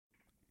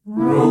Rodeo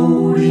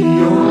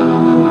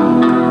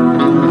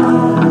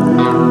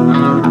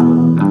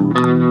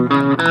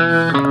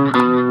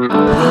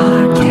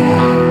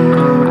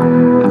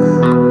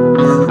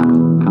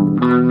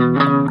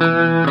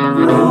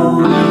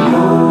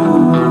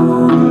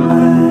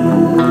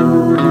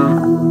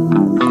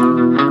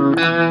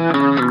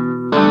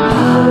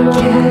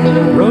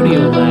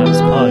Labs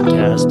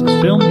podcast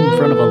is filmed in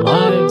front of a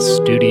live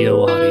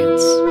studio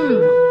audience.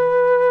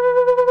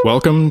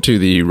 Welcome to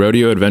the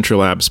Rodeo Adventure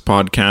Labs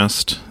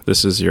podcast.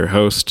 This is your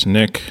host,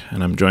 Nick,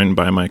 and I'm joined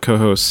by my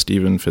co-host,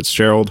 Stephen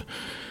Fitzgerald.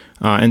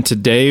 And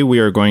today we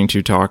are going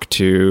to talk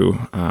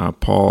to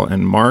Paul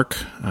and Mark,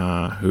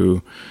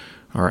 who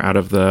are out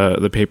of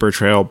the Paper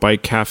Trail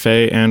Bike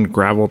Cafe and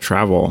Gravel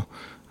Travel.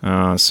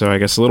 So I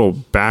guess a little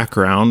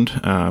background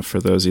for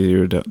those of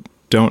you who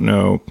don't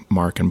know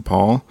Mark and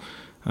Paul.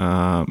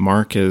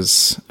 Mark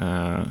is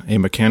a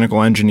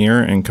mechanical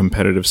engineer and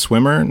competitive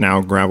swimmer, now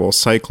gravel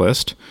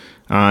cyclist.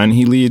 And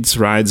he leads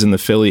rides in the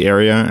Philly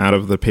area out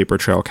of the Paper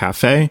Trail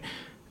Cafe,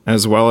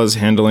 as well as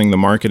handling the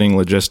marketing,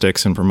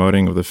 logistics, and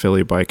promoting of the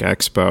Philly Bike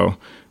Expo,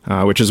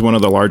 which is one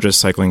of the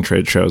largest cycling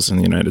trade shows in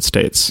the United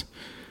States.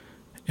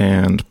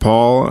 And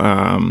Paul...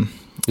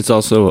 it's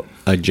also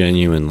a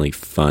genuinely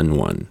fun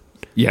one.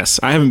 Yes,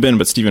 I haven't been,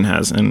 but Stephen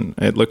has, and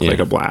it looked like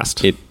a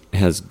blast. It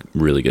has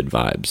really good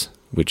vibes,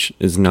 which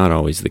is not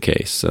always the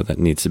case, so that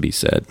needs to be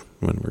said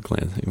when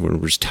we're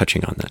just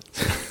touching on that.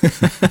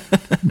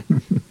 So.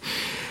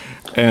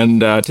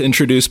 And to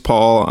introduce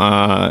Paul,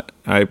 I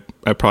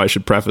probably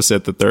should preface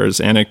it that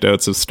there's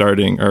anecdotes of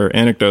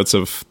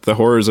the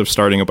horrors of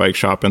starting a bike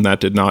shop, and that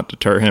did not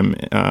deter him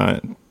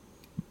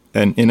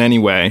in any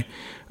way.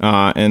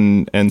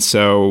 And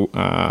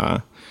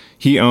so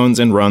he owns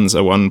and runs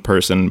a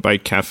one-person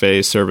bike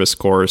cafe service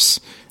course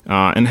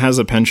and has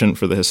a penchant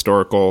for the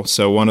historical.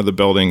 So one of the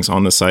buildings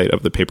on the site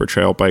of the Paper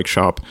Trail Bike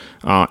Shop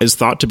is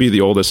thought to be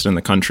the oldest in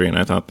the country. And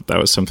I thought that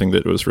was something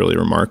that was really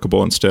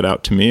remarkable and stood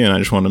out to me. And I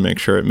just wanted to make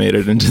sure it made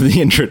it into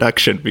the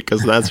introduction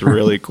because that's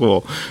really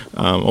cool.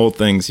 Old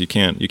things, you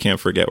can't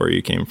forget where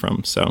you came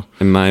from. So,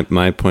 and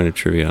my point of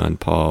trivia on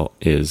Paul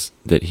is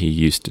that he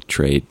used to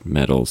trade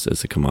metals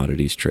as a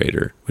commodities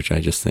trader, which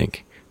I just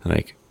think,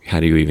 like, how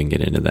do you even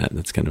get into that?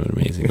 That's kind of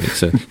amazing.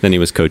 So then he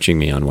was coaching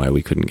me on why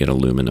we couldn't get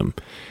aluminum.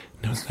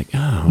 And I was like,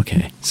 oh,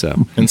 okay.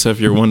 So if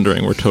you're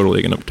wondering, we're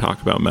totally going to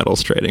talk about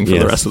metals trading for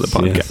the rest of the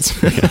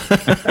podcast. Yes,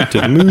 yeah. To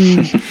the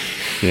moon.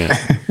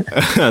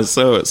 Yeah.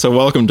 So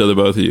welcome to the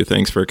both of you.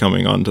 Thanks for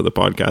coming on to the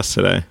podcast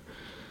today.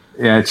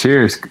 Yeah,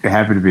 cheers.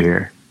 Happy to be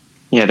here.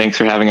 Yeah, thanks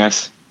for having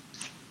us.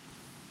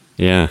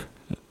 Yeah.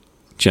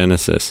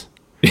 Genesis.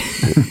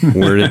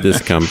 Where did this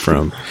come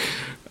from?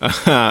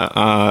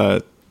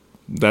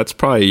 That's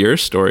probably your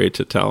story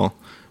to tell.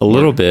 A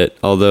little bit,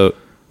 although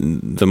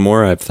the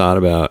more I've thought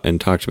about and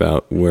talked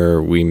about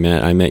where we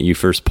met, I met you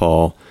first,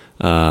 Paul,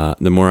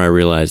 the more I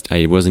realized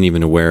I wasn't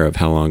even aware of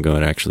how long ago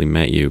I'd actually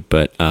met you.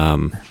 But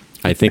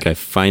I think I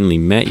finally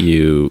met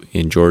you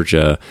in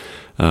Georgia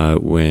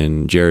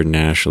when Jared and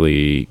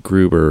Ashley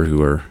Gruber, who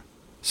are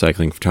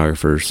cycling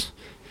photographers,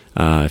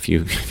 if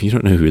you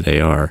don't know who they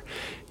are,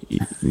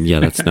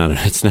 yeah, it's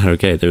not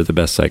okay. They're the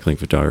best cycling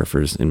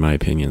photographers, in my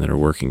opinion, that are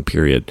working,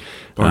 period.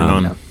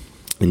 And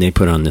they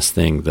put on this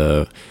thing,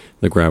 the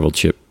Gravel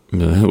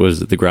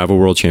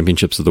World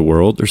Championships of the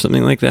World or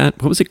something like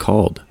that. What was it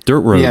called?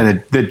 Dirt Road. Yeah,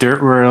 the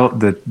Dirt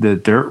World, the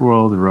Dirt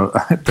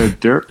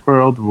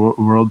World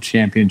World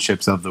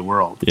Championships of the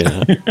World.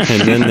 Yeah,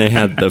 and then they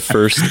had the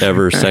first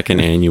ever second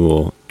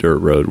annual Dirt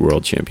Road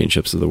World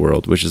Championships of the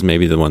World, which is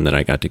maybe the one that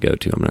I got to go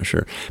to. I'm not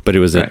sure, but it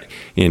was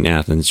in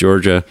Athens,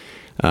 Georgia.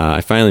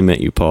 I finally met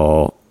you,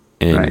 Paul,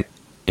 and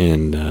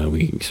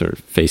we sort of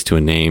face to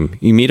a name.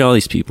 You meet all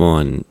these people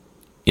on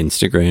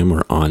Instagram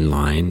or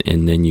online,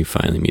 and then you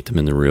finally meet them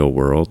in the real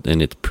world,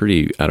 and it's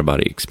pretty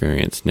out-of-body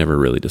experience. Never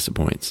really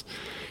disappoints.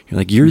 You're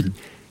like, you're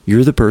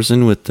the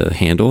person with the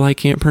handle I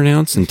can't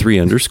pronounce and 3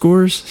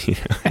 underscores?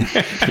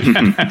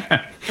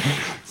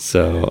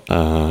 So,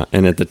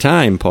 and at the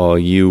time, Paul,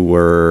 you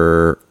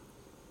were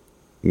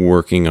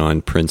working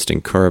on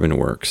Princeton Carbon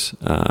Works,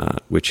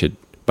 which had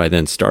by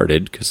then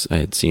started because I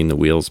had seen the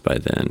wheels by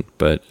then,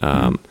 but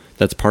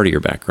that's part of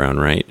your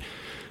background, right?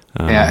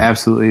 Yeah,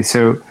 absolutely.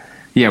 So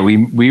yeah,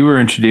 we were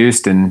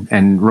introduced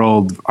and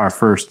rolled our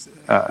first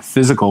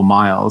physical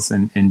miles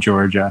in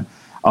Georgia.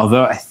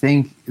 Although I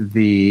think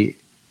the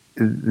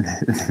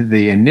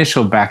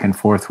initial back and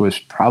forth was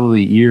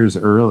probably years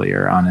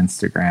earlier on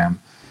Instagram.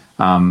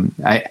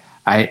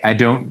 I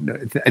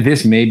don't,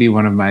 this may be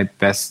one of my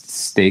best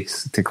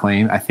stakes to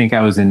claim. I think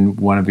I was in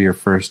one of your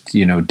first,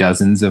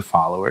 dozens of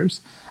followers.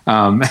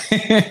 Wow. And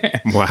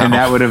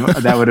that would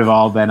have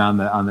all been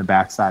on the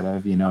backside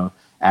of,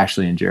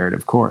 Ashley and Jared,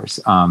 of course.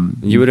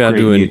 You would have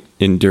to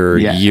endure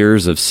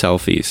years of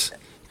selfies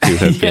to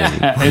have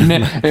been.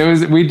 And it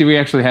was,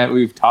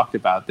 we've talked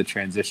about the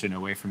transition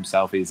away from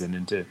selfies and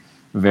into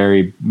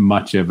very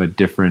much of a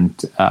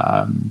different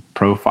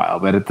profile.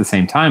 But at the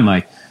same time,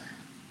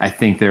 I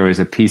think there was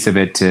a piece of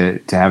it to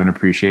have an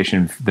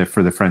appreciation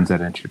for the friends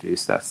that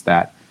introduced us,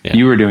 that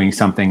You were doing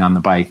something on the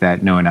bike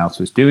that no one else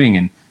was doing,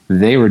 and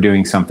they were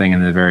doing something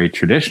in the very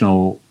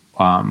traditional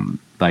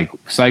like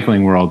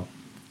cycling world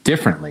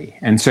differently.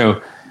 And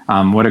so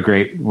what a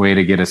great way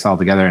to get us all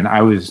together. And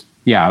I was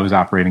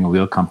operating a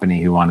wheel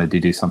company who wanted to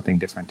do something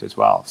different as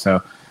well.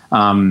 So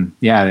like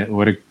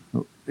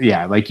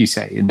you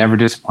say, it never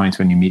disappoints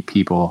when you meet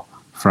people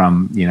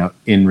from,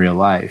 in real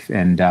life.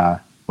 And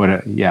that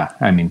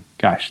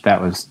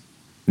was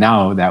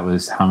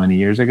how many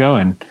years ago?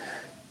 And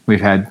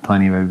we've had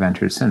plenty of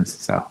adventures since.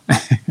 So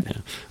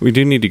we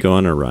do need to go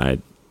on a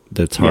ride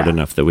that's hard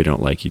enough that we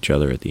don't like each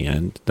other at the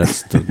end.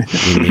 That's the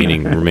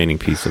remaining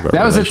piece of our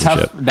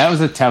relationship. That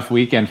was a tough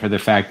weekend for the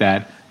fact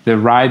that the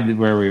ride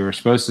where we were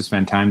supposed to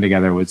spend time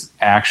together was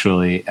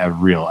actually a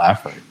real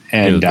effort.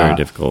 And it was very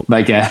difficult.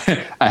 Like a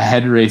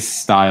head race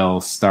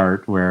style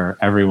start where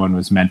everyone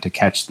was meant to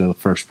catch the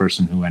first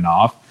person who went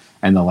off,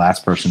 and the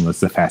last person was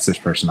the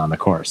fastest person on the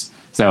course.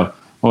 So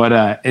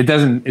it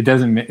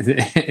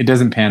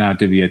doesn't pan out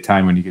to be a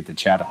time when you get to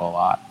chat a whole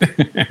lot.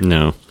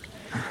 No.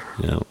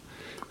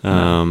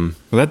 Well,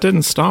 that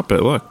didn't stop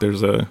it. Look,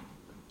 there's a...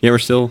 Yeah, we're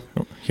still...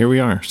 Here we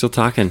are. Still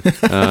talking.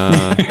 And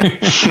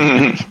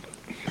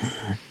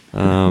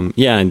a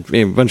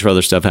bunch of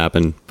other stuff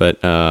happened.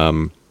 But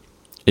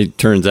it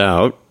turns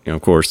out,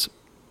 of course,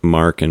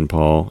 Mark and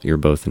Paul, you're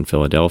both in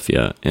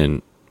Philadelphia.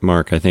 And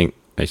Mark, I think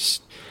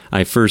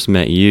I first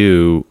met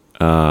you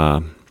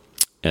at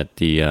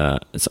the...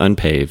 it's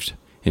Unpaved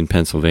in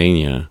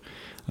Pennsylvania,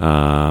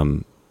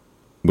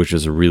 which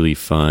is a really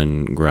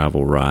fun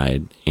gravel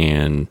ride.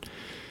 And...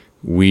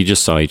 we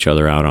just saw each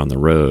other out on the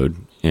road,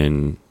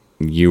 and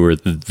you were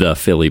the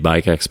Philly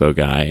Bike Expo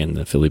guy and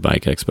the Philly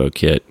Bike Expo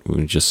kit.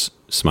 We were just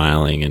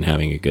smiling and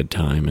having a good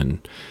time,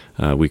 and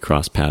we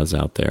crossed paths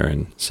out there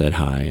and said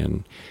hi,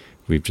 and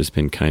we've just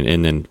been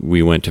and then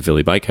we went to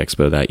Philly Bike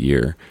Expo that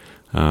year,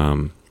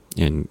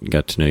 and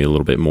got to know you a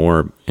little bit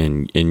more.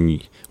 And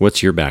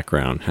what's your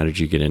background? How did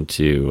you get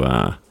into,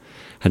 how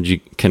did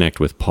you connect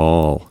with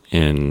Paul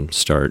and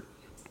start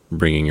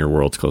bringing your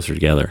worlds closer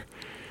together?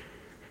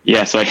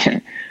 Yeah, so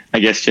I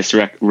guess just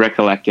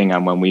recollecting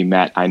on when we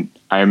met, I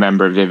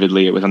remember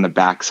vividly it was on the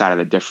back side of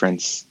the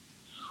Difference,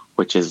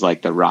 which is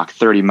like the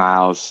 30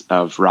 miles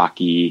of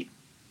rocky,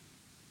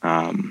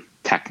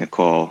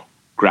 technical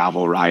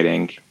gravel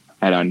riding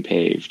at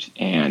Unpaved.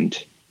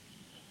 And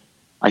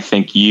I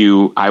think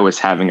I was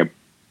having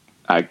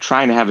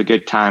trying to have a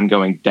good time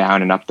going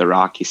down and up the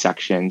rocky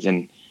sections.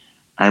 And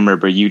I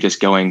remember you just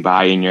going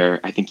by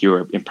I think you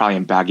were probably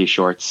in baggy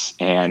shorts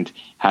and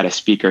had a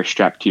speaker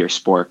strapped to your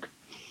spork.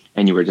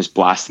 And you were just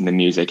blasting the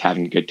music,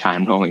 having a good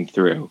time rolling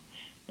through.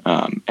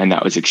 And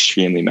that was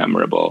extremely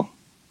memorable.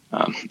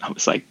 I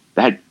was like,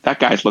 that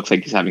guy looks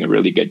like he's having a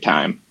really good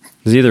time.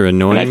 Was either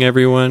annoying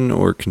everyone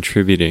or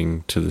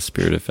contributing to the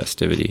spirit of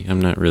festivity.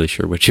 I'm not really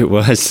sure which it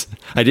was.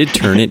 I did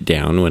turn it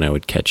down when I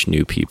would catch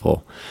new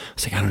people. I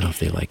was like, I don't know if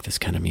they like this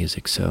kind of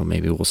music, so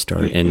maybe we'll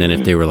start. And then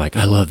if they were like,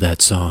 I love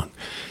that song,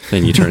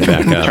 then you turn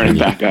it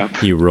back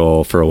up. You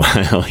roll for a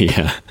while.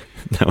 Yeah,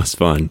 that was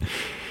fun.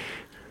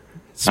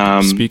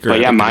 Speaker, but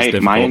yeah,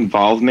 my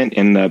involvement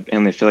in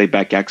the Philly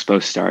Bike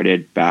Expo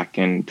started back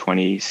in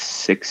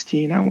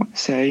 2016, I want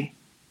to say.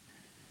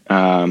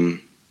 A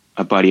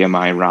buddy of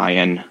mine,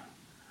 Ryan,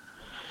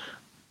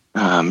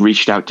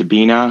 reached out to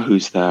Bina,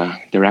 who's the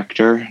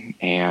director,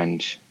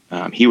 and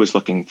he was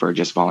looking for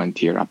just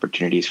volunteer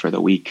opportunities for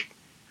the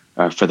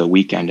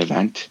weekend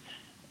event.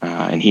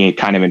 And he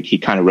kind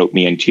of wrote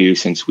me in too,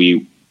 since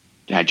we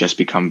had just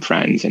become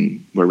friends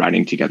and were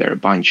riding together a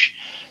bunch.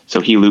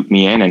 So he looped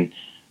me in, and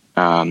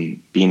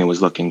Bina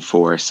was looking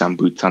for some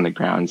boots on the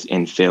grounds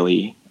in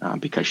Philly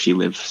because she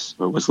is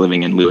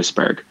living in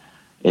Lewisburg.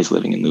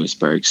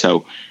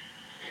 So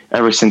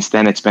ever since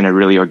then, it's been a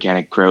really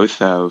organic growth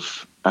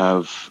of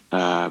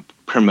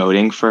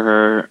promoting for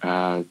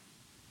her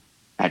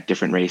at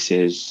different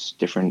races,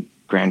 different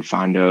Grand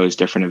Fondos,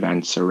 different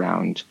events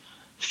around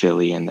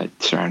Philly and the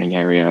surrounding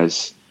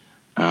areas.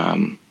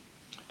 And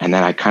then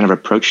I kind of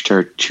approached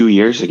her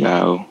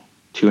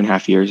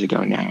 2.5 years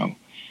ago now.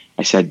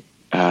 I said,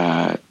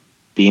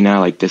 Bina,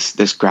 like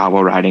this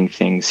gravel riding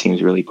thing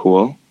seems really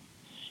cool,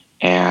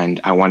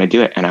 and I want to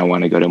do it, and I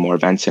want to go to more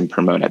events and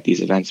promote at these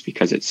events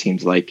because it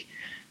seems like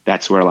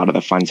that's where a lot of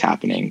the fun's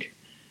happening,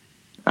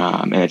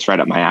 and it's right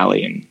up my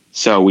alley. And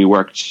so we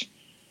worked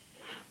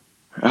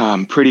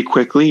pretty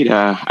quickly.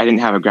 I didn't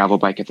have a gravel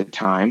bike at the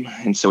time,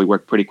 and so we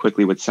worked pretty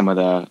quickly with some of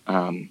the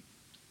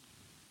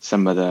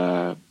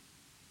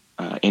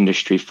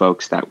industry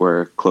folks that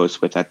we're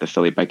close with at the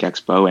Philly Bike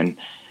Expo, and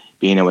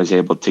Bina was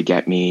able to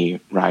get me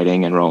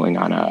riding and rolling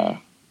on a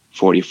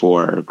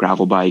 44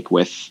 gravel bike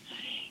with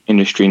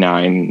Industry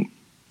 9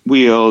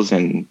 wheels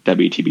and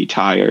WTB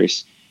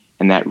tires.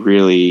 And that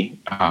really,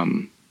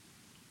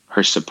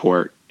 her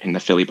support and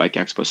the Philly Bike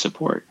Expo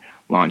support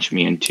launched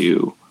me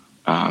into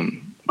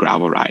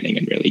gravel riding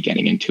and really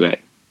getting into it.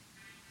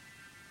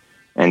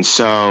 And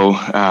so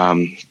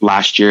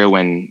last year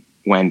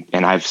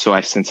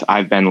since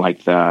I've been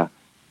like the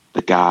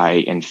guy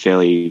in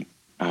Philly,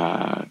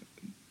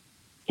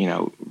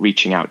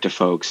 reaching out to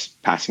folks,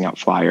 passing out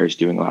flyers,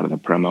 doing a lot of the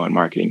promo and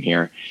marketing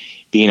here,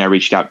 Dina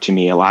reached out to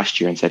me last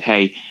year and said,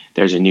 "Hey,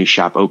 there's a new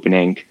shop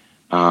opening.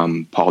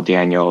 Paul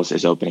Daniels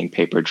is opening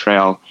Paper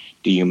Trail.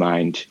 Do you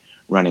mind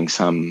running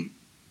some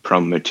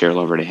promo material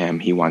over to him?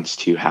 He wants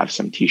to have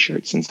some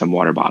t-shirts and some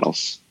water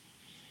bottles."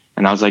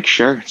 And I was like,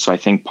 sure. So I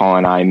think Paul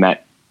and I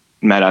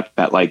met up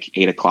at like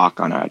 8:00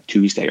 on a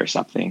Tuesday or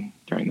something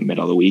during the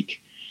middle of the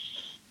week.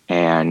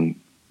 And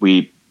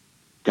we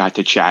got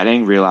to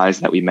chatting,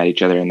 realized that we met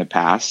each other in the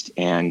past.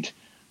 And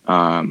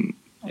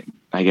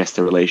I guess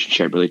the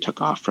relationship really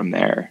took off from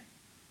there.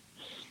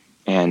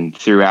 And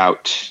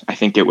throughout, I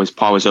think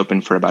Paul was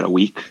open for about a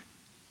week.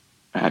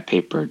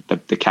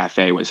 The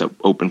cafe was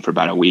open for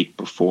about a week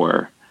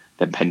before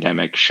the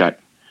pandemic shut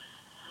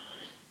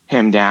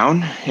him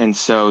down. And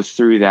so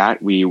through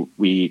that,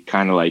 we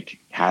kind of like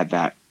had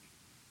that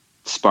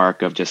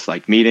spark of just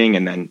like meeting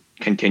and then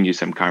continue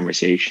some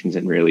conversations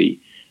and really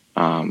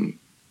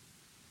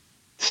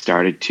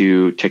started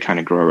to kind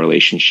of grow a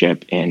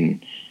relationship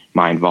in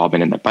my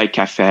involvement in the bike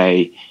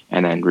cafe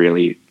and then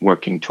really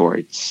working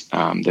towards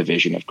the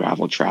vision of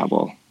Gravel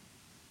Travel.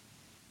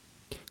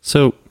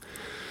 So,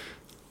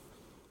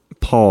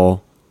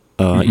 Paul,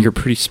 you're a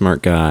pretty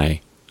smart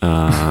guy.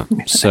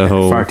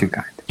 So far too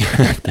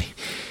kind.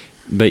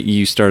 But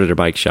you started a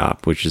bike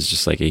shop, which is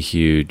just like a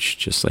huge,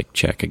 just like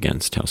check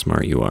against how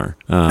smart you are.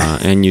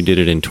 And you did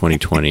it in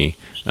 2020,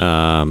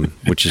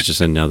 which is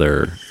just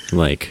another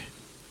like,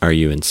 are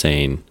you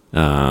insane?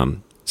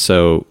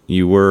 So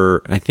you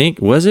were, I think,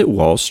 was it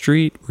Wall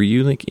Street? Were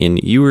you like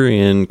you were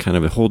in kind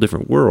of a whole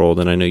different world,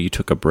 and I know you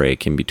took a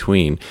break in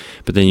between,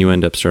 but then you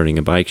end up starting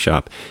a bike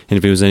shop. And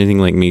if it was anything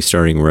like me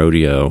starting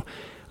rodeo,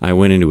 I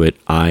went into it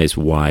eyes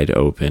wide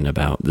open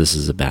about this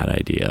is a bad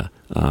idea.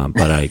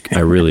 But I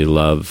really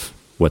love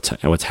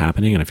what's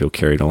happening, and I feel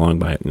carried along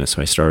by it. And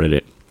so I started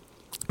it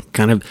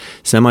kind of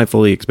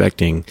semi-fully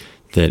expecting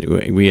that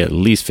we had at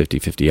least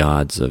 50-50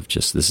 odds of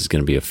just this is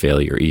going to be a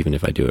failure, even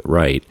if I do it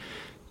right.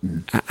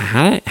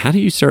 How do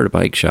you start a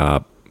bike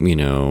shop?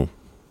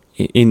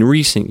 In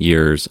recent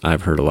years,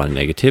 I've heard a lot of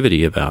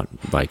negativity about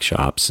bike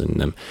shops and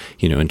them,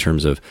 in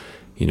terms of,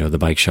 the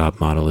bike shop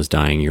model is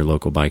dying, your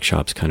local bike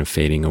shop's kind of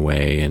fading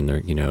away and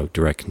they're,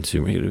 direct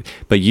consumer.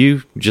 But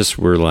you just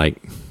were like,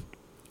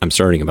 I'm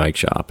starting a bike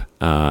shop.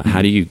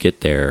 How do you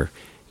get there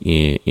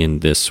in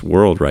this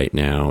world right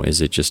now?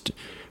 Is it just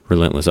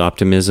relentless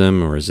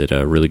optimism or is it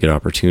a really good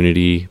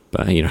opportunity?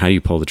 But, how do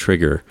you pull the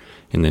trigger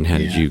and then how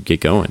did you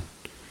get going?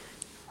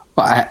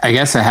 Well, I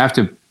guess I have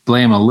to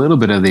blame a little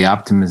bit of the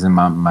optimism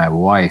on my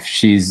wife.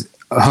 She has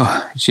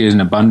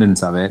an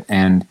abundance of it.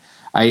 And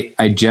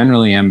I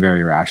generally am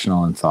very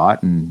rational in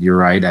thought. And you're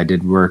right. I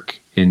did work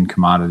in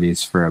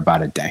commodities for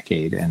about a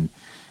decade.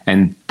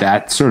 And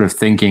that sort of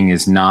thinking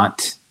is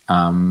not,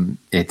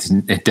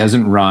 it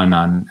doesn't run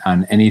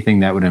on anything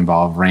that would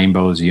involve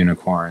rainbows,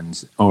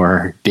 unicorns,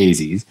 or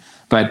daisies.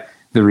 But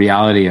the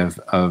reality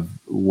of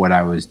what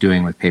I was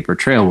doing with Paper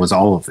Trail was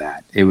all of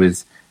that.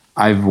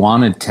 I've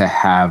wanted to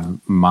have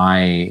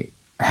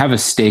a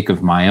stake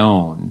of my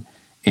own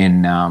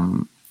in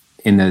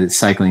the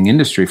cycling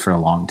industry for a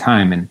long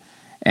time.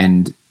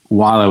 And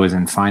while I was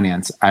in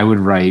finance, I would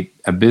write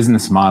a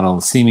business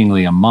model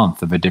seemingly a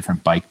month of a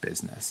different bike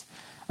business.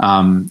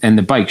 And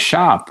the bike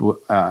shop,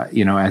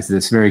 as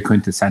this very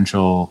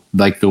quintessential,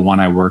 like the one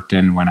I worked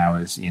in when I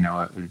was,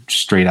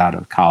 straight out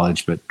of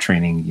college, but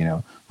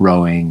training,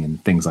 rowing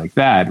and things like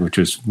that, which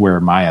was where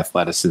my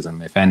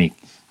athleticism, if any,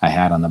 I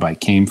had on the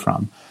bike came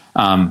from.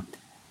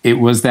 It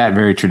was that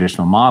very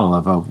traditional model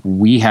of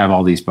we have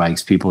all these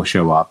bikes, people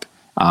show up,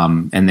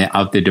 and then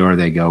out the door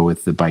they go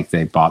with the bike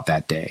they bought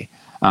that day.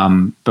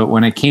 But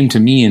when it came to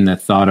me in the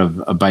thought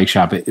of a bike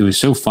shop, it was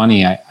so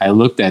funny. I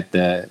looked at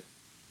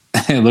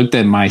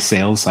my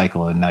sales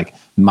cycle and like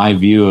my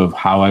view of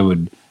how I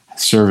would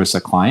service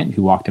a client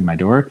who walked in my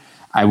door.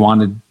 I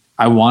wanted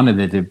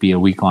it to be a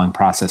week-long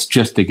process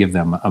just to give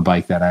them a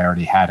bike that I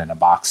already had in a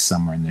box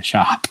somewhere in the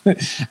shop.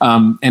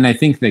 And I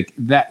think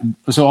that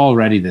was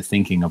already the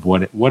thinking of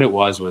what it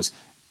was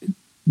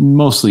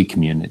mostly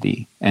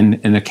community.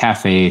 And the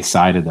cafe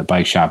side of the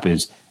bike shop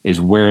is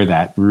where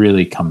that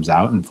really comes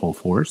out in full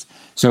force.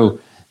 So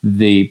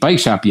the bike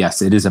shop,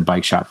 yes, it is a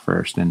bike shop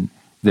first. And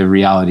the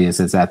reality is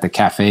that the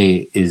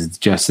cafe is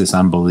just this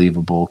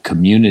unbelievable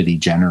community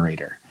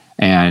generator.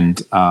 And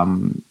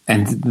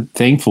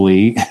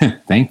thankfully,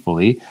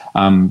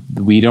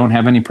 we don't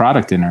have any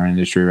product in our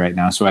industry right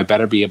now. So I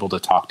better be able to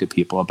talk to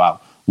people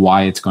about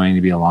why it's going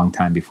to be a long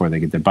time before they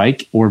get the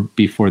bike or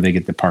before they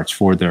get the parts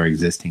for their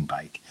existing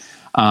bike.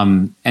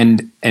 And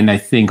I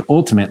think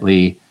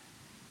ultimately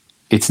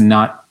it's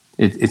not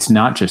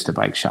just a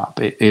bike shop.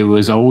 It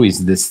was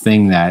always this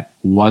thing that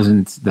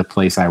wasn't the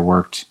place I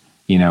worked,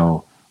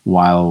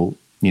 while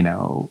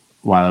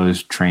I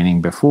was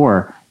training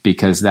before,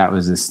 because that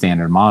was the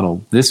standard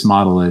model. This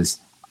model is,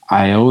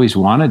 I always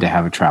wanted to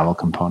have a travel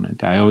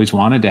component. I always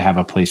wanted to have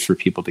a place for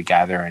people to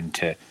gather and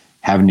to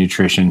have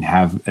nutrition,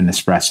 have an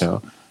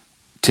espresso.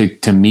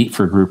 to meet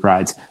for group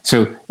rides.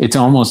 So it's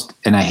almost,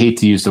 and I hate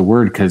to use the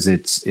word because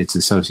it's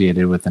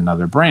associated with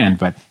another brand,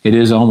 but it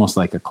is almost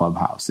like a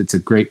clubhouse. It's a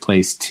great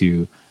place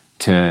to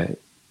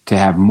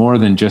have more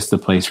than just the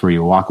place where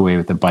you walk away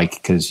with a bike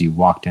because you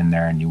walked in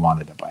there and you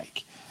wanted a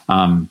bike.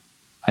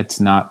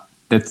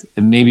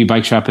 Maybe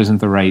Bike Shop isn't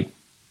the right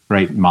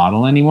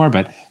model anymore,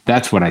 but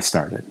that's what I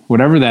started.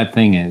 Whatever that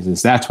thing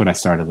is that's what I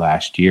started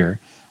last year.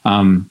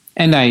 And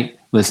I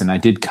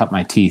did cut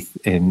my teeth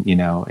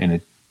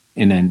in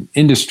an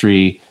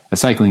industry, a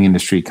cycling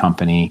industry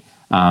company.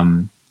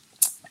 And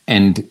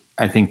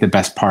I think the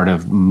best part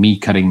of me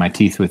cutting my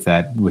teeth with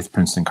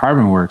Princeton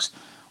Carbon Works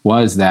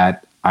was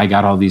that I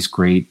got all these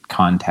great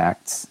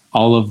contacts,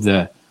 all of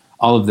the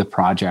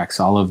projects,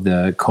 all of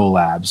the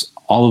collabs,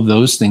 all of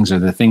those things are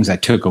the things I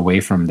took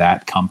away from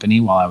that company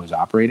while I was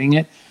operating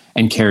it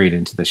and carried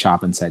into the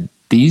shop and said,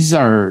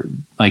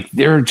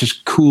 they're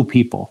just cool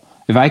people.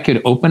 If I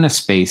could open a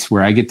space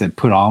where I get to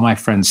put all my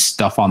friends'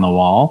 stuff on the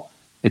wall,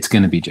 it's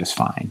going to be just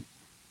fine.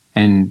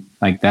 And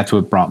that's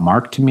what brought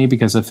Mark to me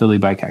because of Philly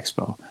Bike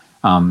Expo.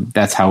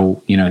 That's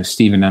how,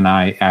 Stephen and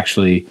I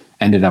actually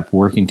ended up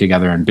working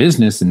together in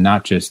business and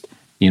not just,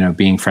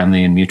 being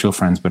friendly and mutual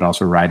friends, but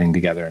also riding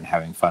together and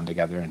having fun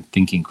together and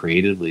thinking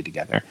creatively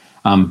together.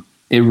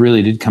 It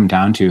really did come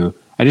down to,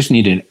 I just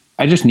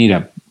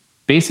need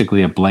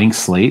basically a blank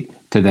slate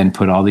to then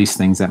put all these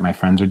things that my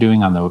friends are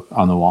doing on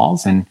the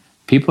walls, and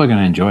people are going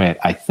to enjoy it,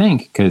 I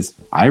think, because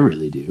I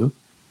really do.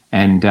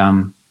 And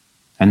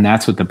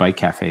that's what the Bike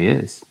Cafe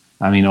is.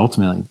 I mean,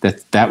 ultimately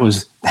that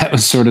was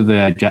sort of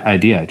the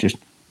idea.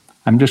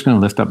 I'm just going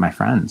to lift up my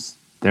friends.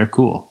 They're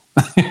cool.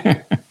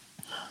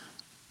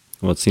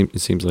 Well, it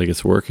seems like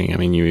it's working. I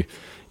mean,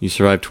 you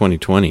survived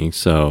 2020,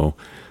 so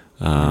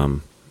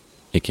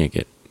it can't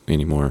get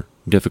any more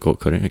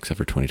difficult, could it? Except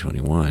for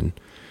 2021.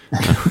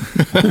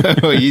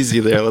 Oh, easy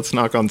there. Let's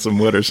knock on some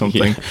wood or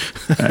something.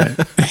 Yeah.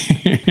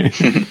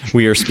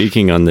 We are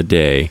speaking on the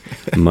day,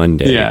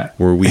 Monday,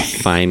 where we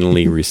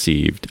finally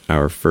received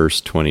our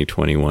first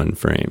 2021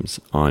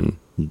 frames on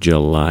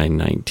July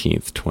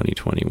 19th,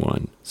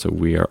 2021. So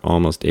we are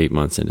almost 8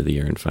 months into the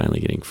year and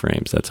finally getting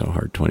frames. That's how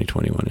hard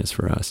 2021 is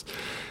for us.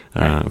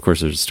 Of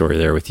course, there's a story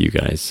there with you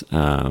guys,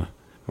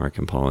 Mark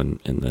and Paul, and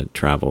the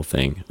travel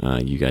thing,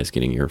 you guys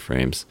getting your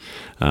frames.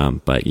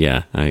 But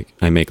yeah,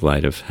 I make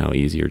light of how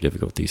easy or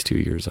difficult these 2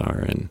 years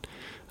are. And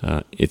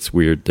it's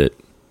weird that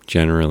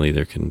generally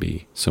there can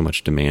be so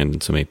much demand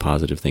and so many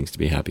positive things to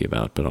be happy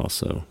about, but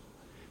also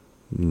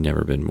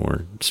never been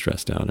more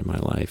stressed out in my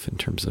life in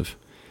terms of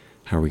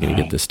how are we going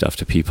to get this stuff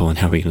to people and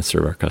how are we going to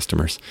serve our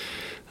customers.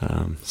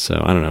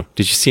 So I don't know.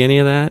 Did you see any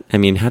of that? I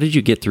mean, how did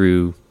you get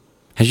through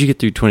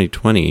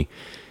 2020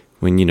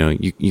 when,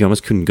 you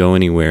almost couldn't go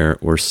anywhere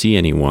or see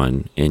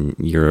anyone and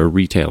you're a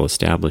retail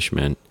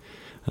establishment?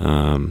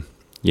 I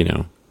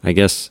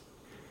guess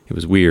it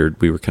was weird.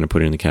 We were kind of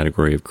put in the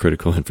category of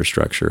critical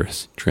infrastructure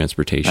as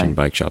transportation,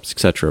 bike shops,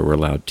 etc. were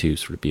allowed to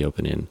sort of be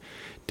open in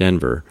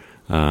Denver.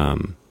 But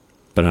I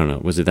don't know.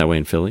 Was it that way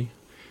in Philly?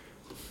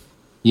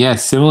 Yeah,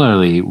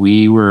 similarly,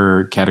 we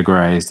were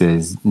categorized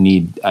as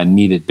a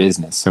needed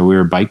business. So we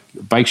were a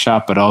bike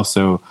shop, but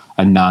also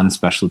a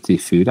non-specialty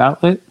food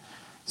outlet.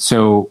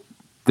 So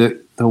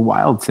the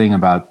wild thing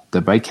about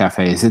the Bike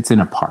Cafe is it's in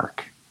a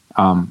park.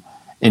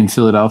 In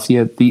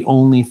Philadelphia, the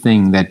only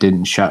thing that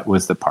didn't shut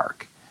was the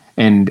park.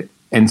 And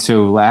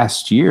so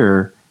last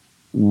year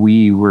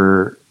we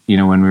were,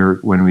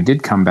 when we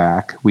did come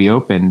back, we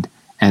opened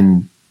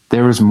and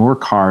there was more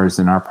cars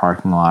in our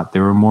parking lot.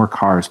 There were more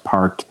cars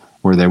parked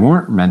where they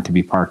weren't meant to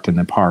be parked in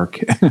the park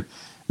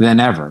than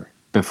ever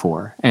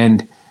before.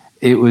 And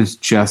it was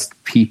just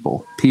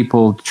people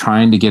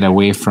trying to get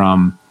away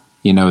from,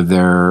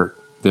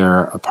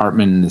 their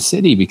apartment in the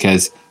city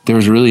because there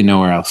was really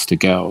nowhere else to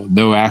go.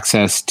 No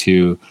access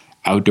to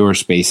outdoor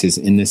spaces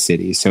in the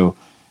city. So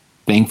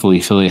thankfully,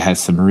 Philly has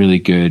some really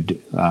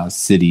good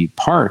city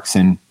parks,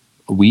 and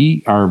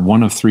we are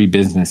one of 3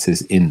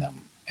 businesses in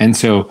them. And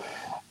so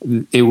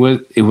it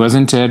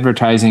wasn't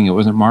advertising, it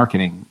wasn't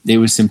marketing. It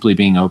was simply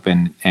being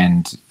open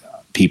and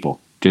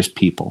just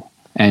people.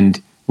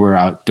 And we're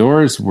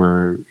outdoors.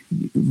 We're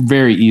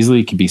very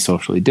easily could be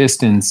socially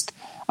distanced.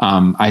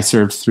 I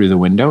served through the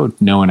window.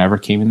 No one ever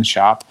came in the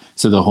shop.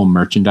 So the whole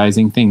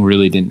merchandising thing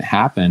really didn't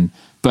happen.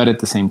 But at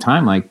the same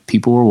time,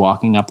 people were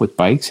walking up with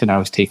bikes and I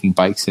was taking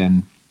bikes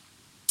in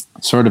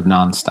sort of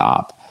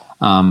nonstop.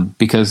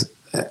 Because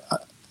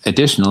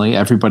additionally,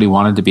 everybody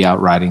wanted to be out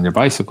riding their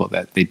bicycle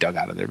that they dug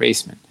out of their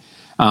basement.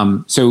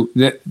 So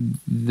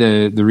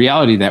the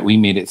reality that we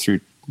made it through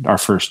our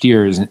first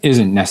year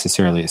isn't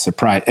necessarily a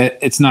surprise.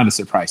 It's not a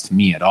surprise to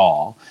me at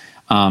all.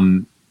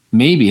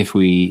 Maybe if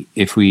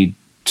we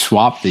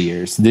swap the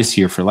years, this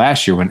year for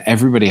last year, when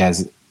everybody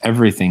has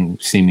everything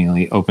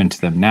seemingly open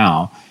to them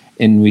now,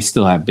 and we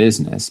still have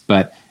business,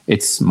 but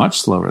it's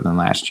much slower than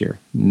last year.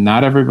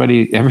 Not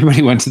everybody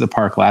went to the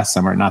park last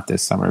summer, not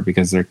this summer,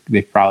 because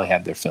they probably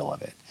had their fill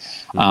of it.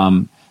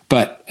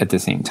 But at the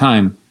same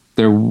time,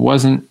 there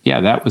wasn't,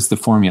 that was the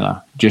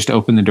formula. Just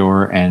open the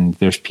door and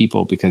there's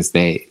people because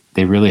they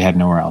really had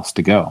nowhere else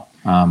to go.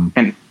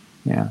 And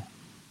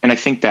I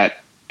think that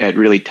it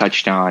really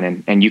touched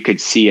on, and you could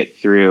see it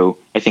through,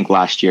 I think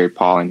last year,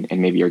 Paul,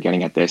 and maybe you're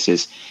getting at this,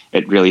 is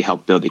it really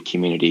helped build a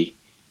community.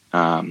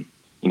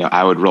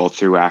 I would roll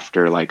through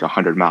after like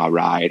 100-mile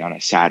ride on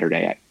a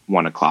Saturday at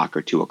 1 o'clock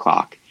or 2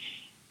 o'clock.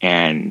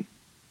 And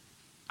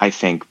I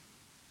think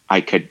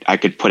I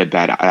could put a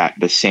bet at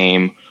the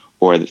same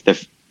or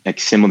the like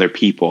similar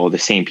people, the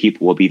same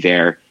people will be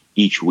there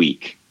each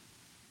week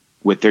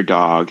with their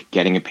dog,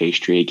 getting a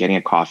pastry, getting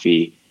a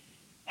coffee,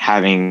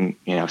 having,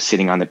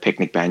 sitting on the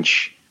picnic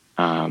bench,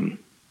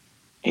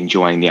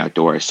 enjoying the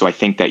outdoors. So I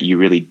think that you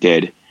really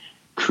did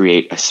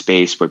create a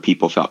space where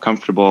people felt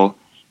comfortable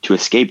to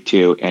escape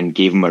to and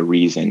gave them a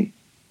reason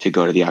to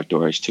go to the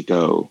outdoors, to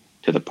go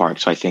to the park.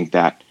 So I think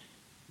that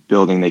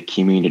building the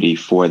community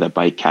for the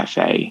Bike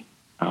Cafe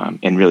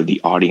and really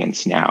the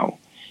audience now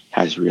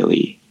has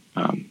really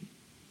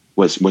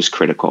was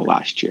critical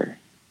last year.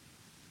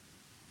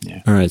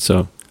 Yeah. All right.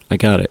 So I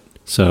got it.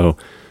 So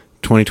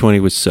 2020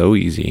 was so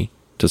easy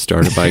to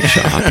start a bike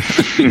shop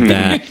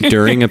that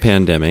during a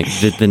pandemic,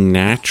 that the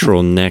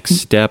natural next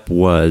step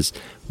was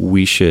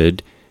we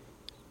should,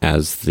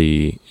 as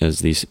the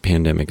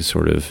pandemic is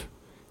sort of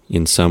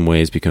in some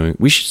ways becoming,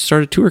 we should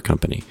start a tour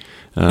company.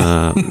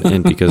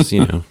 And because,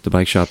 the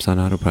bike shop's on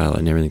autopilot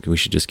and everything, we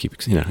should just keep,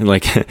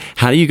 like,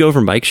 how do you go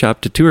from bike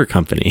shop to tour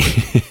company?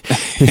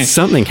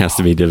 Something has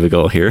to be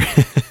difficult here.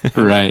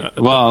 Right.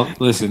 Well,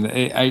 listen,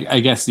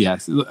 I guess,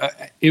 yes,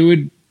 it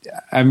would,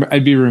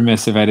 I'd be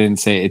remiss if I didn't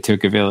say it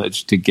took a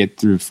village to get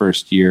through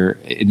first year.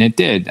 And it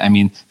did. I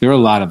mean, there were a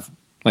lot of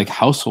like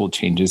household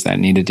changes that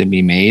needed to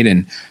be made.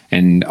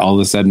 And all of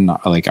a sudden,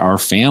 like our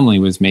family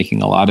was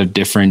making a lot of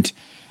different,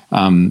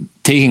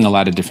 taking a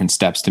lot of different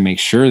steps to make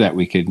sure that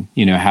we could,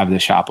 have the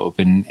shop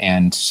open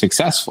and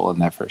successful in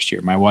that first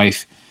year. My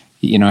wife,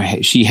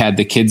 she had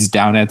the kids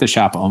down at the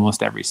shop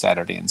almost every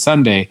Saturday and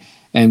Sunday.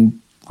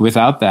 And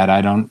without that,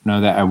 I don't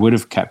know that I would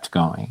have kept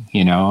going,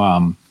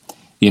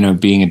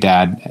 being a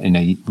dad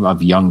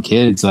of young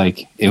kids,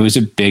 like it was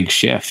a big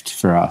shift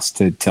for us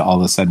to all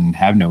of a sudden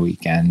have no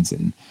weekends.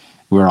 And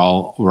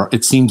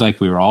it seemed like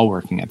we were all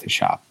working at the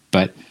shop,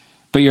 but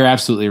you're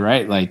absolutely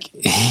right. Like,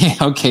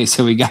 okay,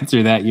 so we got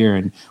through that year,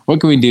 and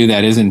what can we do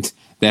that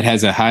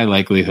has a high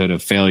likelihood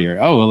of failure?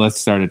 Oh, well, let's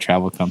start a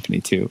travel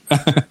company too.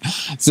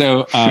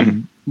 So,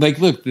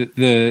 look,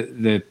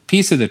 the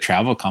piece of the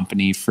travel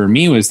company for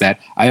me was that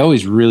I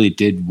always really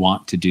did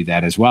want to do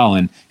that as well.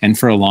 And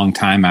for a long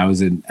time, I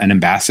was an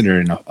ambassador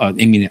and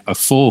a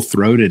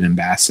full-throated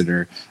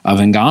ambassador of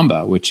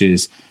Ngamba, which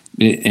is,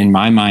 in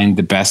my mind,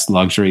 the best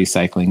luxury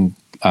cycling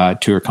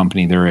tour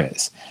company there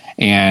is.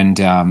 And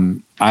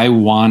I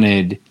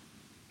wanted,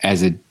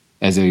 as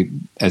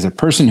a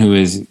person who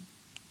is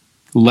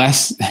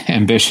less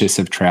ambitious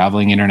of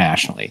traveling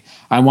internationally,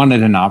 I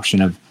wanted an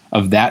option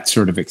of that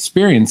sort of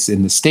experience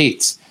in the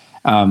States.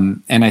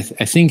 And I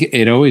think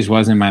it always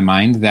was in my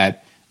mind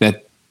that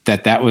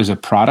was a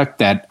product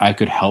that I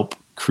could help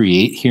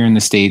create here in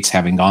the States,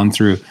 having gone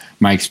through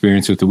my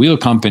experience with the wheel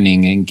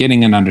company and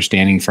getting an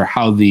understanding for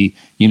how the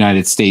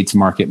United States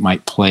market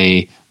might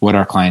play, what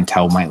our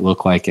clientele might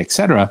look like, et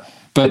cetera.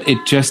 But it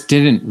just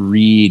didn't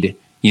read,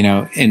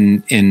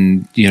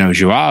 in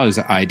Joao's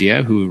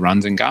idea, who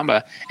runs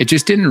Ngamba, it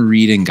just didn't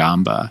read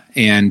Ngamba.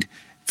 And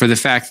for the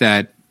fact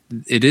that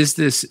it is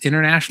this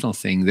international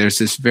thing, there's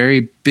this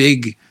very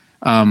big,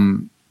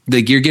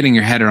 like you're getting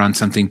your head around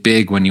something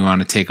big when you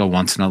want to take a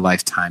once in a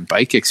lifetime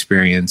bike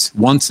experience,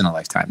 once in a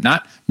lifetime,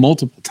 not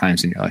multiple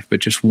times in your life,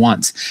 but just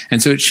once.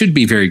 And so it should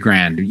be very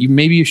grand.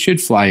 Maybe you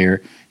should fly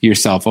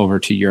yourself over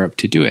to Europe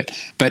to do it.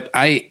 But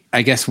I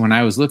guess when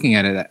I was looking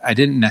at it, I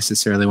didn't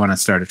necessarily want to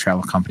start a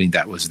travel company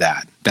that was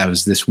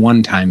this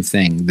one-time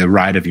thing, the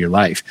ride of your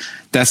life.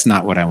 That's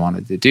not what I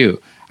wanted to do.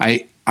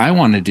 I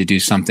wanted to do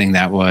something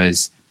that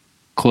was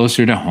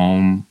closer to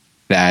home,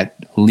 that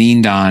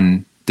leaned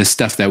on the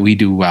stuff that we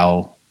do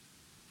well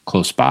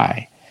close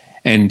by.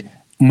 And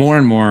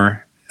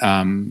more,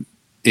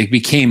 it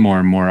became more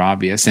and more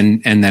obvious.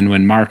 And then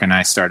when Mark and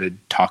I started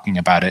talking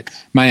about it,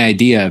 my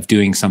idea of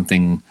doing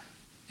something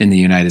in the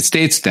United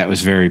States that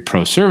was very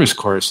pro-service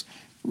course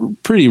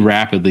pretty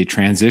rapidly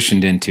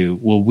transitioned into,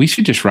 well, we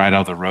should just ride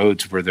all the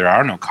roads where there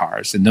are no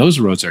cars. And those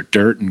roads are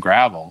dirt and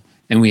gravel.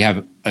 And we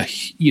have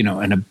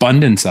an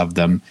abundance of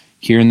them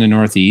here in the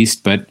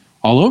Northeast, but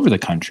all over the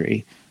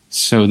country.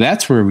 So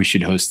that's where we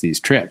should host these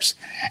trips.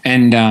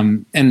 And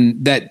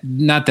that,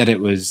 not that it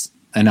was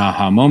an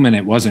aha moment,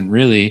 it wasn't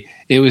really,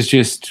 it was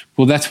just,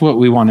 well, that's what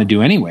we want to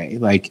do anyway.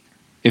 Like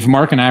if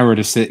Mark and I were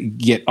to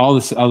get all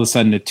of a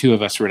sudden the two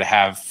of us were to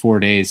have 4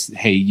 days,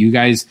 hey, you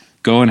guys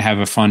go and have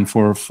a fun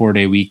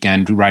 4-day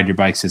weekend, ride your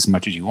bikes as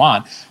much as you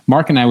want.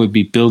 Mark and I would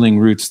be building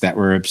routes that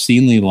were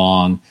obscenely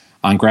long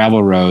on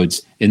gravel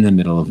roads in the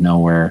middle of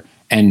nowhere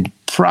and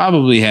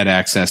probably had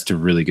access to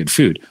really good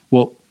food.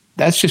 Well,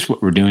 that's just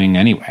what we're doing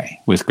anyway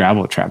with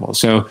gravel travel.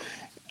 So,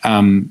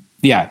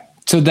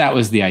 so that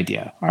was the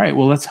idea. All right,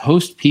 well, let's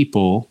host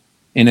people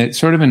in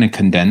a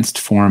condensed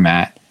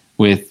format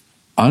with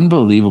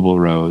unbelievable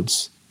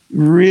roads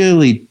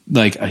really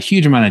like a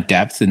huge amount of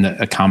depth in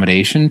the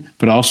accommodation,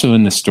 but also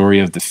in the story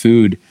of the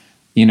food.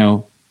 You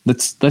know,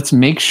 let's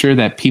make sure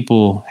that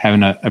people have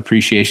an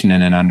appreciation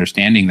and an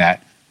understanding that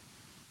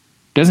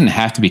it doesn't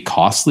have to be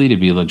costly to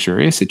be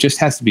luxurious. It just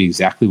has to be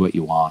exactly what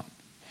you want.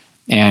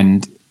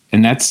 And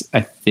that's,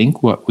 I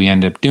think, what we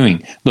end up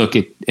doing. Look,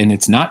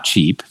 it's not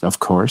cheap, of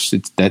course.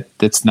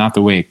 That's not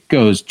the way it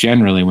goes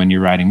generally when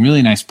you're riding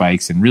really nice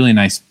bikes and really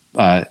nice,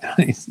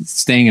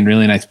 staying in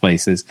really nice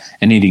places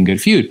and eating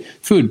good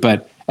food.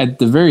 But at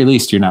the very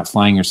least, you're not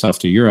flying yourself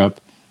to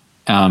Europe.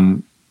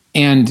 And,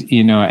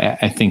 you know,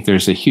 I think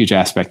there's a huge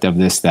aspect of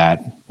this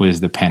that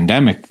was the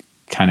pandemic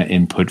kind of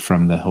input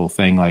from the whole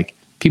thing. Like,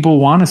 people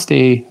want to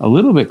stay a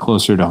little bit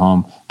closer to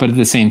home, but at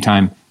the same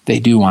time, they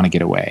do want to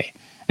get away.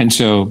 And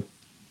so,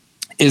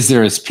 is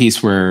there a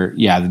piece where,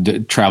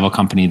 the travel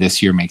company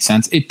this year makes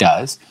sense? It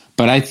does.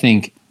 But I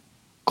think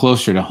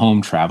closer to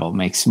home travel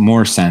makes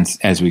more sense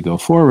as we go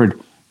forward,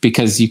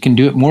 because you can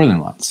do it more than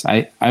once.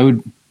 It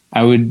would,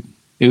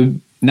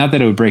 not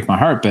that it would break my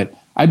heart, but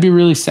I'd be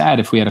really sad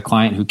if we had a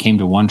client who came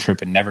to one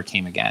trip and never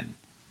came again.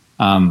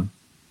 I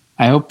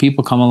hope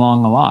people come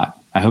along a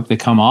lot. I hope they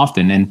come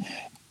often. And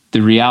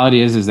the reality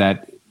is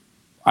that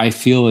I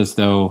feel as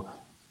though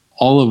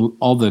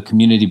all the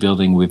community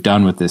building we've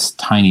done with this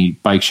tiny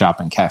bike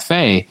shop and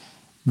cafe,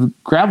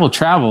 gravel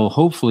travel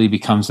hopefully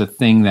becomes a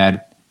thing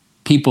that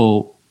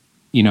people,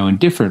 you know, in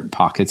different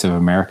pockets of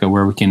America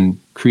where we can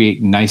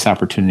create nice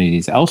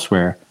opportunities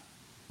elsewhere,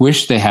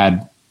 wish they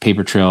had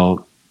Paper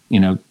Trail, you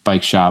know,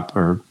 bike shop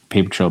or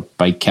Paper Trail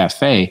bike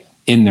cafe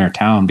in their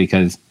town,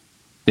 because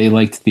they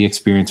liked the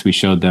experience we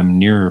showed them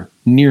nearer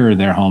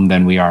their home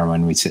than we are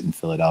when we sit in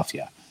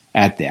Philadelphia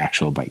at the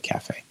actual bike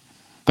cafe.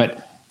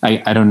 But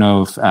I don't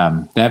know if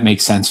that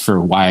makes sense for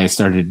why I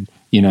started,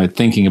 you know,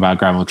 thinking about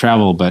gravel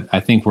travel. But I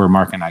think where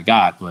Mark and I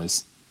got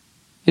was,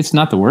 it's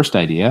not the worst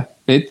idea.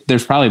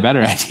 There's probably better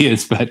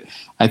ideas, but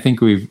I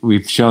think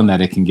we've shown that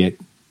it can get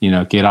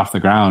off the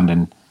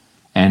ground,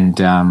 and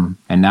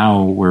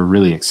now we're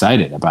really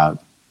excited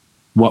about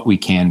what we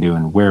can do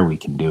and where we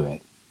can do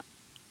it.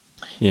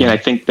 Yeah, I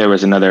think there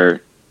was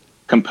another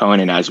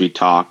component as we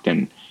talked,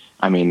 and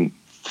I mean,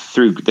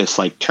 through this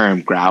like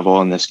term gravel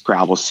and this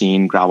gravel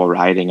scene, gravel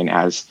riding, and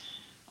as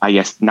I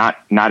guess not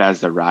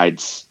as the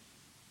rides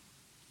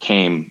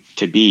came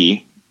to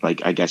be,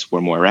 like I guess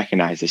we're more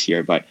recognized this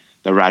year, but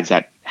the rides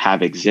that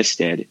have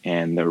existed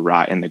and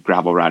the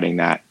gravel riding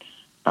that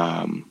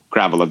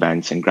gravel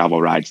events and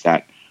gravel rides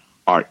that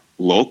are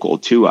local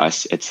to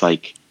us, it's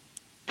like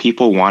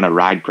people want to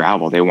ride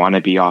gravel. They want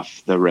to be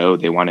off the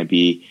road. They want to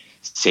be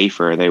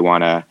safer. They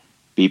want to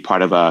be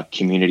part of a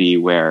community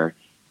where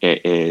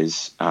it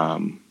is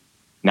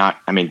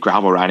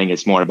gravel riding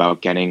is more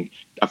about getting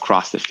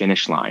across the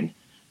finish line.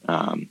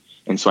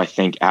 And so I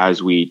think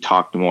as we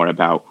talked more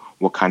about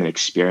what kind of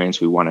experience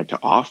we wanted to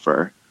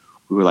offer,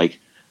 we were like,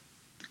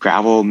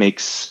 gravel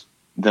makes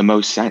the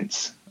most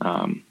sense.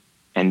 And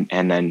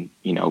then,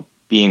 you know,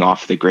 being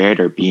off the grid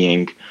or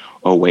being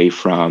away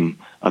from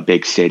a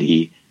big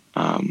city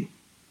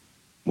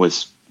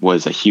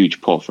was a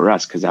huge pull for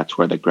us, because that's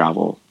where the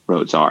gravel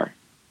roads are.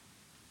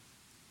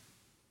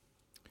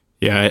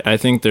 Yeah, I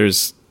think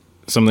there's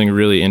something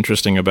really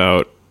interesting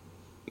about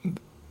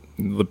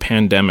the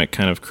pandemic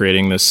kind of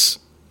creating this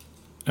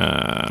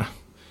kind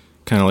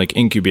of like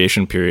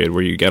incubation period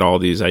where you get all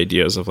these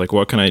ideas of like,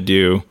 what can I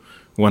do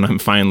when I'm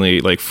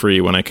finally like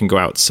free, when I can go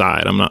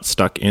outside, I'm not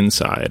stuck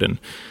inside.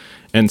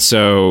 And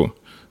so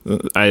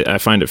I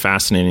find it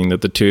fascinating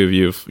that the two of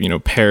you have, you know,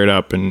 paired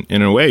up, and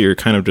in a way you're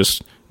kind of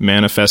just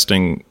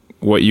manifesting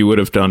what you would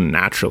have done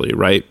naturally,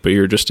 right? But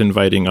you're just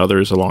inviting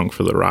others along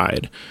for the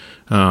ride.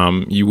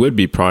 You would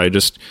be probably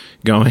just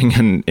going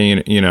and,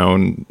 you know,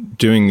 and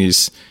doing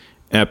these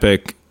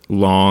epic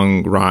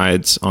long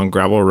rides on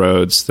gravel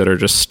roads that are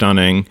just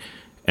stunning.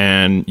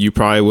 And you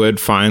probably would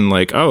find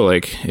like, oh,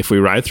 like if we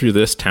ride through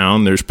this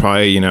town, there's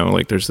probably, you know,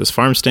 like there's this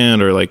farm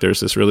stand, or like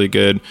there's this really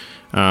good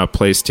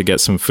place to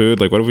get some food.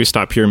 Like, what if we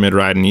stop here mid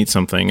ride and eat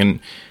something? And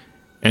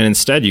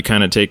instead you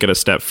kind of take it a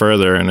step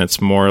further, and it's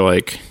more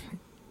like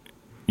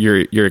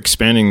you're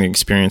expanding the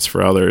experience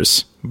for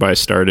others by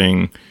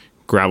starting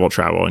gravel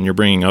travel, and you're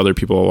bringing other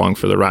people along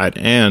for the ride,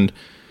 and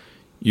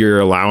you're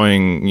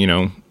allowing, you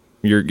know,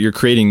 you're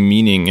creating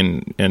meaning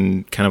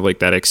and kind of like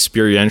that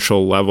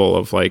experiential level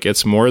of like,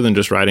 it's more than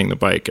just riding the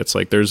bike. It's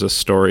like, there's a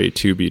story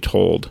to be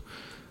told.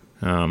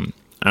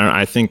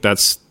 I think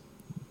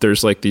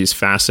there's like these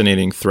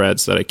fascinating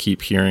threads that I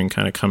keep hearing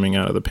kind of coming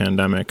out of the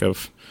pandemic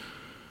of,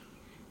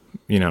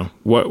 you know,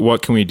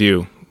 what can we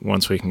do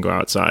once we can go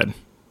outside?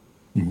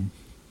 Mm-hmm.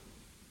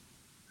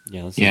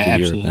 Yeah, let's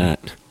hear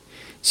that.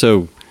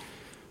 So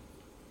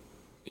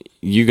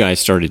you guys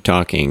started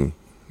talking,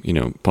 you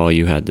know, Paul,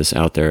 you had this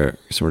out there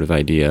sort of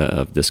idea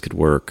of this could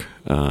work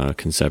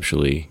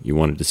conceptually. You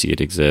wanted to see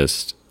it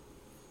exist.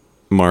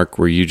 Mark,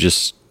 were you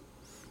just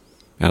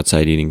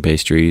outside eating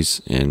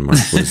pastries, and Mark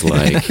was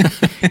like,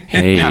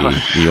 hey,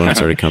 you want to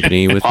start a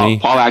company with me?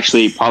 Paul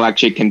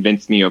actually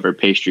convinced me over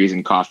pastries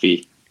and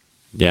coffee.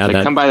 Yeah,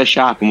 like, come by the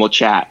shop and we'll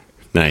chat.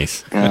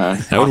 Nice.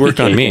 That would work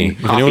on me.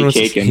 Coffee,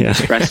 cake, and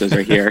espressos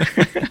are here.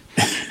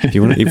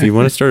 If you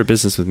want to start a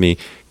business with me,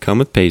 come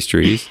with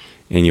pastries,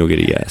 and you'll get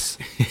a yes.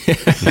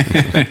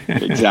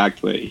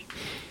 Exactly.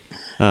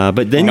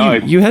 But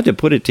then you had to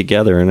put it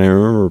together, and I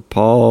remember,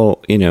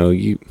 Paul,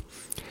 you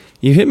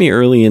hit me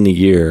early in the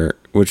year,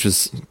 which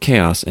was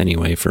chaos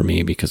anyway for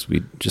me because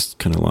we just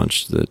kind of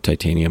launched the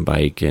Titanium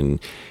bike, and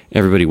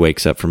everybody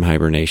wakes up from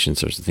hibernation,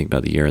 starts to think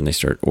about the year, and they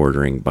start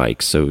ordering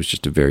bikes. So it was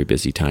just a very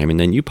busy time. And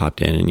then you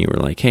popped in and you were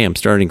like, hey, I'm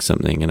starting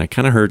something. And I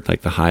kind of heard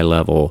like the high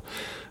level,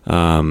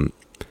 but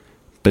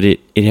it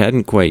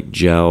hadn't quite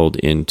gelled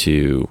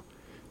into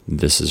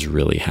this is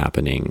really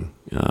happening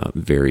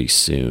very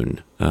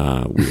soon.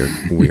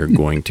 We are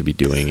going to be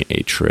doing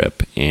a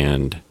trip,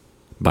 and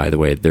by the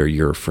way, they're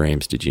your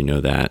frames. Did you know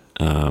that?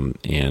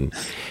 And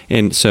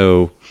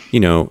so,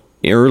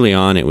 early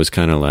on, it was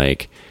kind of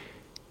like,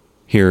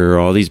 here are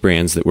all these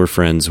brands that we're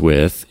friends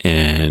with,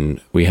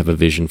 and we have a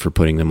vision for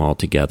putting them all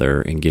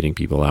together and getting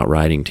people out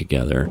riding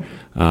together.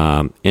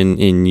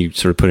 And you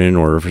sort of put in an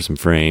order for some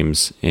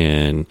frames,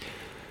 and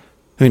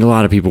I mean, a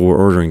lot of people were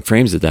ordering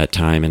frames at that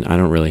time, and I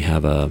don't really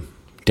have a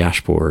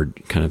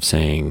dashboard kind of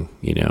saying,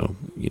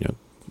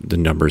 the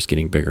numbers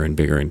getting bigger and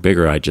bigger and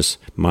bigger. I just,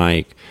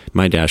 my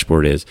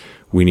dashboard is,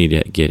 we need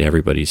to get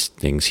everybody's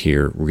things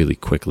here really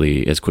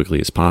quickly as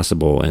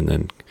possible.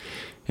 And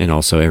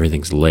also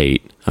everything's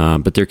late.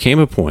 But there came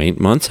a point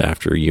months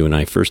after you and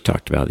I first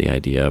talked about the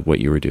idea of what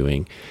you were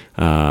doing,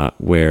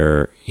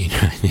 where,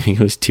 I think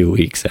it was 2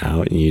 weeks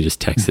out, and you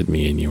just texted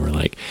me and you were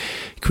like,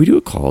 can we do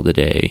a call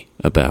today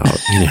about,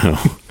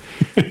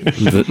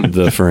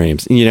 the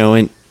frames,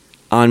 and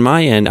on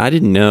my end, I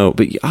didn't know,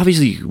 but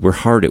obviously we're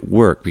hard at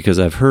work because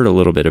I've heard a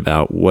little bit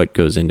about what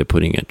goes into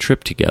putting a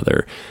trip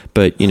together.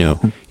 But,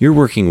 you're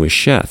working with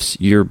chefs,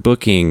 you're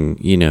booking,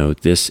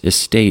 this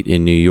estate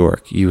in New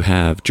York. You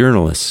have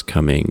journalists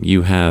coming.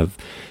 You have,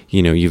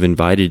 you've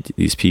invited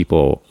these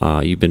people.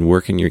 You've been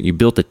working, you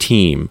built a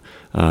team,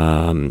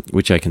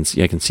 which I can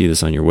see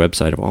this on your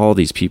website of all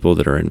these people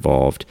that are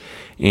involved.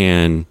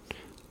 And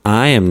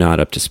I am not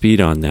up to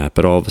speed on that,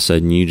 but all of a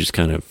sudden you just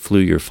kind of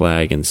flew your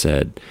flag and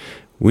said,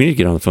 we need to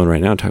get on the phone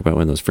right now and talk about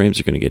when those frames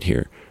are going to get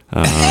here.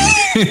 The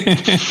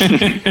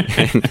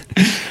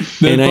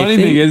funny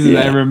thing is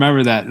I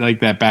remember that,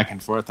 like that back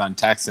and forth on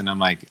text, and I'm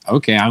like,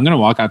 okay, I'm going to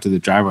walk out to the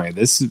driveway.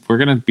 We're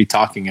going to be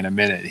talking in a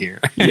minute here.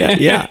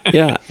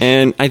 Yeah.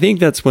 And I think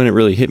that's when it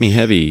really hit me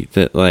heavy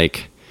that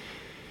like,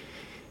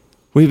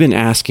 we've been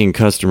asking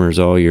customers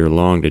all year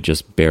long to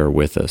just bear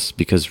with us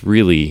because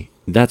really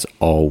that's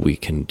all we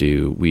can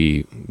do.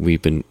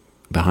 We've been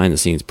behind the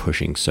scenes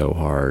pushing so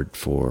hard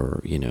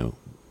for,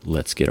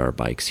 let's get our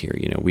bikes here.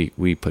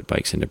 We put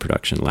bikes into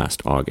production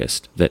last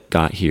August that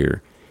got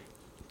here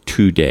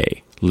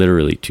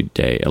literally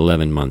today,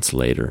 11 months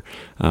later.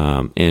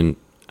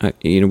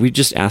 We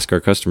just ask our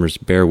customers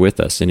to bear with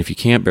us. And if you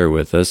can't bear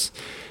with us,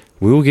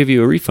 we will give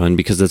you a refund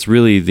because that's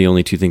really the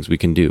only two things we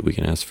can do. We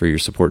can ask for your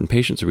support and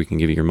patience, or we can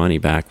give you your money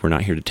back. We're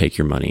not here to take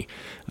your money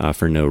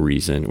for no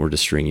reason or to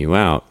string you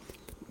out.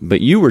 But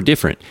you were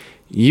different.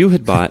 You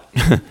had bought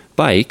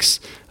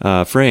bikes,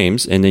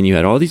 frames, and then you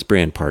had all these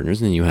brand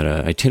partners, and then you had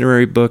an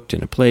itinerary booked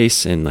in a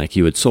place, and like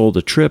you had sold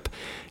a trip,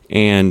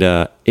 and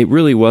it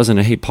really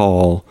wasn't a, hey,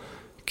 Paul,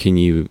 can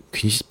you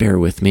just bear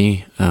with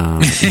me?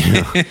 Your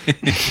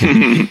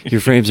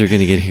frames are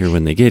going to get here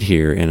when they get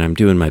here, and I'm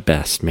doing my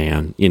best,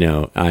 man.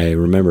 I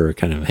remember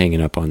kind of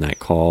hanging up on that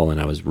call, and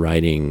I was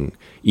writing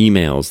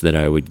emails that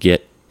I would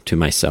get to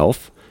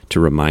myself to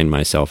remind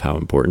myself how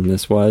important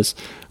this was.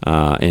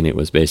 And it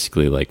was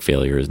basically like,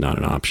 failure is not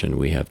an option.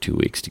 We have 2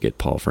 weeks to get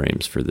Paul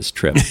frames for this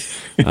trip.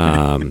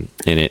 And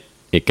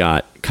it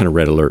got kind of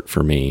red alert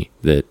for me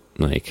that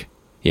like,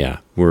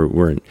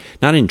 we're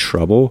not in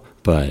trouble,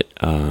 but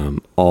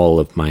all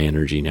of my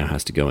energy now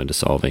has to go into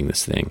solving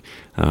this thing.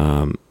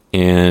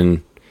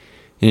 And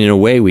in a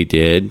way we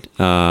did.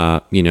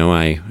 I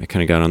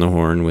kind of got on the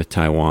horn with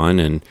Taiwan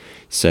and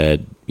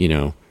said,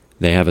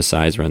 they have a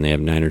size run. They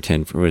have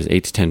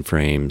 8 to 10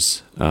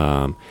 frames.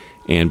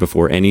 And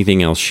before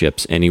anything else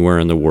ships anywhere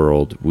in the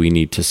world, we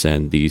need to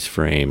send these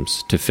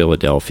frames to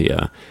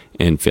Philadelphia,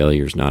 and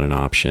failure is not an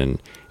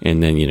option.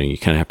 And then, you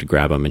kind of have to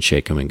grab them and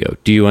shake them and go,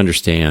 do you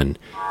understand?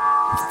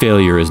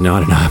 Failure is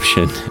not an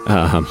option.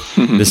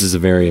 This is a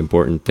very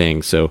important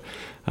thing. So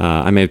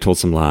I may have told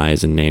some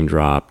lies and name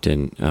dropped,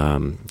 and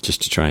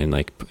just to try and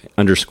like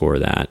underscore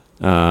that.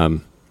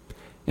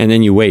 And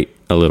then you wait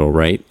a little,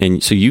 right?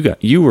 And so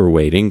you were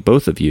waiting,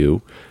 both of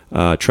you,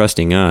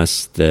 trusting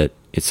us that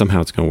it's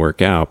going to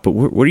work out. But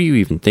what are you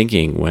even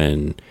thinking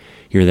when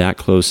you're that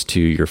close to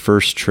your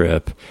first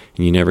trip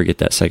and you never get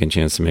that second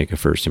chance to make a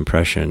first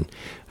impression,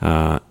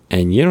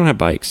 and you don't have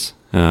bikes?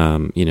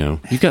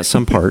 You've got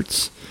some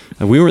parts.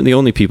 We weren't the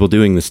only people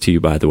doing this to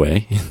you, by the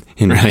way,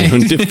 in my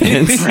own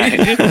defense.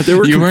 Right.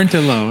 You weren't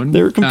alone.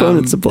 There were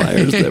component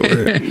suppliers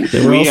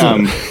that were also...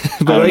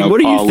 But like, what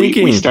are you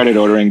thinking? We started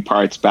ordering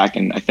parts back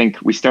in, I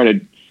think we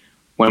started,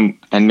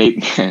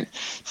 maybe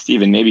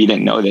Stephen, maybe you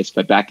didn't know this,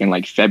 but back in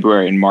like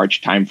February and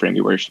March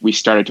timeframe, we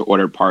started to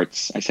order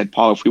parts. I said,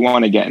 Paul, if we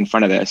want to get in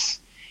front of this,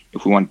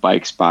 if we want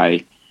bikes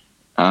by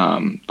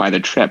the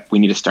trip, we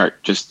need to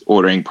start just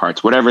ordering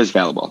parts, whatever is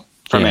available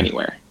from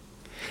anywhere.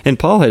 And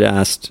Paul had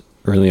asked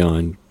early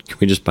on, can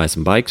we just buy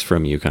some bikes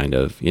from you, kind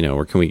of,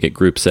 or can we get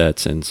group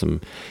sets and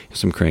some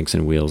cranks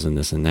and wheels and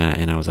this and that?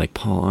 And I was like,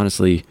 Paul,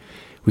 honestly,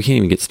 we can't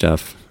even get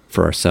stuff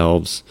for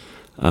ourselves.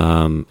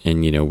 And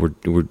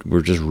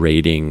we're just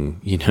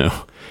raiding,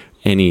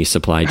 any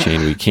supply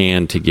chain we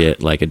can to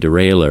get like a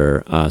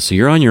derailleur. So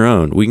you're on your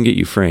own. We can get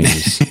you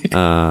frames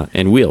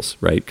and wheels,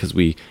 right? Because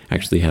we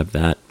actually have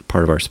that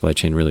part of our supply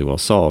chain really well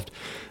solved.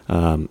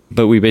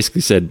 But we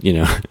basically said,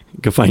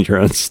 go find your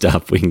own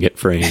stuff. We can get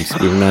frames.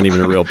 We're not even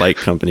a real bike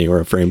company or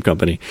a frame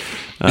company.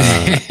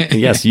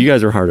 Yes, you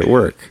guys are hard at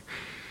work.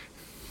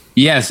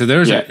 Yeah, so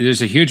there's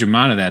a huge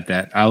amount of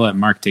that I'll let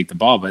Mark take the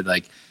ball, but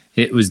like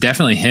it was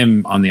definitely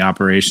him on the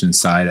operations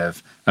side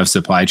of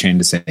supply chain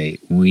to say,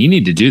 we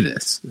need to do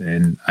this.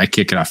 And I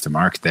kick it off to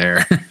Mark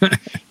there.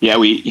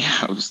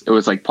 It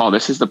was like, Paul,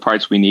 this is the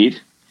parts we need.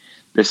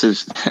 This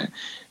is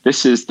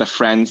the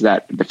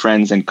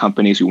friends and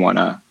companies we want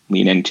to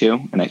lean into.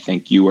 And I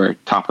think you were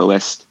top of the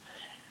list.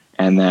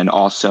 And then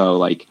also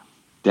like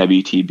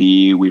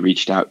WTB, we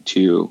reached out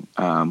to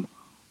one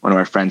of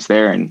our friends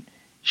there, and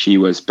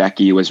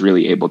Becky was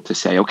really able to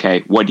say,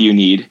 okay, what do you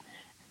need?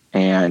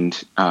 And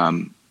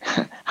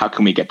how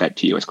can we get that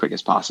to you as quick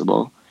as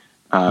possible?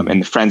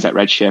 And the friends at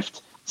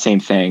Redshift,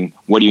 same thing.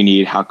 What do you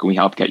need? How can we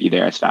help get you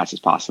there as fast as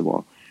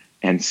possible?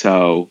 And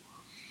so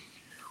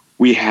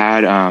we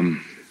had, I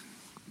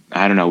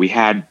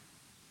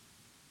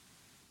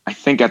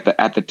think at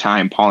the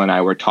time, Paul and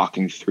I were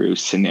talking through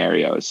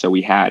scenarios. So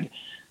we had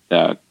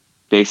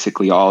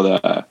basically all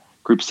the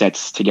group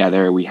sets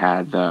together. We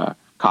had the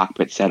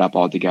cockpit set up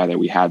all together.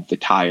 We had the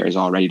tires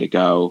all ready to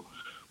go.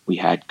 We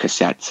had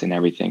cassettes and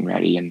everything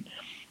ready. And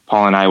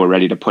Paul and I were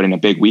ready to put in a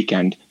big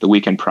weekend, the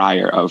weekend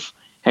prior of,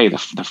 hey, the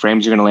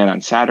frames are going to land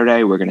on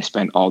Saturday. We're going to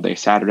spend all day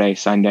Saturday,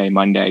 Sunday,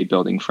 Monday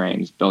building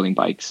frames, building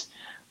bikes.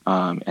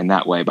 And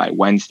that way by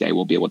Wednesday,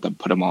 we'll be able to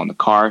put them all in the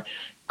car,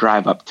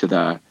 drive up to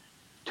the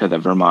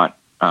Vermont,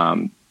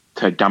 to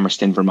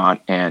Dummerston, Vermont.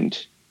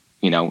 And,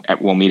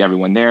 we'll meet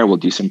everyone there. We'll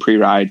do some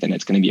pre-rides, and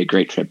it's going to be a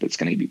great trip. It's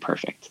going to be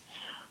perfect.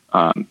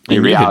 The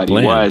reality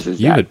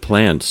you had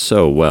planned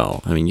so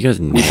well. I mean, you guys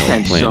nailed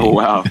planning so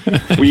well.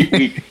 We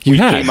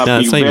came up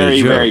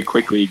very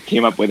quickly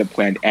came up with a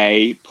plan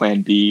A,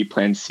 plan B,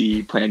 plan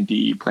C, plan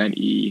D, plan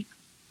E.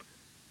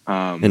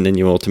 And then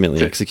you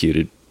ultimately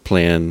executed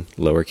plan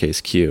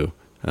lowercase q.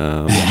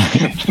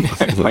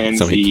 Plan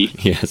Z.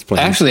 Yes, plan.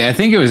 Actually, I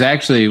think it was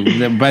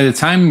by the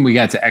time we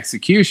got to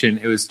execution,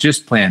 it was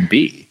just plan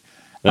B.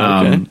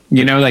 Okay.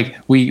 Like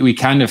we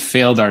kind of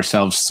failed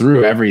ourselves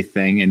through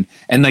everything,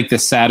 and like the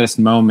saddest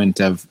moment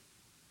of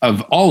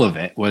all of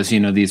it was,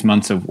 these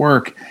months of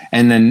work,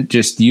 and then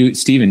just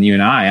Stephen, you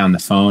and I on the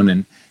phone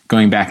and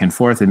going back and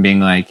forth and being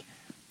like,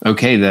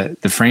 okay,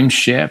 the frame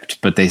shipped,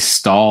 but they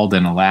stalled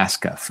in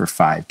Alaska for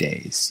 5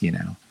 days,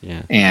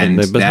 Yeah. And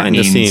the behind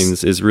the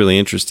scenes is really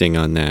interesting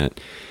on that.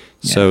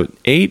 Yeah. So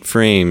 8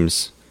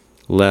 frames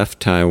left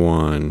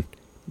Taiwan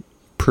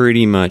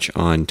pretty much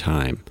on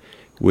time,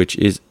 which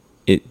is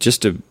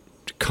just to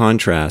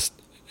contrast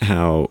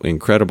how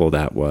incredible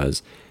that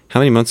was. How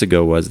many months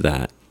ago was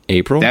that?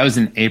 April? That was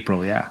in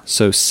April, yeah.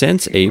 So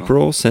since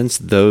April, since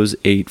those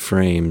 8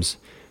 frames,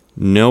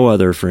 no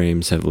other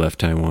frames have left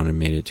Taiwan and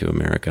made it to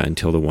America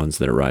until the ones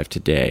that arrived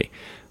today.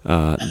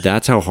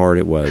 That's how hard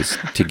it was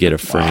to get a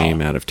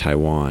frame out of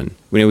Taiwan.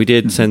 We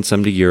did send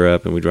some to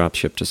Europe, and we drop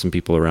shipped to some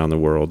people around the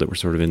world that were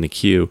sort of in the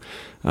queue.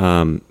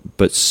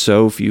 But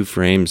so few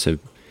frames have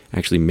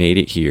actually made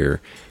it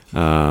here.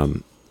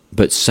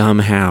 But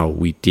somehow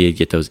we did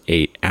get those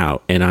 8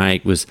 out. And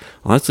I was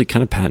honestly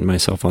kind of patting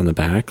myself on the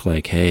back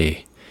like,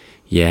 hey,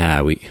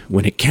 yeah,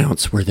 when it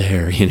counts, we're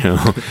there,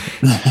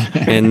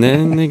 And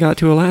then they got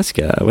to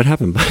Alaska. What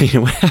happened?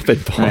 What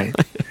happened, Paul?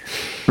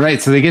 Right.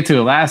 So they get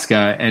to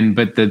Alaska,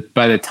 but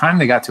by the time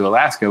they got to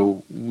Alaska,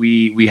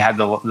 we had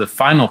the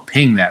final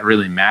ping that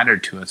really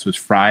mattered to us was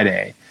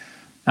Friday.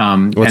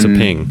 What's a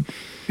ping?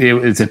 It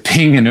was a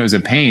ping, and it was a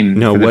pain.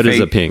 No, what is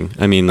a ping?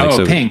 I mean,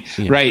 a ping.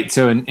 Yeah. Right.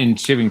 So in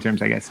shipping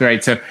terms, I guess.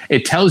 Right. So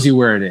it tells you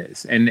where it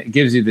is, and it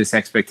gives you this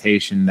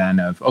expectation then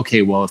of,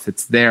 okay, well, if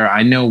it's there,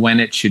 I know when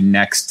it should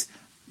next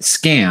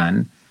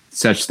scan,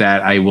 such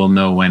that I will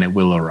know when it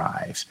will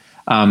arrive.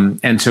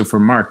 And so for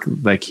Mark,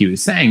 like he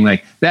was saying,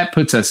 like that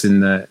puts us in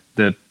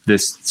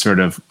this sort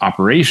of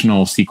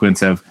operational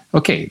sequence of,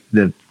 okay,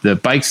 the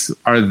bikes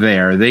are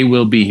there, they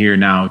will be here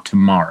now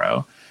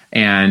tomorrow,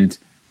 and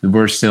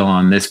we're still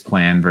on this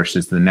plan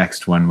versus the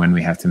next one when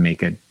we have to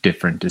make a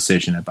different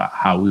decision about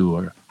how we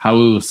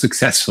will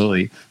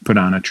successfully put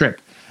on a trip.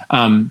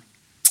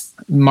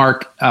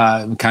 Mark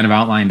kind of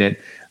outlined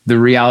it. The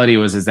reality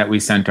is that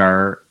we sent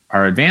our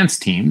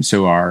advanced team,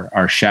 so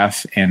our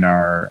chef and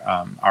our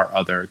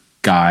other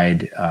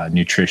guide,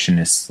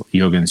 nutritionist,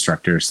 yoga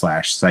instructor /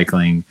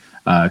 cycling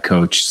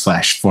coach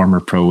 / former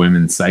pro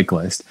women's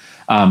cyclist,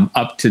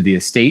 up to the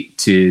estate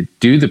to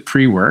do the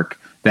pre-work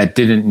that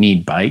didn't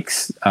need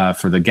bikes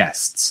for the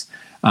guests.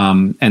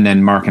 And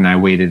then Mark and I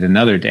waited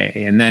another day.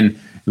 And then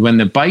when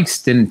the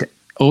bikes didn't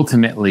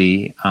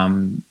ultimately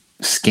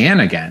scan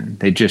again,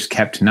 they just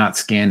kept not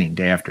scanning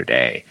day after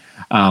day.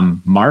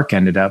 Mark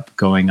ended up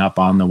going up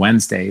on the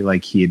Wednesday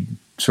like he had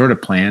sort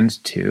of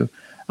planned to.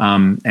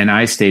 And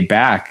I stayed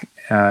back,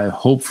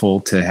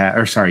 hopeful to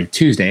have,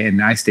 Tuesday.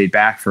 And I stayed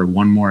back for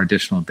one more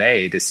additional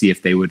day to see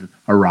if they would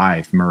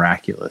arrive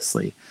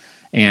miraculously.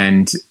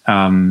 And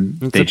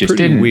they just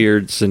didn't.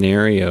 Weird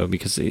scenario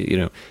because,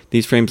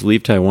 these frames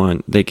leave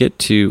Taiwan, they get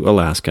to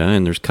Alaska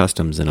and there's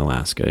customs in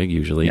Alaska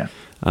usually.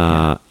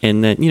 Yeah.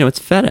 And then, it's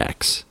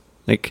FedEx.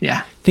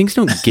 Things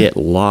don't get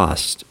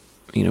lost.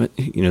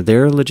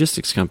 They're a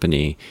logistics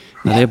company.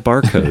 They have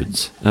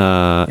barcodes.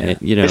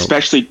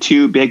 Especially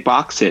 2 big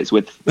boxes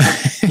with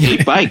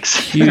 8 bikes.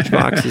 Huge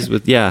boxes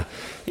with,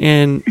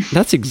 And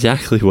that's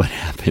exactly what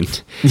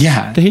happened.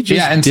 Yeah. They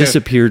just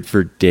disappeared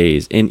for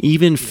days. And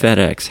even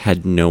FedEx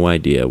had no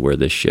idea where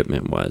this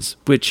shipment was,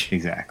 which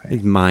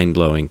is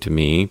mind-blowing to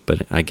me.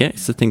 But I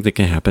guess the thing that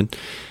can happen.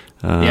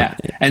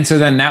 And so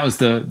then that was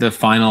the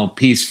final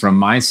piece from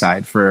my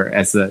side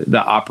as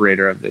the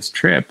operator of this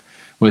trip,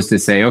 was to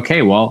say,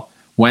 okay, well,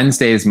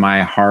 Wednesday is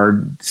my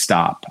hard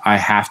stop. I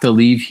have to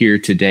leave here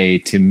today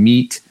to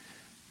meet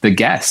the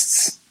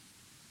guests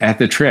at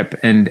the trip.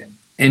 And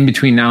in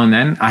between now and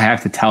then, I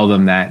have to tell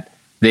them that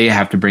they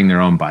have to bring their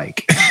own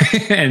bike.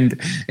 and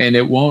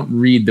it won't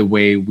read the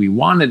way we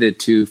wanted it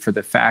to, for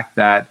the fact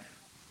that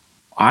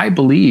I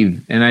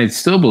believe, and I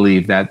still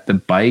believe, that the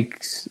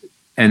bikes,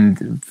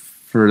 and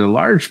for the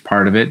large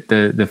part of it,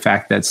 the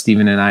fact that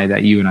Stephen and I,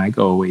 that you and I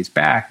go a ways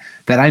back,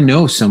 that I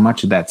know so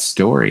much of that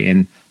story.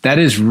 And that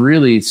is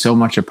really so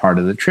much a part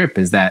of the trip,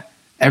 is that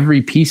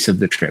every piece of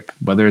the trip,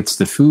 whether it's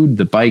the food,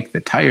 the bike,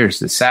 the tires,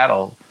 the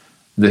saddle,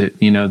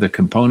 the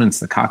components,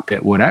 the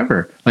cockpit,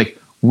 whatever, like,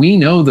 we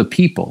know the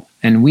people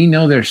and we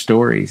know their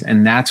stories.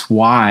 And that's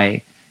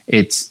why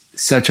it's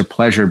such a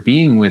pleasure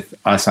being with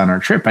us on our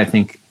trip, I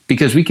think,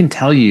 because we can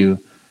tell you,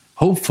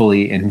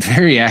 hopefully, in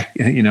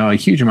a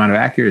huge amount of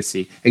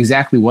accuracy,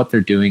 exactly what they're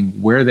doing,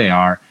 where they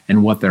are,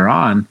 and what they're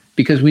on,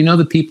 because we know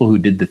the people who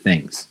did the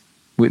things.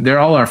 They're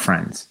all our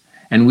friends,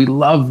 and we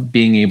love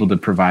being able to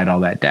provide all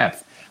that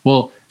depth.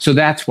 Well, so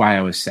that's why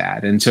I was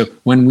sad. And so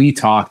when we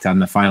talked on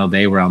the final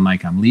day, where I'm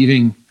like, I'm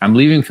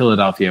leaving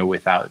Philadelphia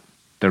without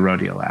the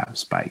Rodeo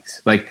Labs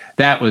bikes. Like,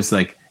 that was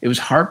like, it was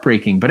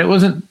heartbreaking, but it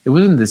wasn't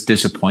this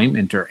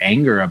disappointment or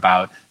anger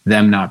about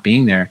them not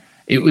being there.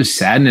 It was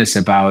sadness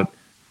about,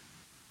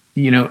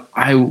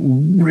 I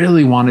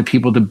really wanted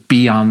people to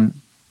be on,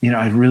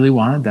 I really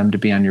wanted them to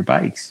be on your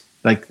bikes.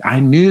 Like,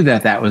 I knew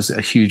that was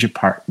a huge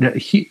part,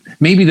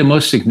 maybe the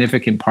most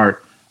significant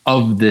part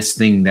of this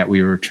thing that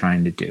we were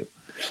trying to do.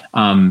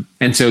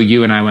 And so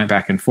you and I went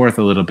back and forth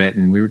a little bit,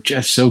 and we were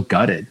just so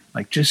gutted,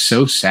 like, just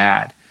so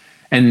sad.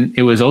 And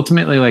it was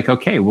ultimately like,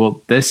 okay,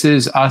 well, this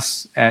is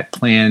us at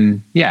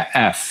plan,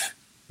 F,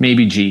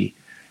 maybe G.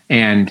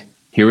 And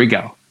here we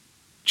go.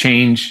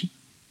 Change,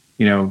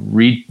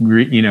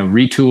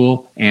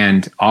 retool,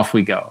 and off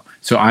we go.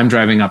 So I'm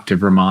driving up to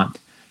Vermont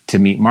to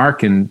meet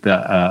Mark and the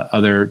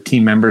other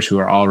team members who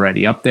are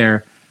already up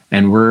there.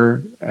 And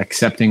we're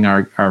accepting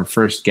our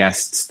first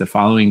guests the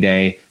following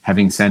day,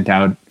 having sent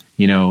out,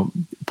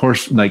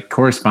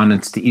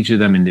 correspondence to each of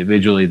them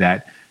individually,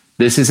 that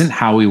this isn't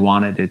how we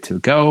wanted it to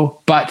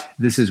go, but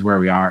this is where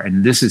we are.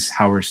 And this is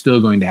how we're still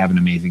going to have an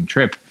amazing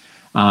trip.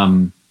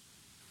 And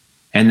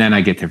then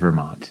I get to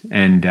Vermont,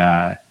 and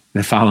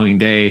the following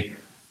day,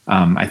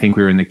 I think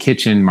we were in the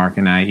kitchen, Mark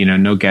and I,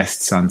 no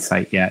guests on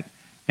site yet.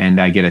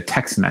 And I get a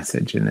text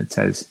message, and it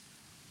says,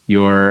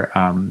 your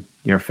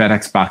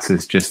FedEx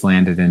boxes just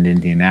landed in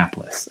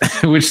Indianapolis,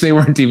 which they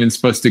weren't even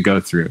supposed to go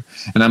through.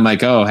 And I'm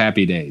like, oh,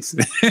 happy days.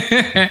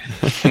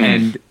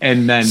 and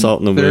then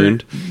salt in the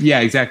wound. Yeah,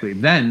 exactly.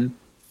 Then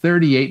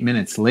 38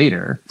 minutes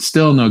later,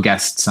 still no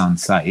guests on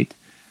site.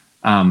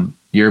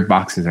 Your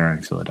boxes are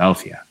in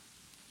Philadelphia.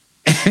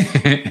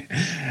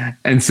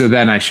 And so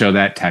then I show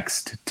that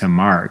text to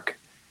Mark,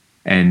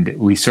 and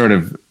we sort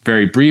of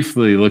very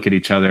briefly look at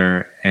each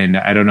other, and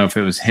I don't know if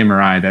it was him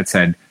or I that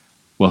said,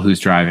 well, who's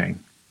driving?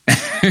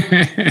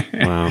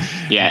 Wow.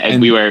 Yeah, and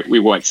we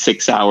were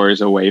 6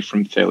 hours away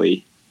from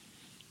Philly,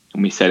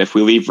 and we said, if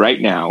we leave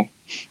right now,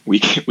 we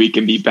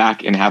can be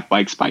back and have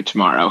bikes by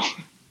tomorrow.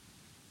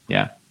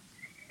 Yeah.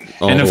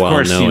 And of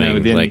course,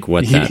 knowing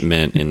what that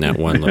meant in that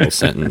one little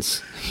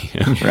sentence.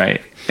 Yeah.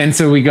 Right. And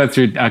so we go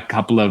through a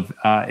couple of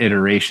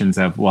iterations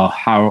of, well,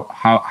 how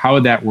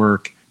would that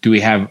work? Do we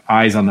have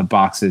eyes on the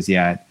boxes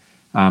yet?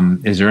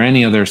 Is there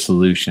any other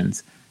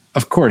solutions?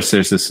 Of course,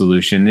 there's a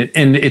solution,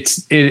 and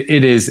it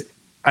is.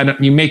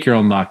 You make your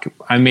own luck.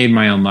 I made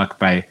my own luck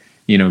by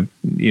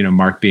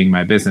Mark being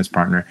my business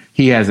partner.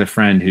 He has a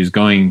friend who's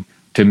going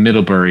to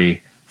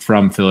Middlebury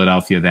from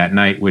Philadelphia that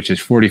night, which is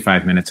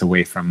 45 minutes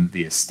away from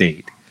the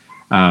estate.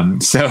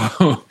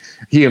 So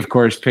he, of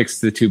course, picks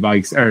the 2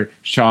 bikes, or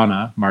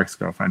Shauna, Mark's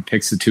girlfriend,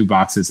 picks the 2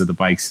 boxes of the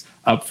bikes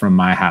up from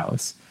my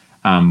house,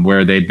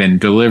 where they'd been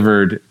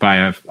delivered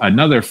by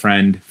another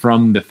friend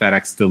from the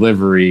FedEx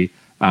delivery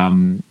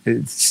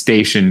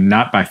station,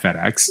 not by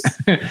FedEx.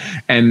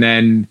 And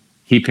then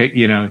he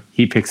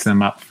picks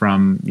them up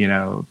from,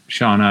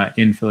 Shauna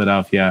in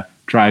Philadelphia,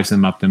 drives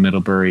them up to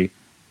Middlebury.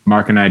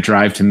 Mark and I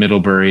drive to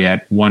Middlebury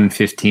at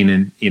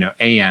 1:15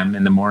 a.m.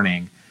 in the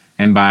morning.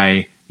 And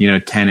by,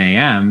 10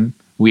 a.m.,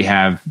 we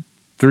have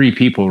 3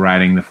 people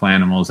riding the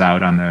Flanimals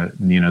out on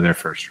their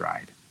first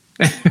ride.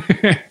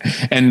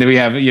 And we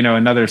have,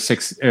 another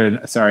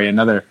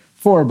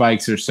 4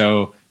 bikes or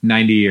so,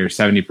 90 or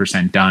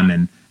 70%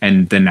 done.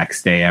 And the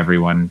next day,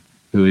 everyone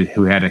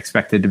who had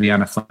expected to be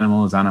on a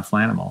Flanimal is on a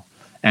Flanimal.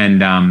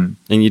 And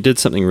you did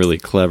something really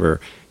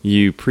clever.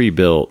 You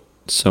pre-built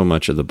so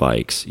much of the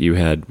bikes. You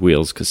had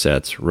wheels,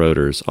 cassettes,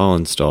 rotors all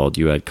installed.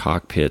 You had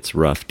cockpits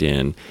roughed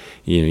in.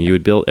 You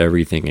had built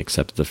everything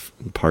except the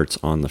parts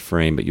on the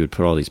frame, but you would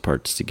put all these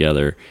parts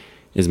together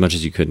as much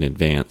as you could in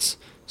advance,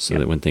 so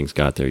that when things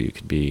got there, you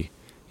could be,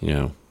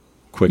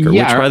 quicker.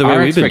 Yeah, which, by the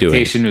way, we've been doing. Our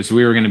expectation was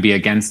we were going to be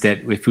against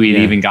it if we'd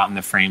even gotten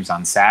the frames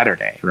on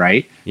Saturday,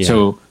 right? Yeah.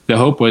 So the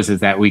hope was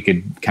that we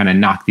could kind of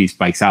knock these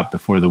bikes out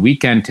before the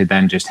weekend to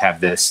then just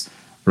have this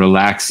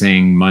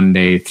relaxing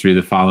Monday through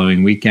the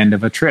following weekend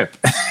of a trip.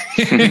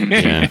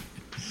 Yeah.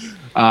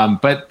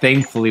 But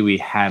thankfully we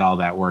had all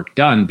that work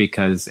done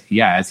because,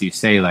 as you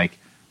say, like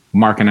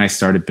Mark and I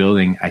started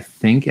building, I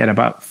think at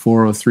about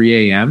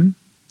 4:03 a.m.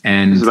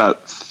 And it was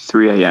about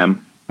 3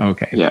 a.m.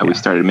 Okay. Yeah, we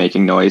started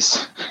making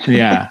noise.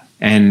 Yeah.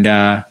 And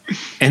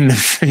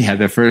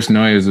the first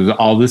noise was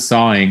all the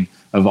sawing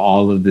of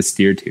all of the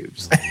steer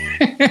tubes.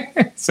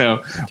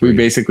 So we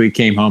basically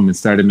came home and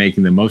started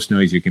making the most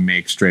noise you can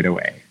make straight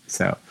away.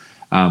 So,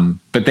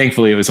 but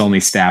thankfully it was only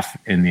staff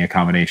in the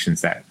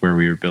accommodations where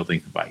we were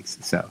building the bikes.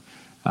 So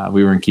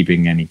we weren't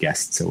keeping any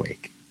guests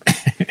awake.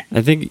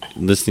 I think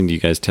listening to you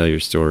guys tell your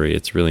story,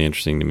 it's really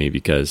interesting to me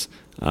because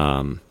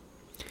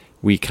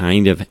we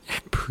kind of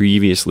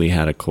previously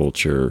had a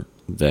culture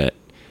that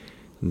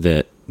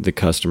the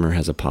customer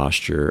has a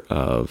posture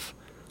of,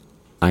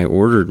 I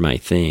ordered my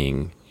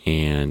thing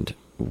and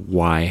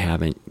why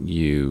haven't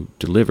you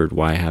delivered?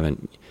 Why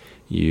haven't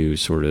you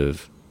sort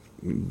of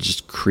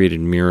just created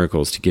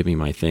miracles to give me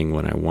my thing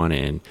when I want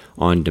it? And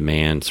on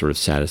demand sort of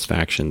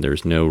satisfaction.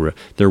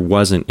 There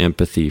wasn't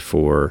empathy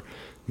for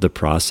the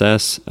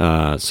process.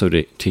 So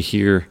to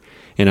hear,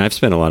 and I've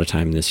spent a lot of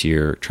time this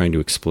year trying to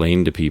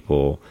explain to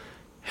people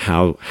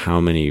how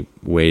many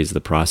ways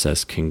the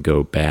process can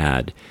go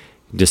bad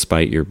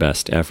despite your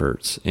best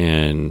efforts.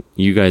 And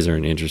you guys are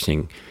an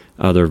interesting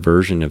other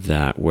version of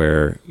that,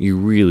 where you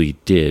really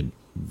did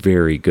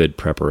very good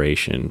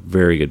preparation,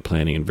 very good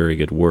planning, and very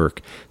good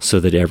work so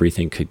that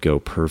everything could go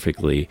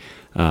perfectly.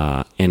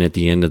 And at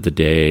the end of the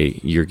day,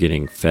 you're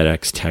getting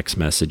FedEx text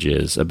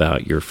messages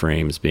about your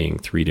frames being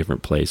 3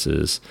 different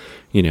places,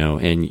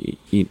 and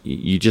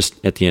you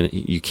just, at the end,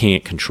 you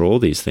can't control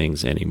these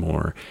things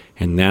anymore.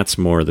 And that's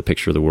more the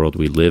picture of the world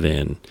we live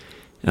in.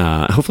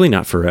 Hopefully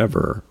not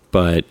forever,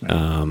 but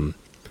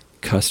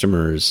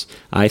customers,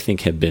 I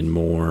think, have been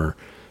more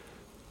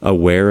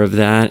aware of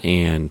that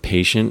and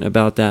patient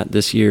about that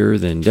this year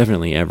than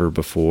definitely ever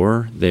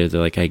before. They're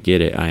like, I get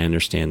it. I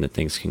understand that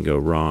things can go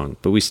wrong,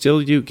 but we still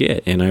do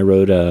get. And I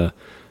wrote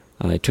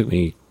it took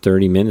me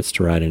 30 minutes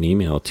to write an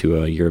email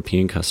to a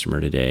European customer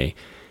today.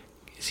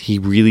 He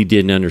really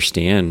didn't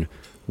understand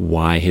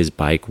why his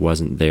bike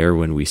wasn't there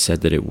when we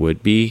said that it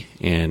would be.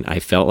 And I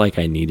felt like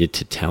I needed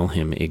to tell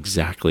him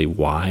exactly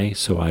why.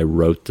 So I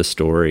wrote the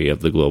story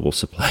of the global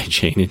supply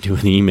chain into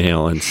an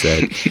email and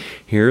said,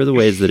 here are the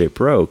ways that it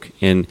broke.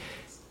 And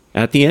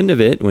at the end of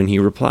it, when he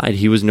replied,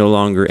 he was no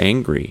longer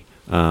angry.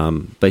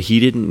 But he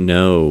didn't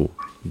know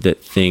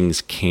that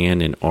things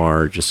can and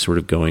are just sort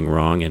of going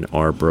wrong and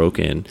are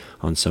broken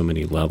on so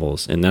many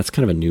levels. And that's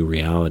kind of a new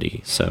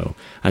reality. So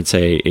I'd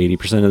say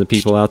 80% of the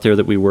people out there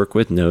that we work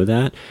with know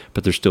that,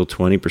 but there's still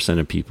 20%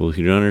 of people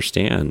who don't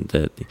understand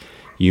that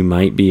you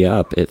might be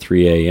up at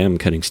 3 a.m.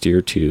 cutting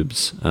steer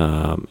tubes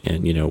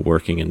and,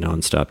 working a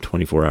nonstop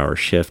 24-hour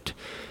shift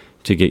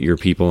to get your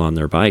people on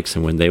their bikes.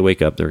 And when they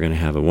wake up, they're going to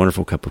have a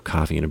wonderful cup of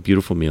coffee and a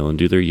beautiful meal and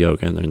do their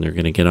yoga, and then they're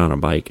going to get on a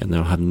bike, and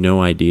they'll have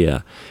no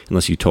idea,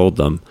 unless you told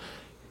them,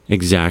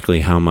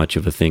 exactly how much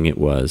of a thing it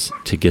was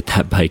to get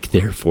that bike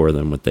there for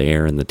them with the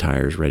air and the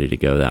tires ready to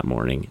go that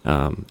morning.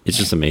 It's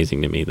just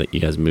amazing to me that you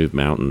guys move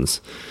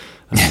mountains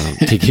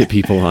to get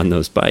people on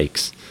those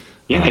bikes.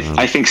 Yeah,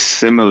 I think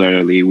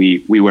similarly,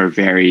 we were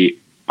very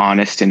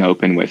honest and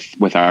open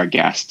with our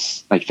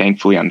guests. Like,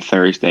 thankfully on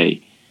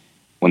Thursday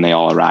when they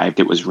all arrived,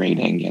 it was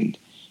raining and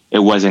it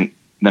wasn't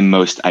the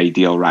most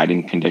ideal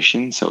riding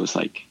conditions. So it was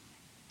like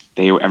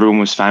everyone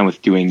was fine with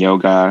doing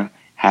yoga,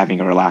 having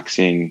a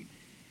relaxing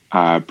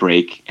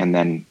break, and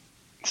then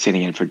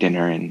sitting in for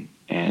dinner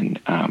and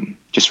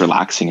just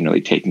relaxing and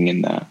really taking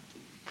in the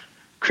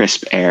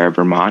crisp air of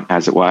Vermont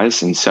as it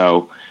was. And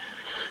so,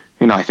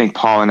 I think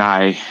Paul and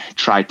I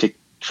tried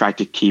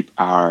to keep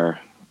our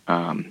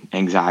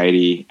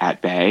anxiety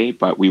at bay.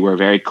 But we were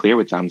very clear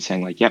with them,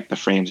 saying like, yep, the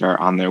frames are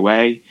on their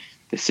way.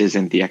 This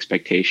isn't the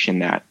expectation,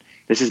 but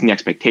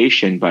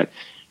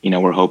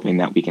we're hoping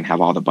that we can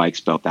have all the bikes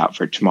built out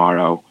for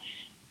tomorrow,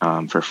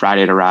 for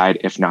Friday to ride,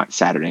 if not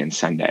Saturday and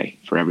Sunday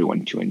for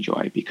everyone to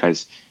enjoy.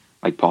 Because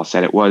like Paul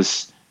said, it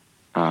was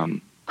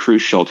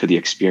crucial to the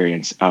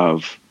experience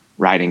of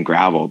riding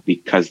gravel,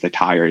 because the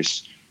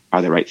tires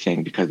are the right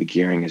thing, because the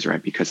gearing is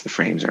right, because the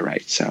frames are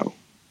right. So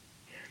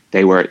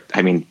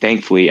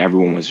thankfully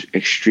everyone was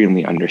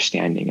extremely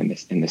understanding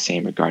in the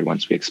same regard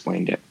once we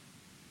explained it.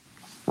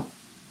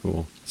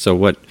 Cool.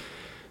 So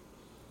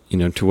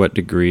to what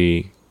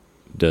degree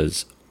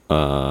does, there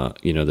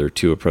are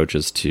two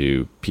approaches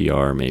to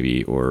PR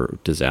maybe, or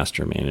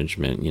disaster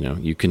management.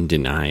 You can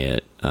deny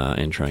it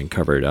and try and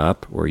cover it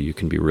up, or you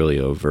can be really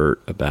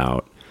overt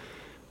about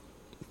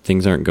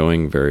things aren't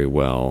going very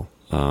well,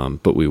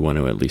 but we want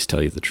to at least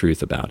tell you the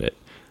truth about it.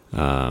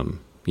 What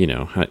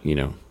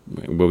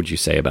would you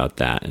say about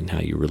that, and how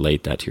you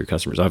relate that to your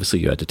customers? Obviously,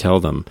 you had to tell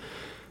them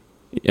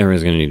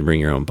everyone's going to need to bring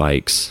your own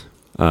bikes.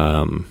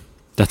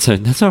 That's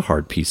a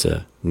hard piece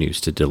of news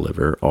to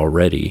deliver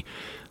already.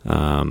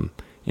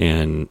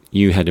 And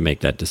you had to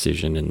make that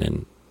decision, and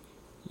then,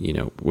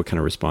 what kind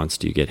of response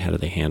do you get? How do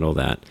they handle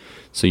that?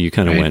 So you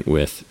kind of went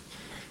with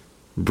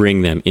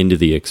bring them into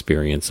the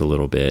experience a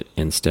little bit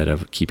instead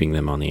of keeping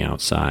them on the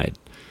outside,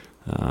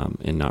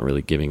 and not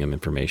really giving them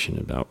information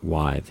about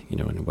why,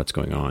 and what's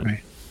going on.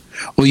 Right.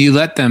 Well, you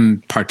let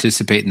them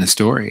participate in the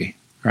story,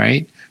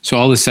 right? So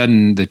all of a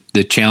sudden,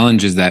 the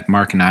challenges that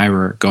Mark and I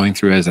were going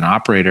through as an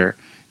operator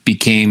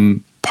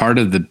became part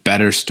of the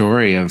better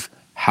story of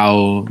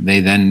how they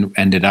then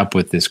ended up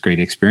with this great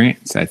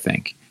experience, I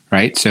think,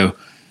 right? So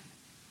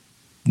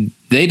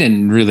they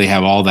didn't really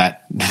have all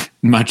that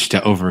much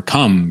to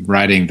overcome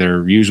riding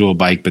their usual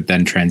bike, but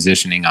then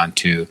transitioning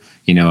onto,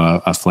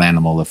 a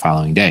Flanimal the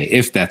following day,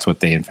 if that's what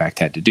they in fact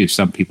had to do.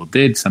 Some people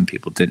did, some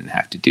people didn't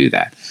have to do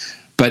that.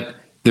 But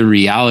the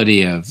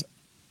reality of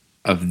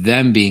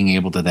them being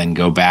able to then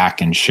go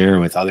back and share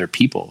with other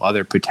people,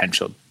 other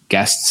potential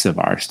guests of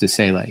ours, to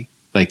say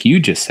like you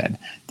just said,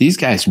 these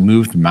guys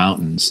moved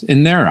mountains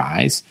in their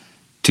eyes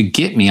to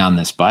get me on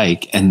this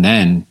bike. And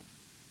then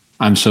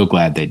I'm so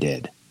glad they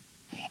did.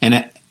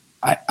 And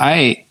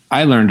I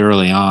learned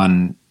early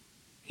on,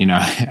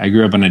 I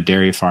grew up on a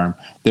dairy farm.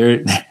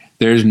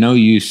 There's no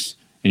use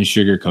in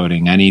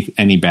sugarcoating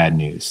any bad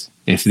news.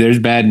 If there's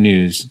bad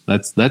news,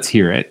 let's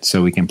hear it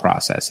so we can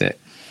process it.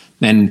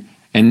 And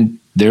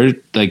there's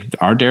like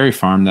our dairy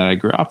farm that I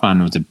grew up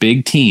on was a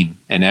big team,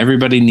 and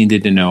everybody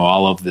needed to know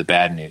all of the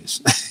bad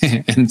news.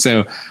 And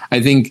so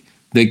I think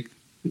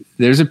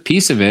there's a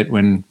piece of it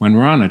when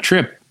we're on a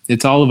trip,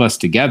 it's all of us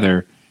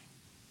together.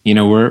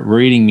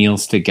 We're eating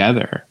meals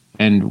together,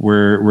 and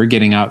we're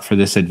getting out for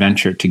this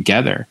adventure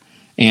together.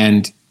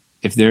 And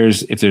if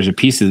there's a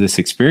piece of this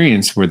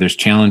experience where there's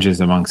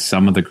challenges amongst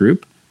some of the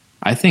group,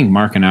 I think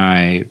Mark and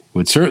I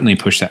would certainly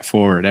push that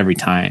forward every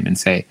time and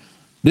say,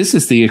 this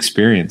is the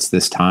experience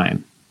this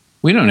time.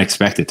 We don't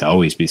expect it to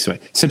always be so.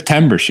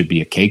 September should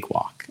be a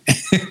cakewalk,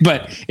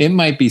 but it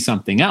might be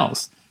something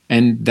else.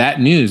 And that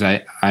news,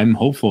 I'm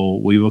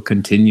hopeful we will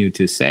continue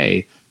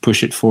to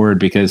push it forward,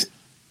 because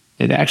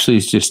it actually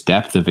is just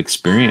depth of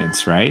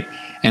experience, right?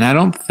 And I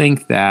don't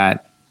think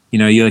that,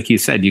 like you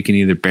said, you can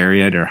either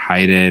bury it or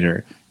hide it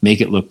or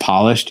make it look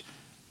polished.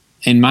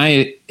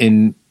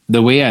 In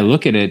the way I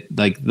look at it,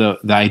 like the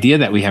idea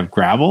that we have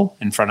gravel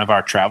in front of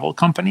our travel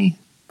company,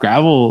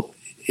 gravel,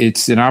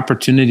 it's an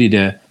opportunity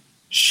to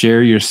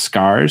share your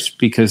scars,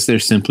 because they're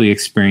simply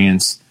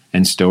experience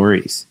and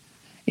stories.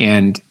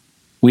 And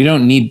I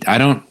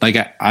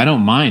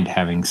don't mind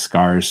having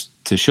scars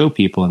to show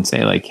people and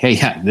say like, hey,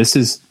 yeah, this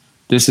is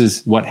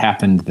what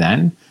happened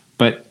then,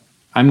 but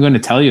I'm going to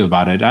tell you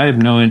about it. I have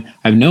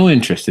no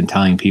interest in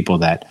telling people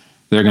that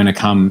they're going to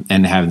come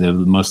and have the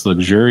most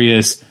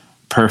luxurious,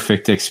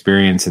 perfect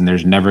experience, and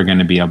there's never going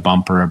to be a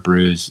bump or a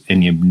bruise,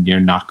 and you're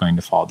not going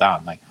to fall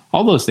down. Like,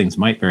 all those things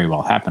might very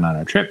well happen on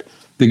our trip.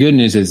 The good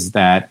news is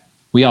that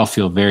we all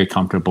feel very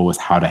comfortable with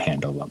how to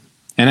handle them.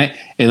 And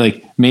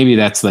maybe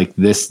that's like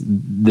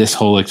this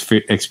whole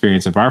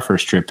experience of our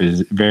first trip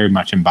is very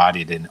much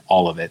embodied in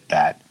all of it,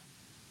 that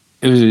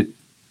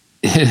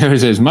there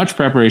was as much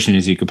preparation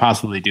as you could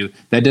possibly do.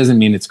 That doesn't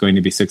mean it's going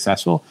to be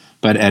successful,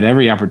 but at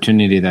every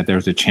opportunity that there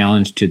was a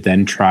challenge to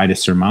then try to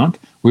surmount,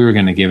 we were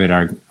going to give it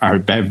our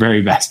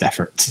very best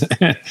efforts.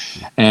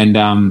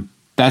 And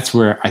that's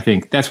where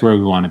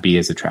we want to be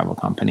as a travel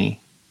company,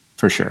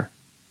 for sure.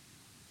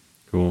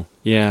 Cool.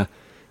 Yeah.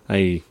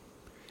 I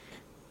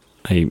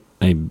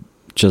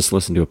just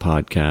listened to a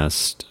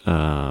podcast.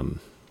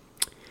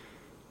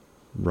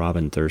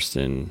 Robin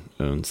Thurston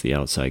owns the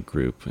Outside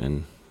Group,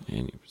 and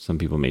some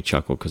people may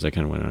chuckle because I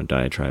kind of went on a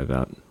diatribe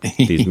about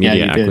these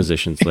media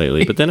acquisitions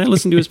lately. But then I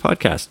listened to his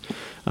podcast,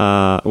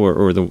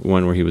 or the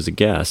one where he was a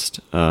guest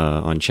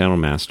on Channel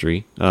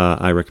Mastery.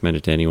 I recommend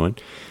it to anyone.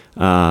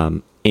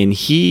 And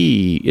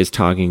he is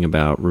talking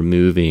about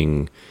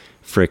removing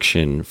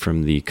friction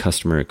from the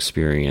customer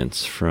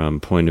experience, from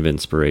point of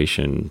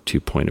inspiration to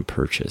point of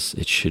purchase.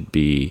 It should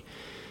be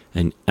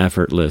an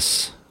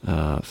effortless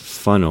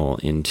funnel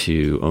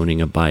into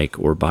owning a bike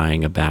or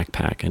buying a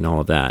backpack and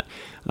all of that.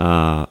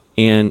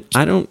 And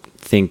I don't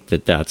think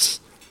that that's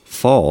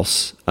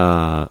false,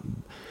 but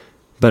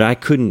I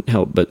couldn't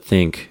help but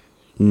think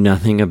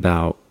nothing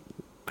about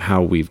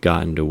how we've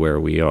gotten to where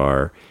we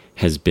are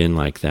has been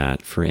like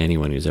that for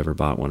anyone who's ever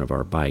bought one of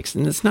our bikes.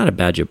 And it's not a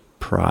badge of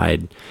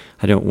pride.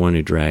 I don't want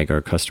to drag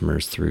our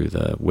customers through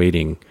the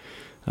waiting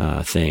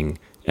thing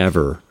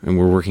ever. And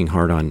we're working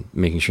hard on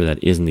making sure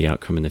that isn't the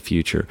outcome in the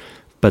future.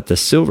 But the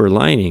silver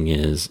lining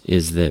is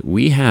that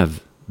we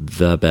have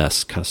the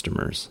best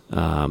customers.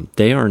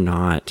 They are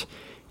not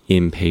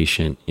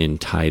impatient,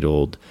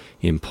 entitled,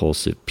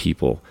 impulsive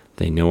people.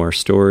 They know our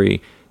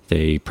story.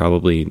 They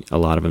probably, a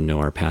lot of them know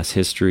our past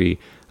history,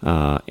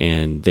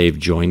 and they've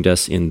joined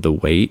us in the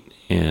wait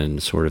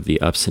and sort of the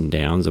ups and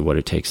downs of what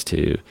it takes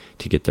to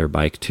get their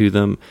bike to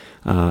them.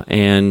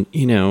 And,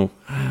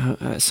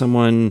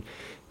 someone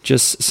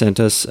just sent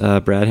us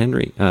Brad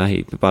Henry.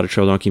 He bought a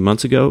Trail Donkey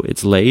months ago.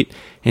 It's late.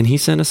 And he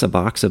sent us a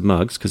box of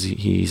mugs because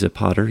he's a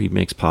potter. He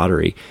makes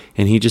pottery.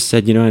 And he just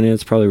said, I know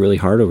it's probably really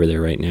hard over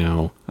there right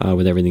now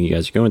with everything you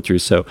guys are going through.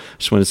 So I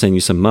just want to send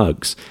you some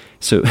mugs.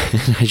 So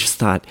I just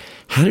thought,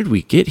 how did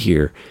we get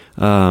here?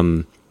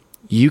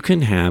 You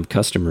can have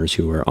customers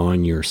who are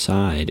on your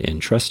side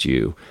and trust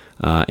you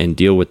and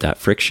deal with that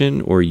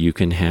friction, or you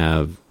can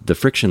have the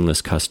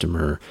frictionless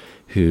customer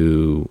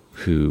who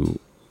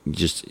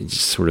just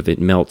sort of, it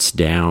melts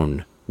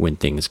down when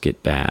things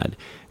get bad.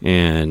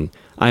 And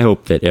I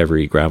hope that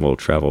every gravel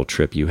travel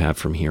trip you have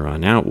from here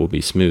on out will be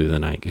smooth,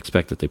 and I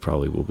expect that they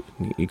probably will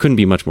be. It couldn't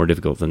be much more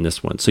difficult than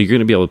this one. So you're going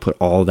to be able to put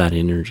all that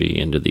energy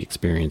into the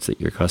experience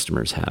that your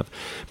customers have.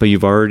 But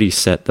you've already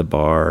set the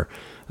bar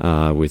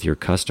with your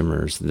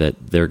customers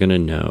that they're going to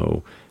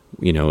know,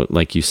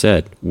 like you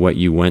said, what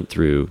you went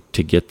through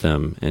to get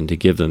them and to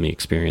give them the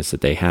experience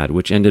that they had,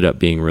 which ended up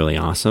being really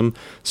awesome.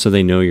 So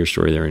they know your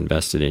story, they're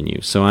invested in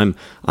you. So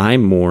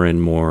I'm more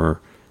and more,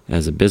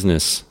 as a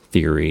business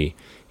theory,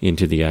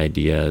 into the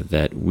idea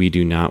that we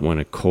do not want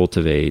to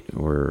cultivate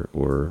or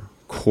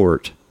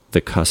court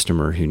the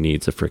customer who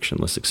needs a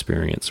frictionless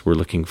experience. We're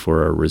looking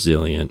for a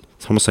resilient,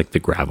 it's almost like the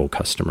gravel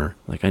customer.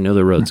 Like, I know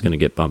the road's going to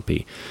get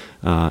bumpy,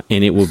 and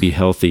it will be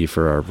healthy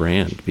for our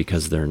brand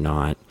because they're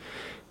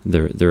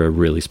a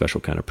really special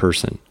kind of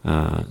person.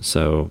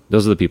 So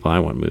those are the people I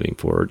want moving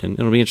forward. And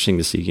it'll be interesting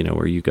to see,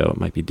 where you go.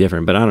 It might be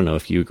different, but I don't know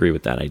if you agree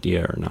with that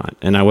idea or not.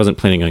 And I wasn't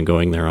planning on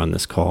going there on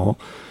this call,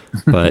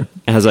 but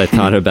as I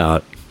thought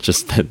about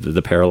just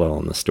the parallel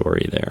in the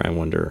story there, I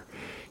wonder,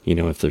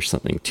 if there's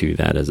something to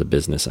that as a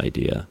business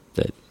idea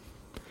that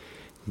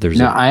there's.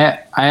 No, I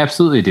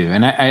absolutely do.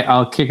 And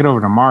I'll kick it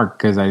over to Mark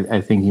because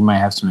I think he might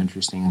have some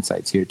interesting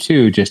insights here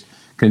too, just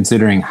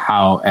considering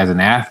how, as an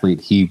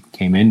athlete, he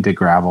came into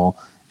gravel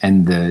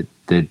and the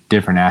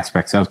different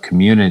aspects of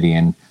community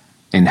and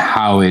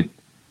how it,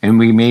 and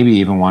we maybe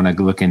even want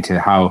to look into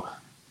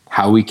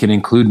how we can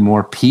include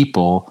more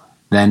people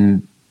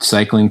than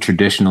cycling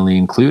traditionally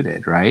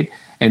included, right?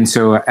 And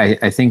so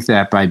I think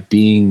that by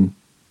being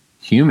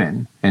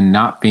human and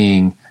not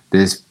being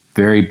this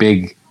very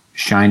big,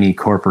 shiny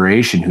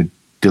corporation who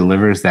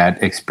delivers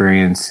that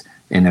experience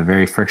in a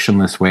very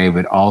frictionless way,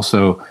 but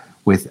also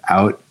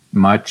without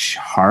much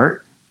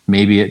heart,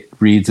 maybe it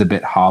reads a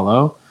bit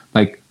hollow.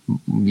 Like,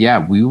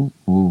 yeah, we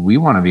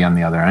want to be on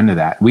the other end of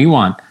that. We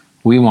want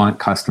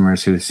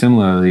customers who,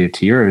 similarly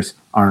to yours,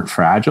 aren't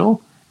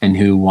fragile and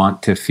who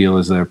want to feel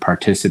as though they're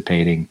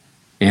participating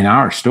in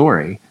our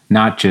story,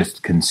 not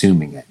just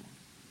consuming it.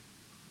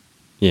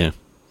 Yeah,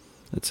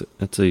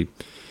 that's a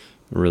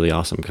really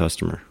awesome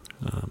customer.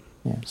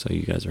 So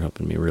you guys are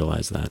helping me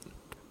realize that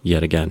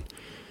yet again.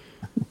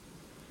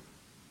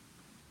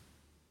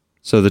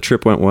 So the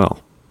trip went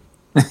well.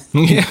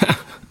 Yeah.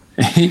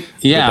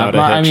 Yeah,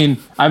 I mean,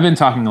 I've been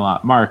talking a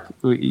lot. Mark,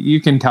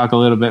 you can talk a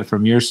little bit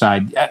from your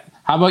side.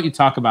 How about you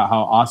talk about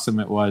how awesome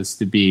it was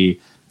to be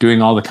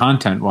doing all the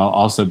content while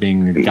also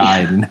being the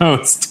guide and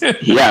host?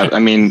 Yeah, I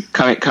mean,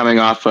 coming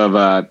off of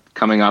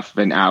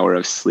an hour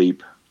of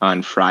sleep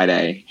on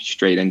Friday,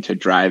 straight into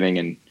driving,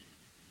 and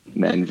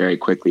then very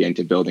quickly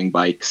into building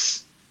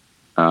bikes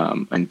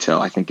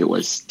until I think it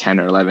was 10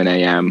 or 11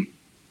 a.m.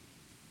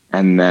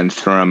 And then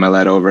throwing my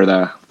leg over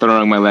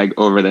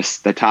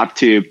the top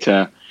tube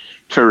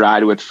to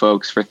ride with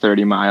folks for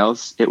 30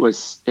 miles. It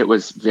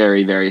was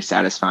very, very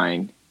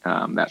satisfying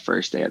that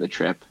first day of the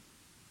trip,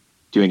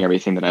 doing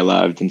everything that I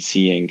loved and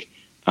seeing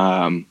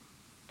how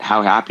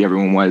happy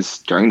everyone was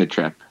during the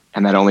trip.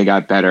 And that only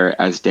got better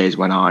as days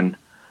went on.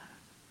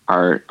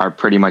 Our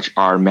pretty much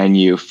our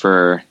menu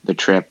for the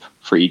trip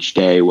for each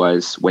day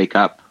was wake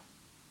up,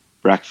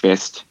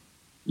 breakfast,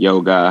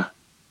 yoga,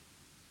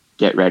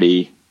 get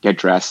ready, get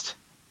dressed,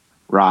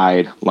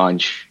 ride,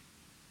 lunch,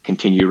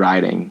 continue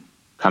riding,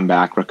 come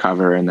back,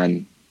 recover, and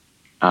then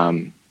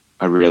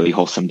a really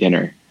wholesome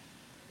dinner.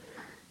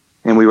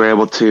 And we were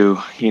able to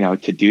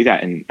do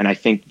that. And I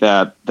think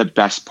the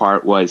best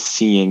part was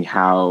seeing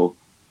how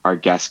our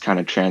guests kind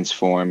of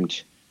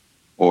transformed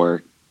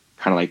or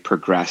kind of like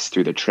progressed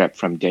through the trip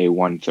from day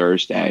one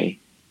Thursday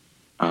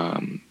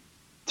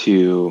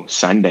to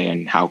Sunday,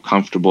 and how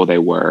comfortable they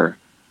were,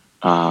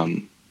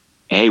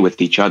 A,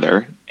 with each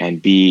other,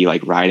 and B,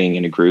 like riding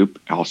in a group,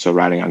 also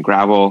riding on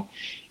gravel,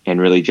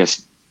 and really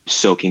just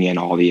soaking in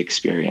all the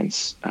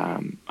experience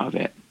of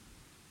it.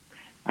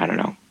 I don't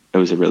know. It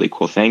was a really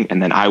cool thing.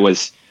 And then I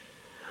was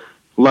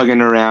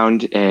lugging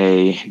around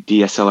a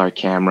DSLR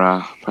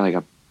camera, probably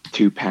like a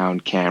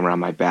 2-pound camera on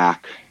my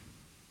back,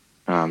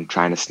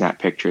 trying to snap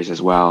pictures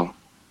as well.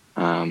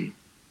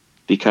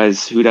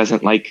 Because who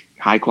doesn't like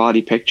high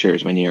quality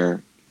pictures when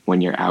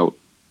you're out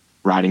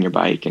riding your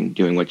bike and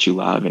doing what you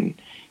love and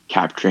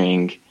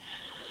capturing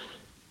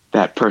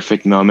that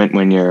perfect moment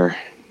when you're,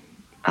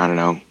 I don't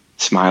know,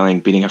 smiling,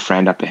 beating a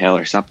friend up a hill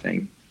or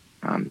something.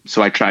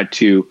 So I tried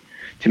to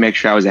make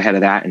sure I was ahead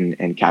of that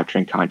and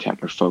capturing content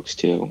for folks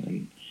too.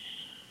 And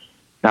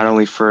not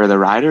only for the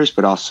riders,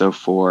 but also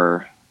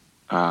for,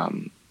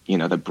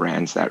 the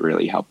brands that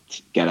really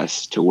helped get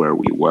us to where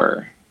we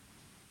were.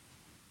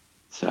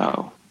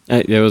 So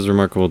it was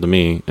remarkable to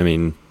me. I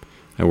mean,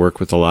 I work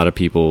with a lot of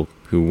people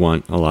who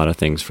want a lot of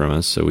things from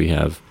us. So we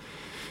have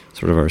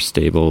sort of our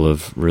stable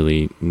of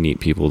really neat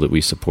people that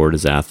we support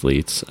as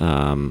athletes.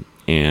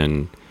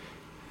 And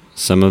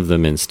some of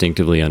them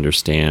instinctively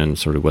understand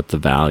sort of what the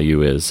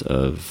value is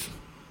of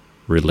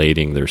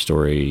relating their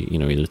story,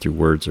 either through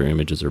words or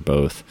images or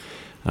both.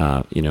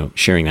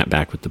 Sharing that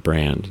back with the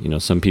brand.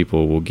 Some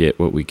people will get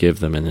what we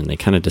give them and then they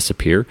kind of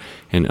disappear,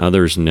 and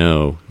others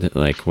know that,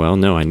 like, well,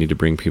 no, I need to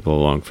bring people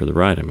along for the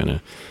ride. I'm going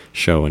to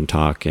show and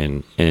talk.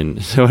 And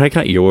so when I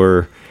got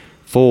your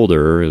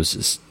folder, it was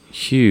this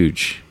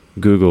huge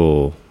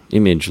Google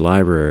image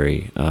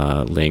library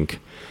link,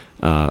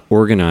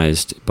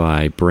 organized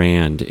by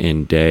brand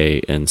and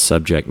day and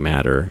subject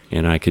matter.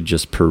 And I could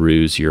just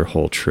peruse your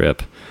whole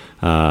trip.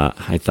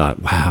 I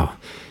thought, wow,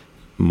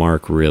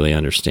 Mark really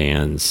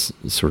understands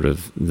sort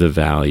of the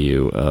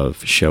value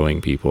of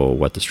showing people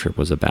what this trip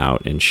was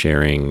about and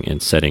sharing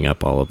and setting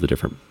up all of the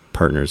different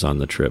partners on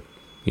the trip,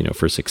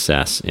 for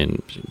success,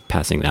 and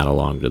passing that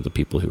along to the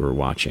people who were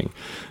watching.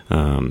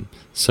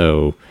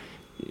 So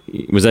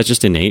was that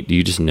just innate? Do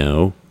you just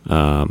know,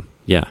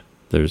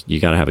 you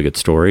got to have a good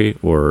story,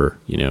 or,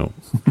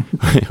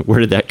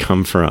 where did that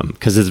come from?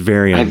 Because it's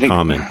very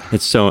uncommon.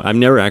 I've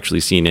never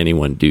actually seen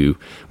anyone do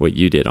what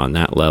you did on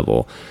that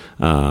level.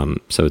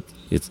 So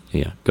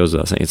goes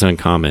without saying, it's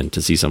uncommon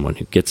to see someone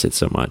who gets it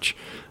so much.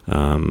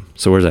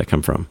 So where does that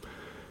come from?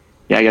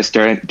 Yeah, I guess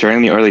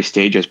during the early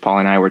stages, Paul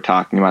and I were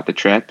talking about the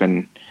trip,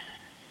 and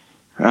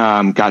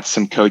got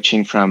some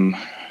coaching from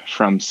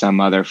some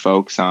other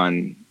folks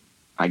on,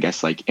 I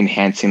guess, like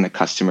enhancing the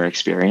customer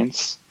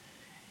experience.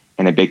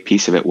 And a big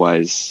piece of it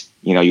was,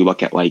 you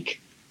look at like,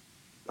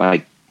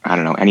 I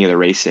don't know, any of the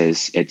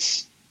races,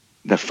 it's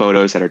the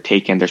photos that are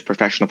taken. There's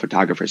professional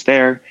photographers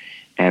there,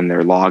 and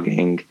they're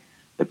logging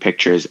the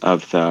pictures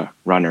of the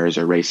runners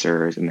or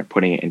racers, and they're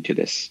putting it into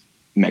this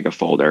mega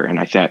folder. And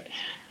I thought,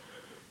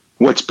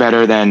 what's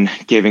better than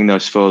giving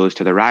those photos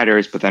to the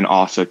riders, but then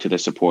also to the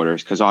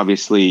supporters? Because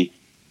obviously,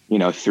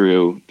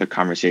 through the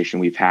conversation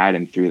we've had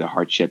and through the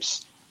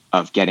hardships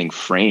of getting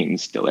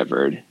frames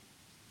delivered,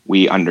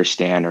 we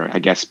understand, or I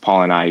guess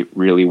Paul and I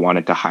really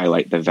wanted to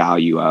highlight the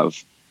value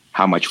of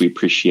how much we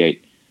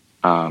appreciate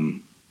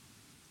the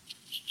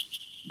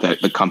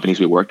companies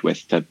we worked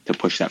with to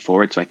push that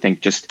forward. So I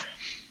think just,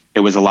 it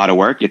was a lot of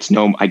work. It's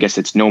no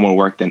more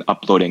work than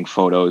uploading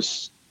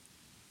photos,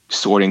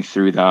 sorting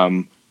through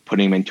them,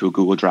 putting them into a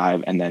Google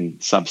Drive, and then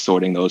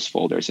sub-sorting those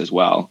folders as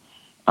well.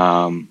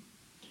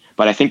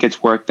 But I think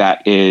it's work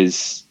that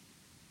is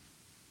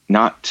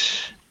not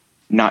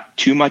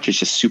too much. It's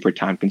just super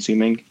time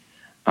consuming,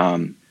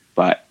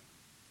 but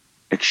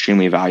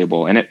extremely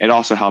valuable. And it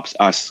also helps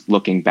us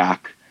looking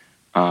back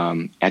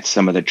at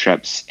some of the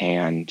trips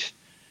and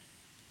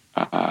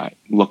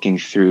looking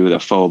through the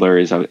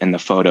folders and the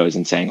photos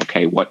and saying,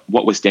 okay, what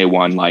was day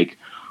one like?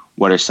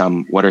 What are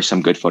some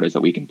good photos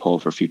that we can pull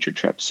for future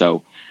trips?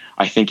 So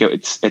I think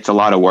it's a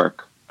lot of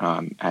work,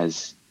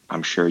 as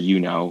I'm sure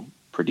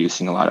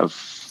producing a lot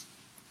of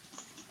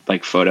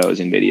like photos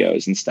and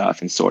videos and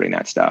stuff and sorting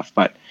that stuff.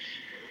 But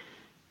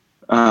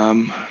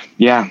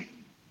I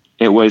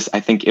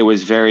think it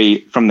was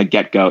from the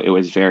get-go, it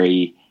was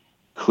very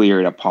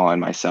clear to Paul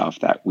and myself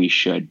that we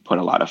should put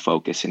a lot of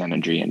focus and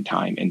energy and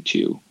time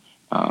into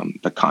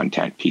the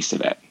content piece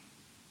of it.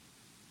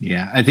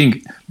 Yeah, I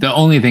think the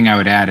only thing I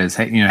would add is,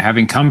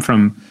 having come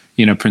from,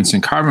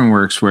 Princeton Carbon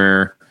Works,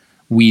 where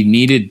we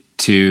needed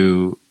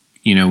to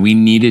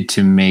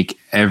make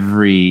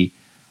every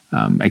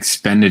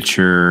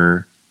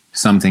expenditure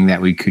something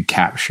that we could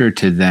capture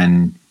to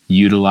then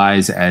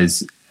utilize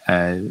as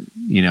a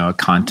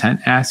content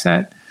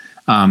asset.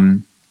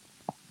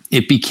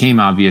 It became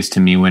obvious to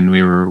me when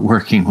we were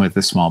working with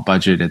a small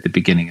budget at the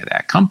beginning of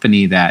that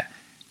company that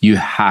you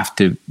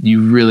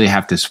really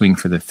have to swing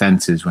for the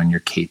fences when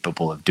you're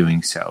capable of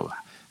doing so.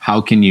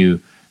 How can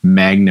you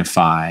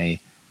magnify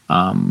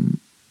the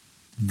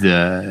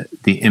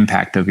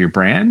impact of your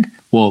brand?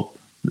 Well,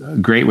 a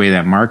great way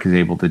that Mark is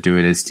able to do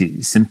it is to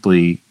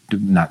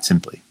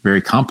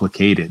very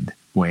complicated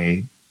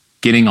way,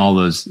 getting all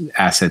those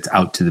assets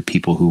out to the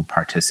people who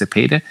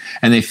participated,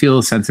 and they feel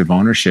a sense of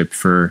ownership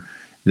for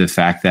the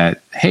fact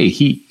that, hey,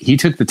 he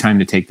took the time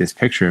to take this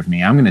picture of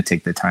me. I'm going to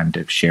take the time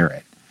to share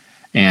it.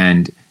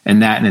 And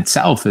that in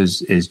itself is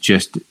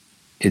just,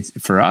 it's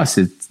for us,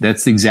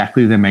 that's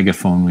exactly the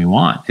megaphone we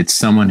want. It's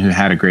someone who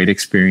had a great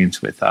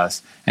experience with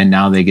us, and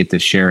now they get to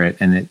share it,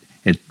 and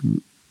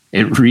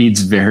it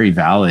reads very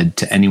valid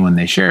to anyone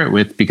they share it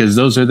with, because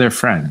those are their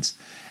friends.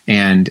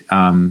 And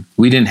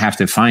we didn't have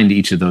to find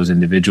each of those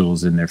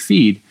individuals in their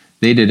feed.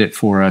 They did it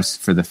for us,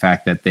 for the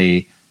fact that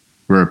they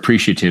were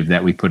appreciative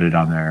that we put it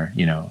on their,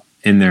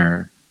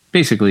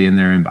 basically in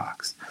their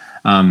inbox.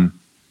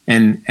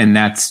 And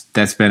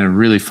that's been a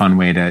really fun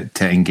way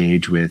to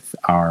engage with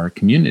our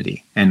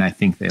community. And I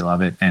think they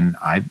love it. And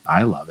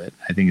I love it.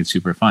 I think it's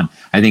super fun.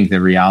 I think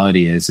the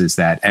reality is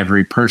that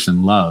every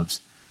person loves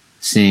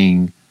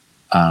seeing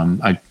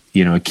a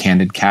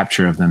candid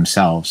capture of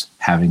themselves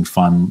having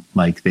fun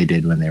like they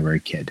did when they were a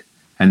kid.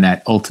 And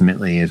that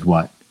ultimately is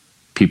what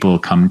people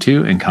come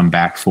to and come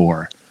back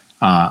for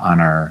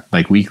on our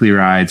weekly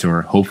rides,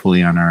 or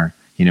hopefully on our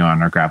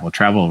gravel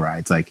travel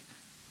rides.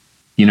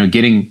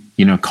 Getting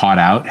caught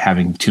out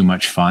having too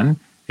much fun,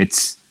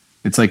 it's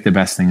like the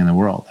best thing in the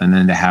world. And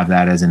then to have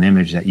that as an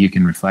image that you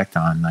can reflect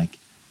on,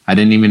 I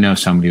didn't even know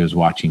somebody was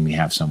watching me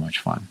have so much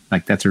fun.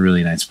 That's a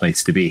really nice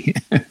place to be.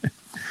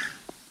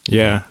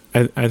 Yeah,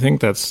 I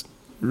think that's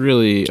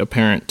really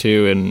apparent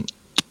too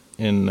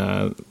in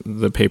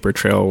the Paper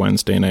Trail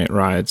Wednesday night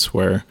rides,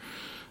 where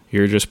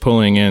you're just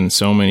pulling in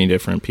so many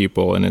different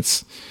people, and I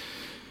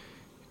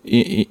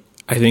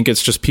think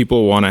it's just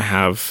people want to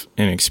have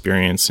an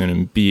experience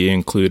and be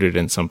included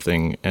in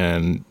something,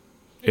 and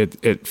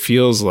it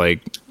feels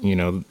like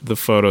the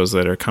photos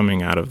that are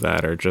coming out of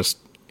that are just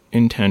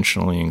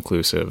intentionally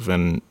inclusive,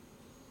 and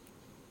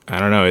I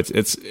don't know,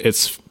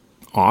 it's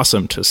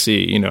awesome to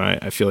see.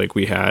 I feel like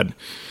we had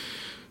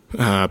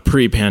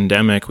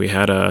pre-pandemic, we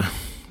had a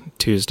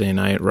Tuesday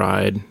night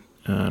ride,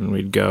 and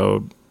we'd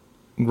go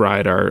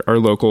ride our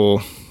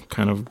local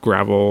kind of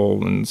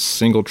gravel and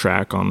single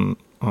track on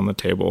the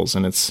tables,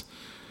 and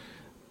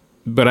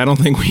but I don't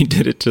think we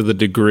did it to the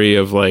degree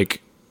of we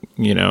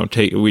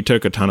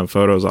took a ton of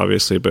photos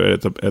obviously,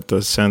 but at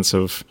the sense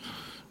of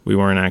we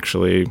weren't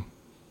actually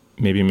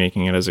maybe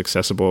making it as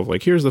accessible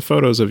of here's the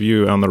photos of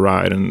you on the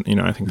ride. And,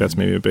 I think that's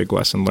maybe a big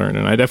lesson learned.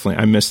 And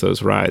I miss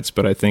those rides,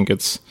 but I think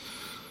it's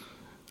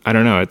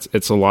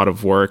a lot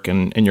of work,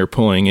 and you're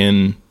pulling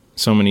in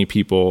so many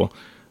people.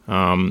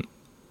 I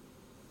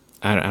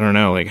don't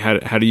know,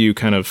 how do you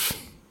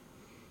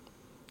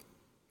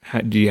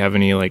do you have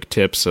any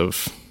tips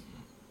of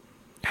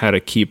how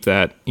to keep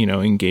that,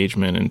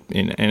 engagement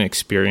and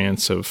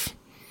experience of,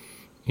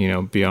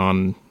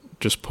 beyond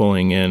just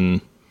pulling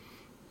in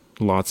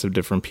lots of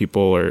different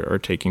people or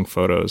taking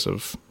photos,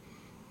 of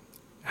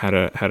how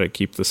to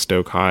keep the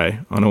stoke high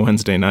on a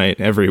Wednesday night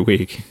every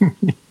week?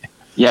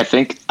 Yeah, I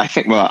think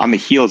well, on the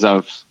heels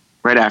of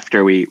right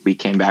after we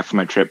came back from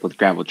a trip with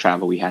Gravel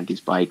Travel, we had these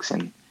bikes,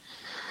 and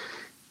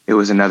it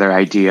was another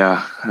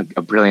idea,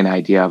 a brilliant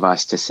idea of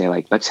us to say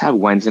let's have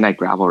Wednesday night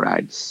gravel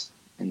rides.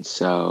 And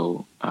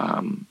so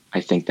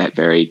I think that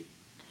I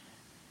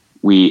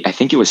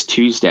think it was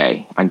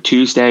on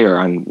Tuesday or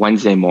on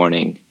Wednesday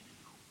morning,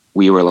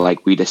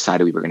 we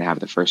decided we were going to have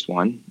the first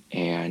one.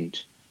 And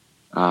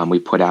we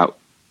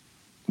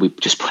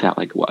just put out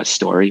a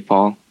story,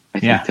 Paul, I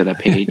think, to the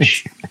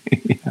page.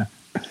 Yeah.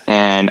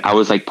 And I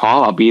was like,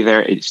 Paul, I'll be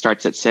there. It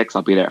starts at 6:00.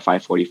 I'll be there at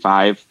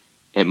 5:45.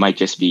 It might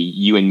just be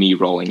you and me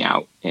rolling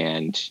out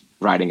and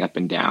riding up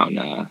and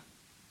down,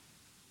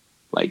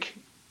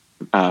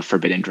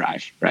 Forbidden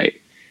Drive, right?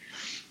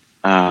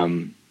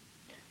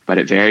 But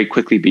it very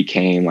quickly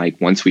became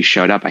once we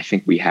showed up, I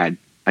think we had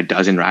a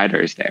dozen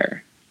riders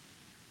there,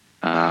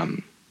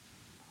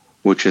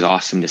 which was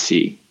awesome to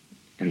see.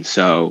 And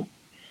so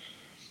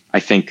I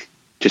think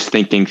just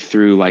thinking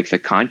through the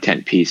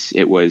content piece,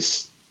 it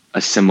was a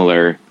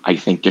similar, I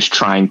think, just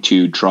trying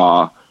to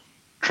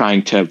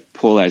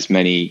pull as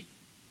many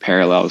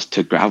parallels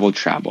to gravel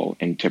travel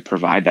and to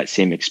provide that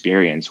same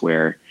experience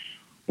where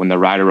when the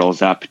rider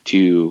rolls up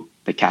to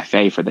the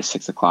cafe for the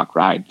 6:00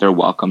 ride, they're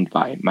welcomed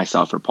by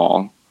myself or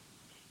Paul.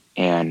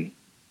 And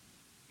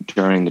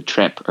during the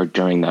trip, or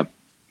during the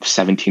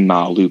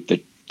 17-mile loop,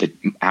 the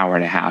hour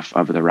and a half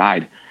of the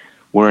ride,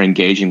 we're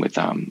engaging with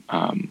them.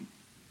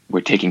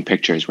 We're taking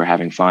pictures, we're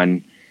having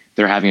fun,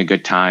 they're having a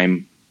good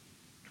time.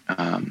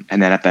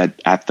 And then at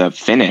the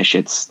finish,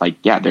 it's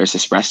there's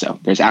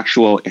espresso. There's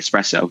actual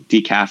espresso,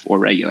 decaf or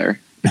regular,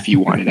 if you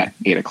want it at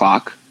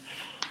 8:00.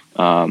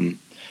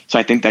 So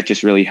I think that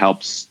just really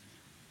helps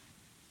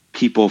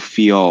people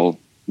feel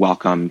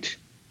welcomed,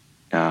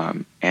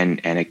 and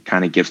it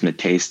kind of gives them a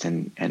taste,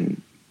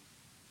 and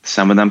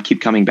some of them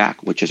keep coming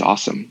back, which is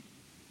awesome.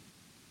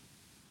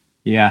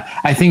 Yeah,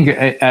 I think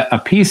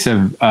a piece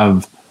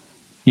of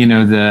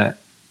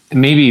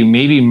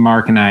maybe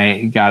Mark and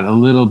I got a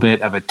little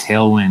bit of a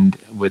tailwind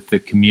with the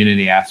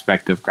community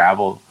aspect of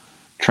gravel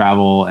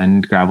travel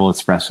and Gravel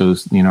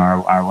Espressos,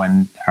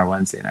 our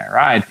Wednesday night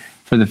ride,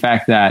 for the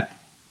fact that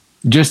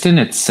just in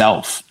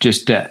itself,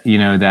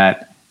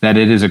 that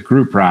it is a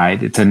group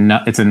ride. It's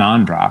a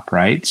non-drop,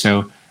 right?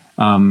 So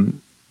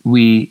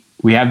we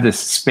have this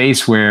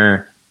space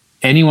where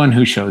anyone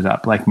who shows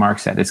up, like Mark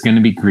said, is going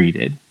to be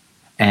greeted,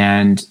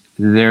 and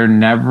they're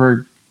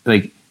never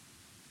like.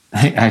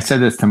 I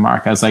said this to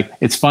Mark. I was like,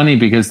 it's funny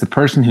because the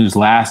person who's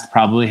last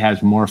probably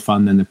has more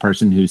fun than the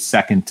person who's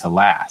second to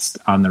last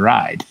on the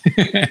ride.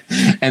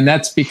 And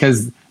that's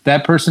because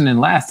that person in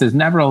last is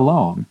never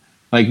alone.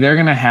 Like, they're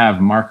going to have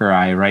Mark or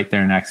I right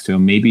there next to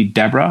him, maybe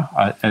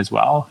Deborah as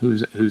well,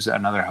 who's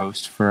another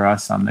host for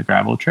us on the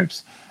gravel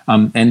trips,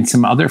 and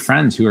some other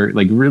friends who are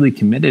like really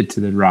committed to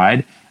the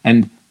ride.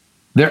 And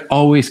they're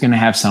always going to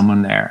have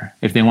someone there.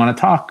 If they want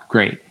to talk,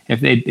 great. If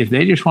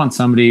they just want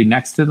somebody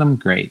next to them,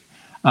 great.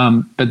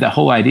 But the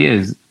whole idea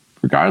is,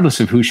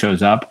 regardless of who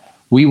shows up,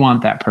 we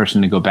want that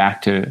person to go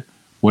back to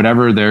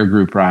whatever their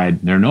group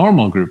ride, their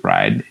normal group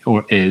ride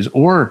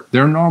or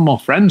their normal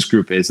friends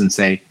group is, and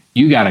say,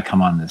 you got to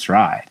come on this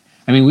ride.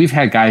 I mean, we've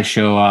had guys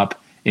show up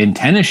in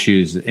tennis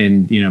shoes,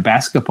 in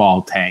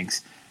basketball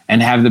tanks,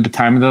 and have the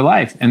time of their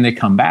life, and they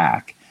come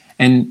back.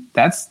 And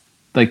that's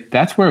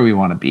where we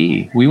want to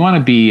be. We want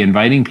to be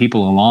inviting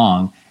people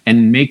along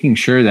and making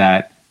sure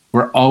that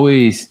we're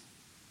always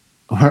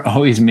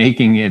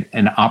making it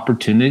an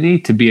opportunity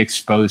to be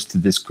exposed to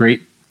this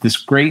great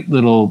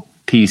little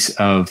piece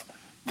of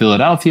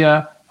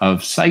Philadelphia,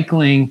 of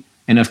cycling,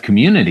 and of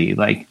community.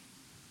 Like,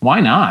 why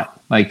not?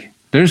 Like,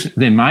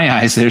 in my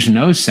eyes, there's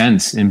no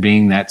sense in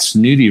being that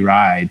snooty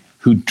ride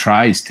who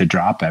tries to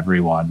drop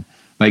everyone.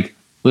 Like,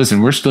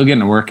 listen, we're still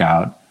getting a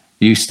workout.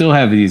 You still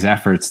have these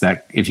efforts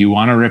that if you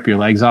want to rip your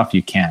legs off,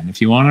 you can.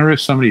 If you want to rip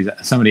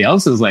somebody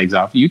else's legs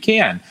off, you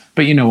can.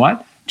 But you know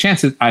what?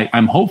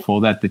 I'm hopeful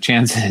that the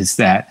chances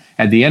that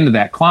at the end of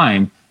that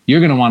climb,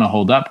 you're going to want to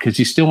hold up because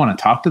you still want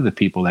to talk to the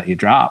people that you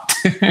dropped.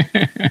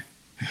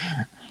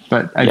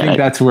 But I think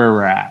that's where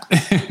we're at.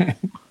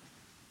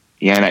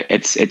 Yeah, and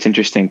it's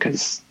interesting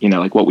because,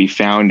 like what we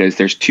found is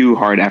there's two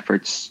hard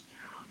efforts.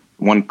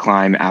 One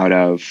climb out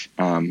of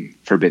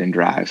Forbidden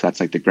Drive. So that's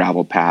like the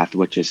gravel path,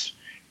 which is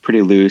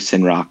pretty loose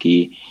and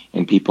rocky,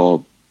 and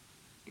people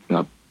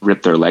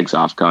rip their legs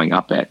off going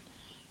up it.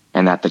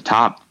 And at the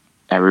top,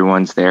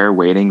 everyone's there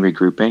waiting,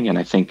 regrouping. And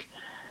I think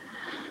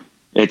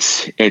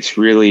it's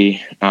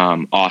really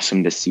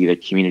awesome to see the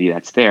community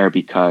that's there or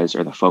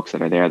the folks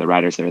that are there, the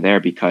riders that are there,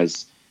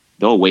 because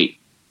they'll wait.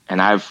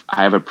 And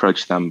I've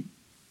approached them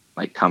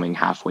like coming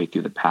halfway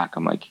through the pack.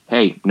 I'm like,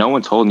 hey, no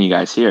one's holding you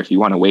guys here. If you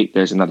want to wait,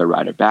 there's another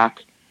rider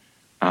back.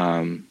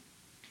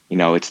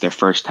 It's their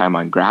first time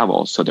on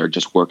gravel, so they're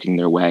just working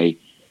their way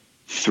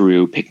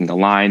through picking a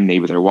line.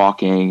 Maybe they're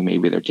walking,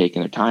 maybe they're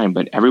taking their time,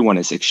 but everyone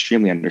is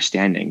extremely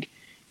understanding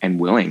and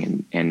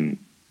willing and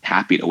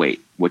happy to wait,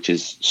 which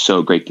is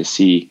so great to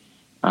see.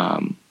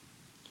 And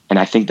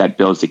I think that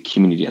builds the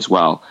community as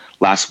well.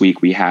 Last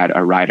week we had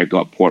a rider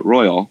go up Port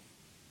Royal.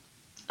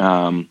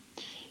 And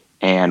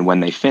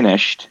when they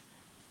finished,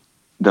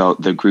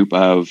 the group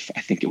of,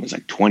 I think it was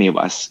like 20 of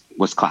us,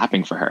 was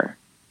clapping for her.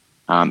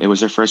 It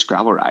was her first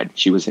gravel ride.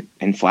 She was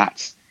in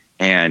flats.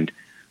 And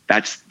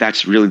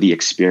that's really the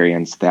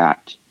experience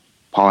that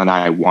Paul and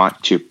I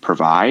want to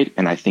provide.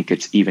 And I think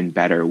it's even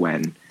better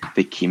when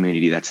the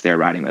community that's there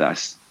riding with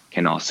us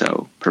can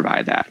also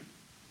provide that.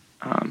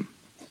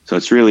 So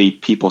it's really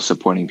people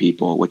supporting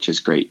people, which is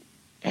great.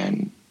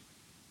 And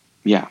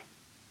yeah.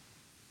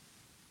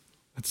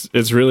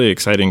 It's really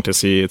exciting to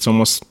see. It's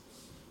almost,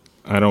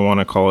 I don't want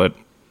to call it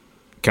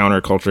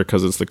counterculture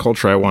because it's the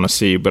culture I want to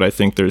see, but I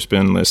think there's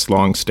been this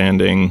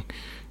long-standing,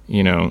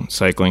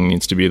 cycling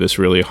needs to be this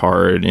really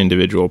hard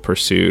individual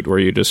pursuit where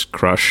you just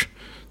crush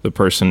the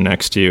person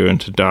next to you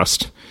into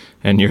dust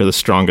and you're the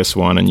strongest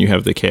one and you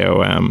have the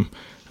KOM,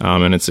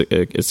 and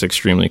it's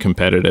extremely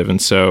competitive.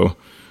 And so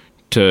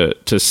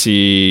to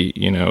see,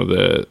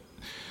 the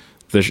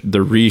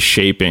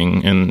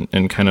reshaping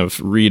and kind of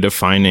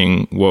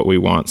redefining what we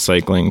want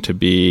cycling to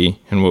be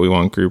and what we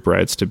want group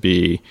rides to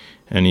be,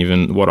 and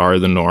even what are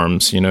the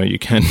norms. You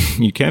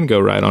can go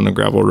ride on a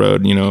gravel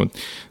road.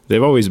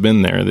 They've always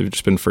been there. They've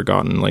just been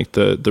forgotten. Like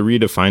the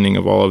redefining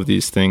of all of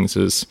these things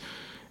is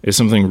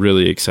something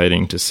really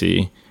exciting to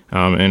see.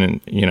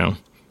 And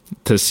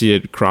to see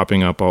it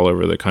cropping up all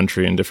over the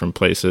country in different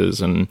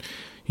places, and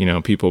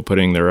people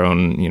putting their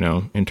own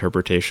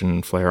interpretation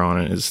and flair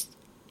on it is,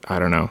 I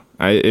don't know.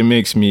 It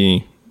makes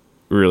me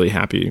really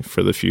happy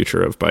for the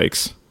future of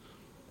bikes.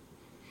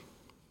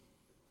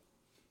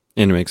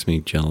 And it makes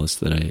me jealous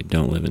that I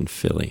don't live in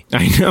Philly.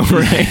 I know,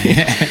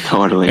 right?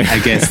 Totally. I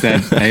guess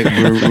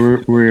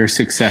that we're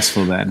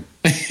successful then.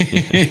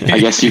 I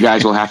guess you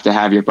guys will have to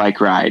have your bike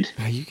ride.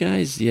 Are you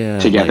guys,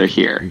 together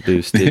here,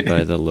 boosted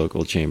by the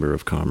local Chamber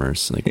of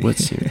Commerce? Like,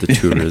 what's the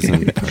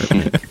tourism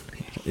department?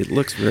 It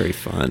looks very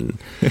fun.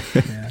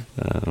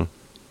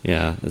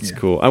 Yeah, that's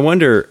cool. I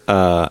wonder.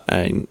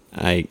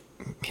 I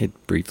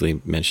had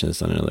briefly mentioned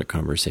this on another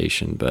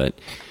conversation, but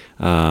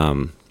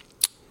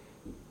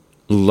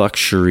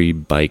luxury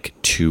bike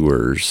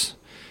tours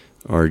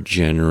are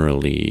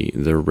generally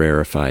the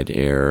rarefied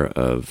air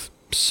of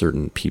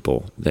certain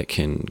people that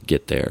can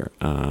get there.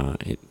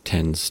 It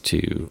tends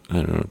to, I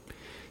don't know,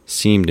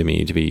 seem to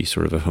me to be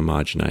sort of a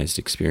homogenized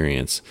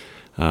experience.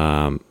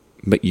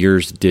 But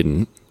yours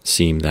didn't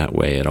seem that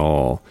way at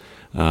all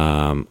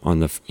on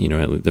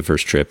the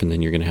first trip, and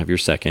then you're going to have your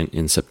second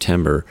in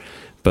September.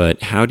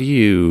 But how do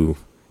you,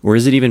 or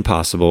is it even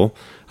possible?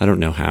 I don't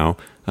know how.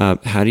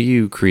 How do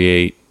you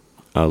create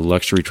a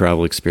luxury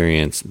travel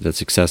experience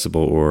that's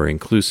accessible or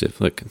inclusive?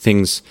 Look,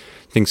 things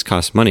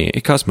cost money.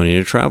 It costs money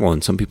to travel,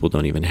 and some people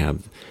don't even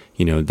have,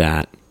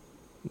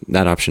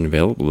 that option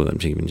available to them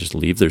to even just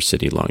leave their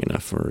city long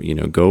enough, or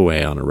go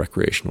away on a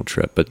recreational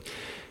trip. But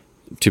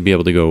to be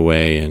able to go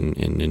away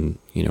and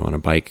on a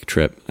bike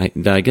trip,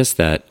 I guess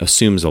that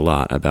assumes a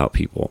lot about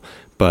people.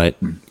 But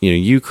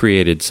you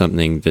created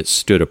something that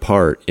stood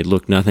apart. It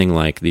looked nothing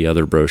like the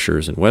other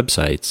brochures and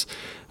websites.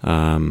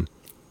 And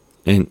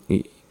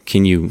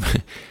can you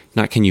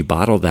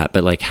bottle that?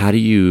 But like, how do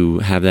you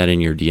have that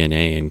in your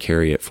DNA and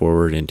carry it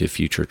forward into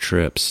future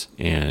trips?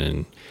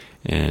 And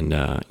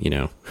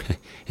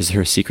is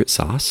there a secret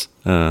sauce?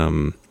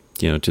 To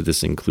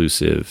this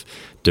inclusive,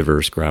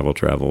 diverse gravel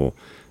travel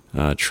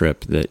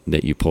trip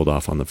that you pulled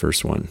off on the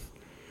first one?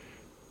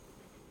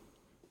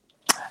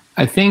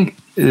 I think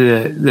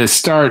the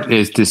start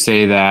is to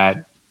say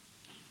that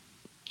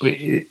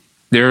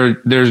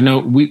there's no,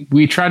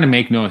 we try to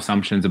make no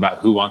assumptions about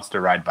who wants to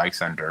ride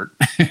bikes on dirt.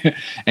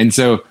 And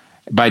so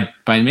by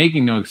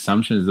making no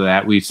assumptions of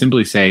that, we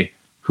simply say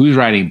who's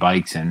riding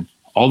bikes, and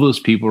all those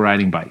people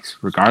riding bikes,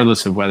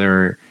 regardless of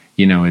whether,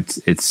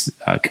 it's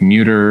a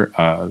commuter,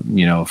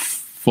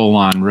 full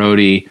on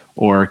roadie,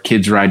 or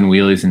kids riding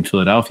wheelies in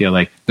Philadelphia,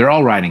 like they're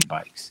all riding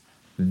bikes.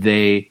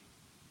 That's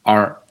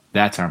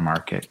our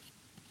market.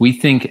 We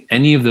think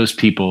any of those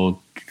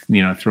people,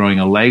 throwing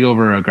a leg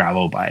over a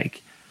gravel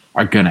bike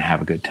are going to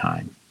have a good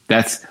time.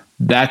 That's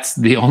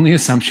the only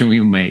assumption we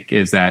make,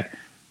 is that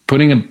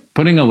putting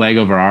a leg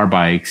over our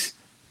bikes,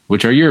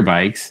 which are your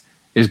bikes,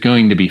 is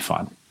going to be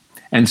fun.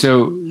 And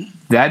so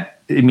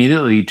that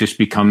immediately just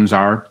becomes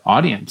our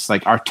audience.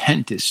 Like, our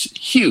tent is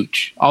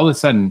huge. All of a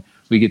sudden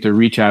we get to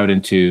reach out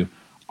into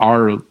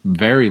our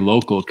very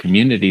local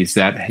communities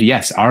that,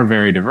 yes, are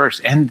very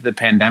diverse. And the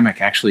pandemic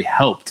actually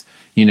helped,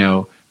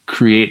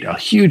 create a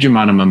huge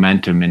amount of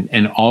momentum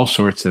in all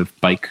sorts of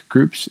bike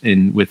groups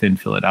within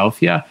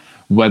Philadelphia,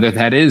 whether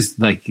that is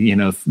like,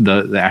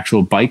 the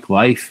actual bike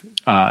life,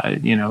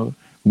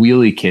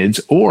 wheelie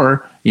kids,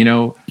 or,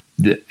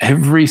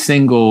 every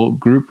single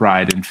group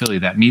ride in Philly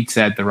that meets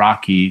at the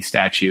Rocky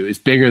statue is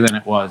bigger than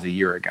it was a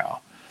year ago.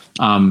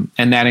 And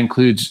that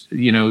includes,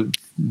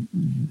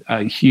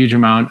 a huge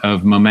amount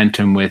of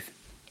momentum with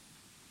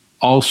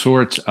all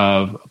sorts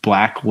of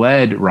Black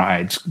led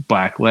rides,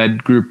 Black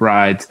led group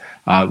rides.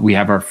 We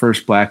have our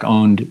first Black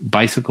owned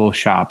bicycle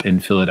shop in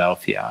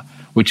Philadelphia,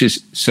 which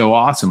is so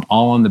awesome,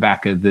 all on the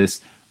back of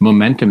this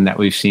momentum that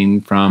we've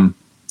seen from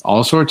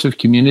all sorts of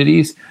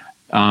communities,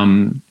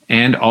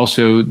 and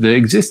also the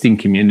existing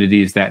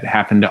communities that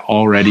happen to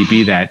already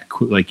be that,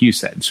 like you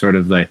said, sort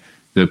of the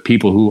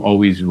people who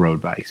always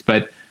rode bikes.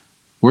 But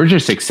we're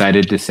just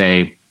excited to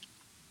say,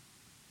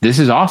 this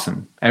is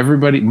awesome.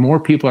 More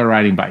people are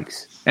riding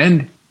bikes.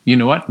 And you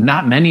know what?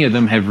 Not many of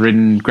them have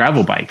ridden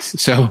gravel bikes.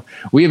 So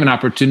we have an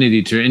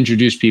opportunity to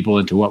introduce people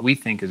into what we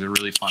think is a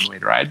really fun way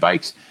to ride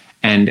bikes.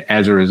 And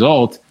as a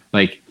result,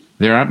 like,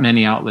 there aren't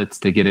many outlets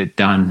to get it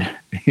done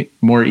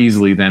more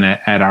easily than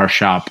at our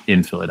shop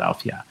in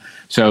Philadelphia.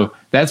 So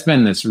that's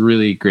been this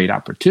really great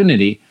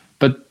opportunity.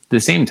 But at the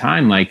same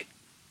time, like,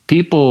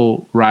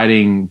 people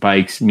riding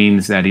bikes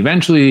means that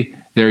eventually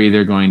they're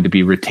either going to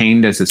be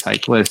retained as a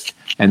cyclist,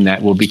 and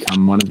that will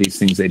become one of these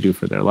things they do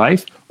for their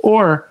life,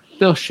 or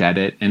they'll shed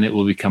it and it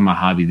will become a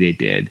hobby they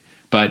did.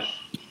 But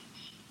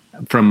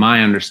from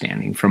my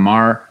understanding, from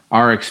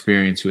our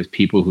experience with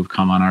people who've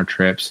come on our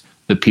trips,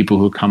 the people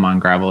who come on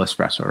gravel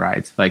espresso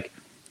rides, like,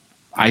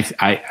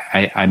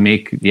 I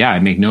make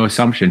no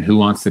assumption who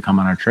wants to come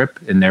on our trip,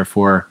 and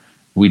therefore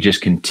we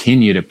just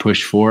continue to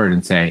push forward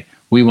and say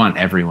we want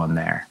everyone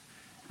there.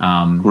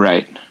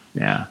 Right.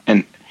 Yeah.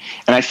 And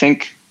I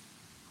think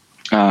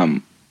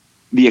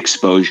the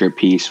exposure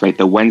piece, right?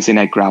 The Wednesday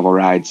night gravel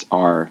rides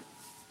are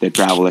the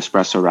gravel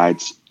espresso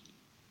rides,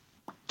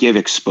 give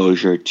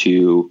exposure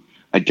to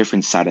a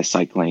different side of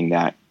cycling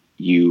that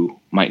you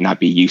might not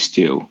be used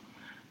to.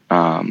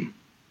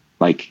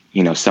 Like,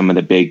 some of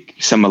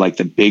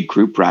the big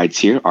group rides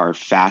here are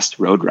fast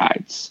road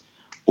rides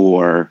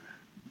or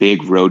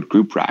big road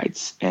group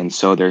rides. And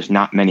so there's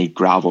not many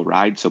gravel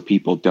rides. So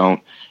people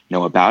don't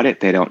know about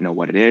it. They don't know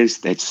what it is.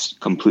 It's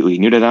completely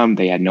new to them.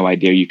 They had no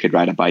idea you could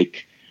ride a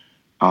bike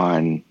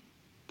on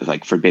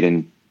like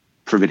Forbidden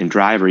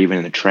Drive or even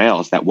in the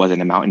trails that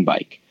wasn't a mountain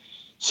bike.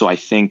 So I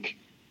think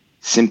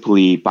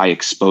simply by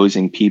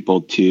exposing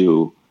people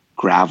to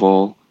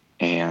gravel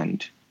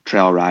and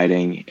trail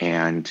riding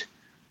and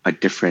a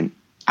different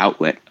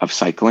outlet of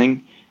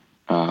cycling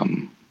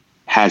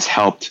has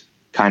helped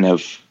kind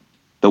of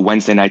the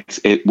Wednesday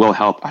nights. It will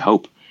help, I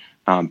hope,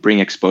 bring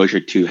exposure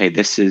to, hey,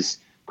 this is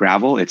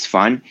gravel. It's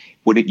fun.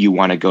 Wouldn't you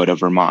want to go to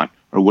Vermont,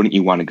 or wouldn't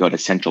you want to go to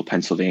central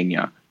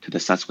Pennsylvania, to the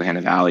Susquehanna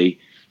Valley,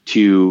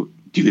 to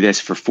do this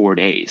for 4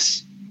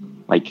 days?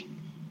 Like,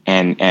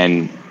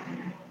 and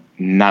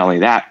not only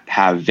that,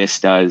 have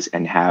vistas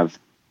and have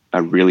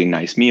a really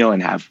nice meal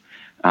and have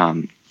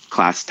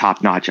class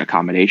top-notch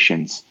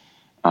accommodations.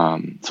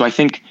 So I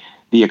think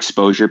the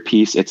exposure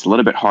piece, it's a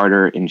little bit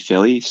harder in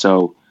Philly.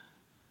 So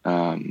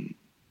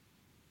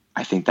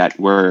I think that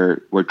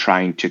we're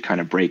trying to kind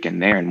of break in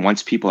there. And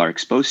once people are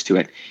exposed to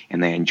it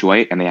and they enjoy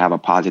it and they have a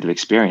positive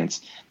experience,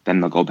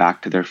 then they'll go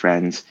back to their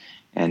friends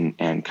and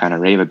kind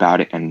of rave about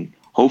it. And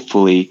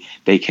hopefully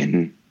they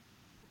can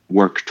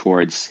work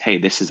towards, hey,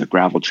 this is a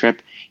gravel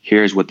trip.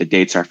 Here's what the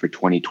dates are for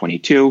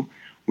 2022.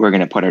 We're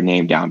going to put our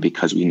name down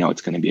because we know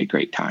it's going to be a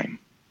great time.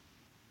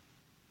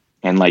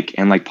 And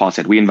like Paul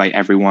said, we invite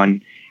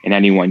everyone and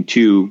anyone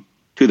to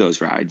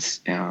those rides.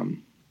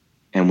 And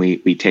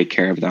we take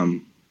care of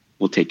them.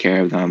 We'll take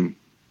care of them.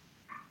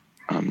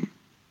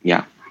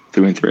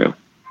 Through and through.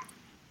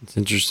 It's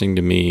interesting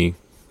to me.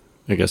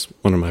 I guess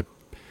one of my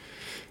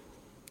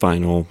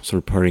final sort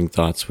of parting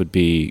thoughts would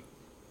be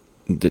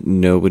that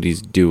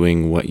nobody's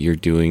doing what you're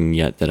doing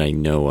yet that I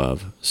know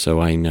of.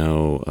 So I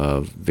know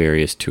of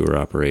various tour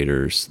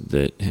operators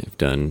that have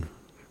done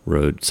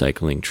road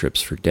cycling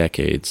trips for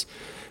decades.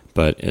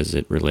 But as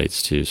it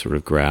relates to sort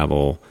of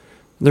gravel,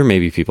 there may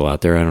be people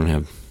out there. I don't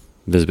have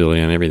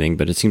visibility on everything,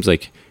 but it seems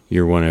like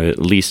you're one of, at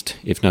least,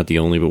 if not the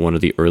only, but one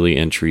of the early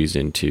entries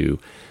into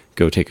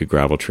go take a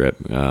gravel trip,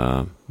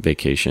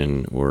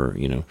 vacation, or,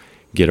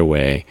 get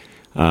away.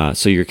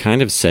 So you're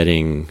kind of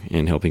setting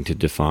and helping to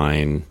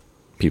define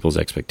people's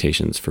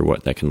expectations for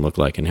what that can look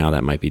like and how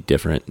that might be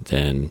different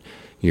than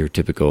your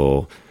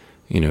typical,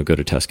 go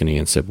to Tuscany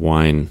and sip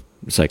wine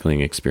cycling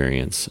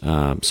experience.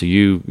 So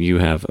you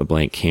have a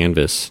blank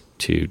canvas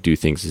to do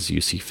things as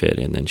you see fit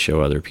and then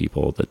show other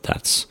people that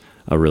that's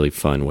a really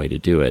fun way to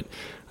do it.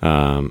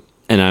 And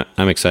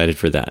I'm excited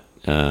for that.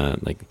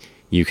 Like,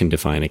 you can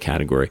define a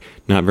category.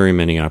 Not very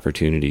many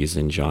opportunities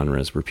in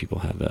genres where people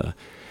have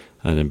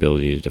an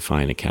ability to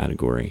define a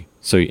category.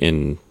 So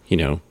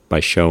by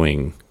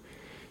showing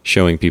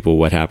people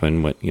what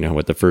happened,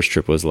 what the first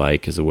trip was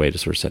like, is a way to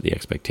sort of set the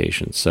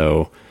expectations.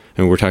 So,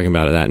 and we're talking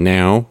about that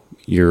now.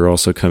 You're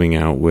also coming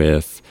out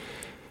with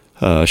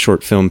a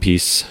short film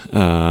piece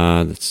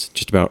that's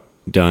just about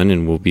done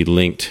and will be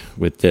linked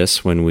with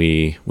this when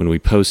we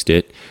post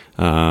it.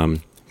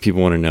 People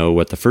want to know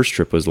what the first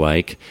trip was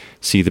like,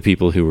 see the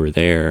people who were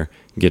there,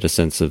 get a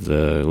sense of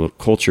the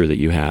culture that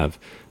you have.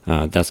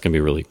 That's going to be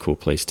a really cool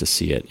place to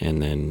see it.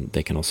 And then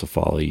they can also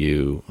follow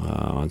you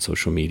on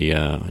social media,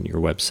 on your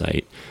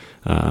website,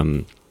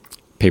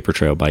 Paper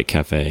Trail Bike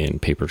Cafe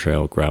and Paper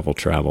Trail Gravel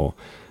Travel.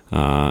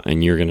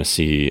 And you're going to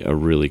see a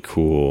really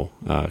cool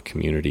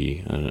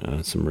community,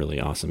 some really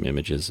awesome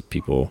images of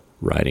people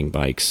riding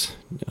bikes,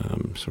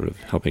 sort of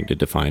helping to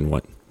define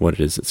what it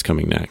is that's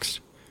coming next.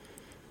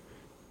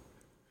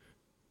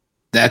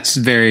 That's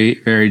very,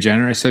 very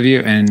generous of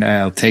you, and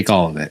I'll take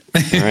all of it.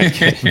 All right.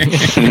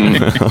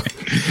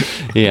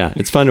 Yeah,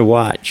 it's fun to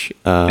watch.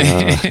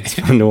 It's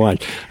fun to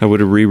watch. I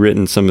would have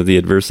rewritten some of the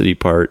adversity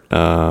part,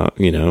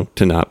 to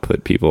not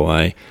put people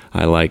I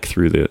like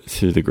through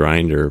the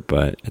grinder.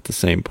 But at the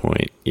same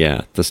point,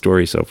 yeah, the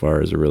story so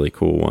far is a really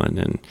cool one.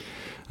 And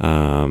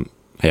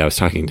I was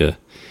talking to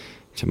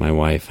my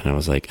wife, and I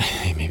was like,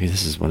 hey, maybe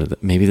this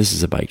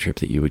is a bike trip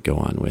that you would go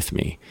on with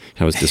me.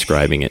 I was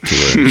describing it to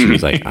her, and she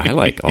was like, I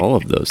like all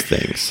of those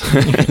things.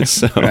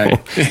 So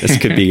This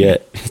could be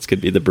it. This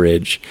could be the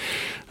bridge.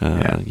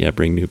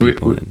 Bring new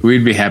people in.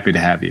 We'd be happy to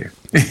have you.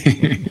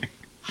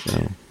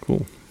 So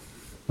cool.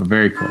 Well,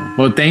 very cool.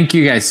 Well, thank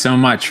you guys so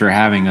much for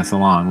having us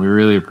along. We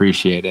really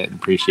appreciate it.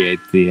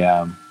 Appreciate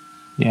the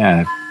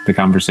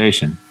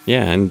conversation.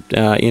 Yeah, and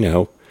I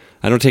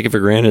don't take it for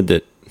granted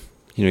that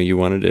you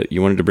wanted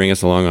to bring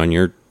us along on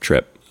your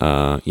trip.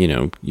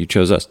 You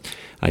chose us.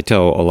 I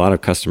tell a lot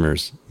of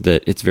customers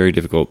that it's very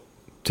difficult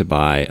to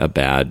buy a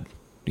bad,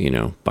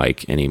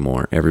 bike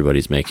anymore.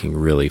 Everybody's making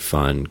really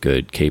fun,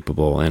 good,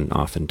 capable, and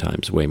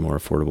oftentimes way more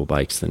affordable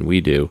bikes than we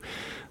do.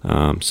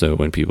 So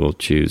when people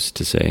choose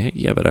to say, hey,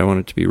 yeah, but I want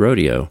it to be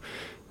rodeo,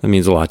 that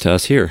means a lot to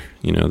us here.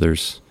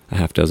 There's a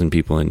half dozen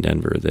people in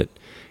Denver that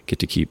get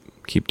to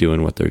keep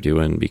doing what they're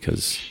doing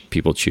because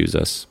people choose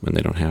us when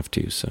they don't have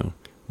to. So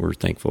we're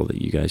thankful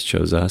that you guys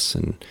chose us,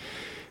 and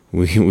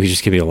we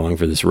just get to be along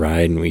for this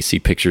ride, and we see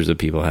pictures of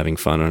people having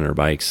fun on our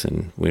bikes,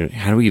 and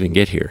how do we even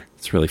get here?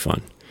 It's really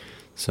fun.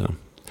 So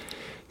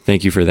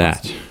thank you for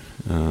that.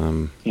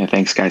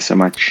 Thanks guys so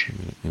much.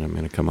 And I'm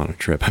going to come on a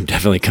trip. I'm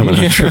definitely coming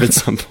on a trip at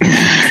some point.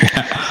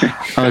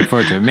 I look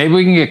forward to it. Maybe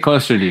we can get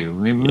closer to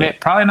you.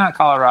 Probably not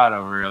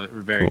Colorado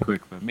very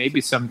quick, but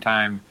maybe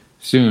sometime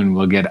soon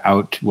we'll get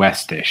out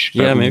westish.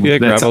 Yeah, maybe a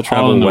gravel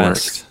travel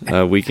west.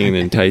 We can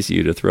entice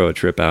you to throw a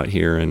trip out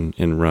here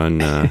and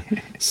run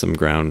some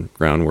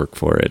groundwork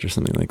for it or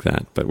something like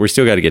that. But we're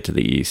still got to get to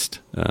the east.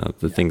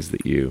 The things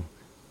that you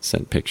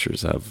sent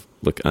pictures of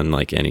look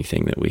unlike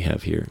anything that we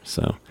have here.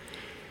 So,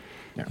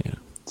 yeah.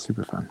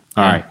 Super fun.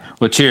 All right.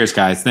 Well, cheers,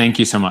 guys. Thank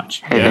you so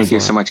much. Hey, thank you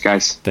so much,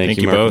 guys. Thank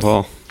you, you Mark and both.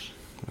 Paul.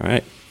 All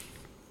right.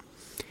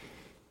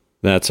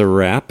 That's a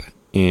wrap.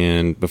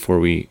 And before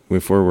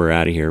we're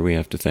out of here, we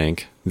have to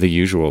thank the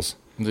usuals.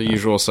 The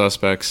usual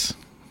suspects.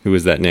 Who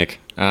is that, Nick?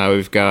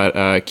 We've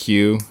got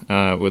Q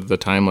with the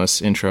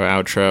timeless intro,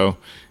 outro,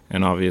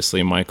 and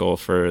obviously Michael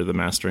for the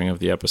mastering of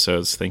the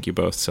episodes. Thank you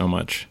both so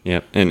much.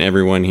 Yep. And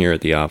everyone here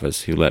at the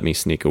office who let me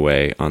sneak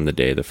away on the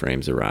day the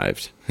frames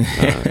arrived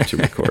to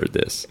record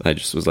this. I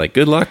just was like,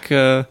 good luck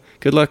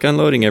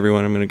unloading,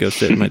 everyone. I'm going to go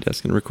sit at my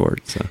desk and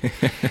record. So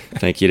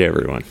thank you to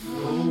everyone.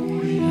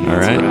 All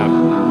right.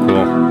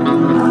 Cool.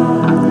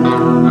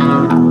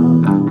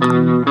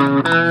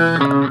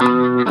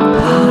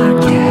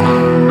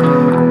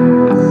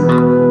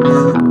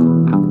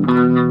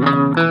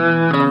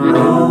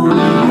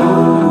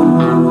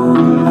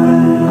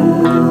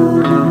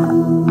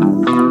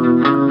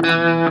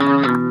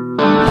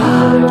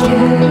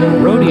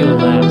 Rodeo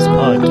Labs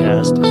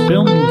podcast is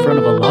filmed in front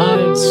of a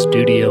live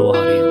studio audience.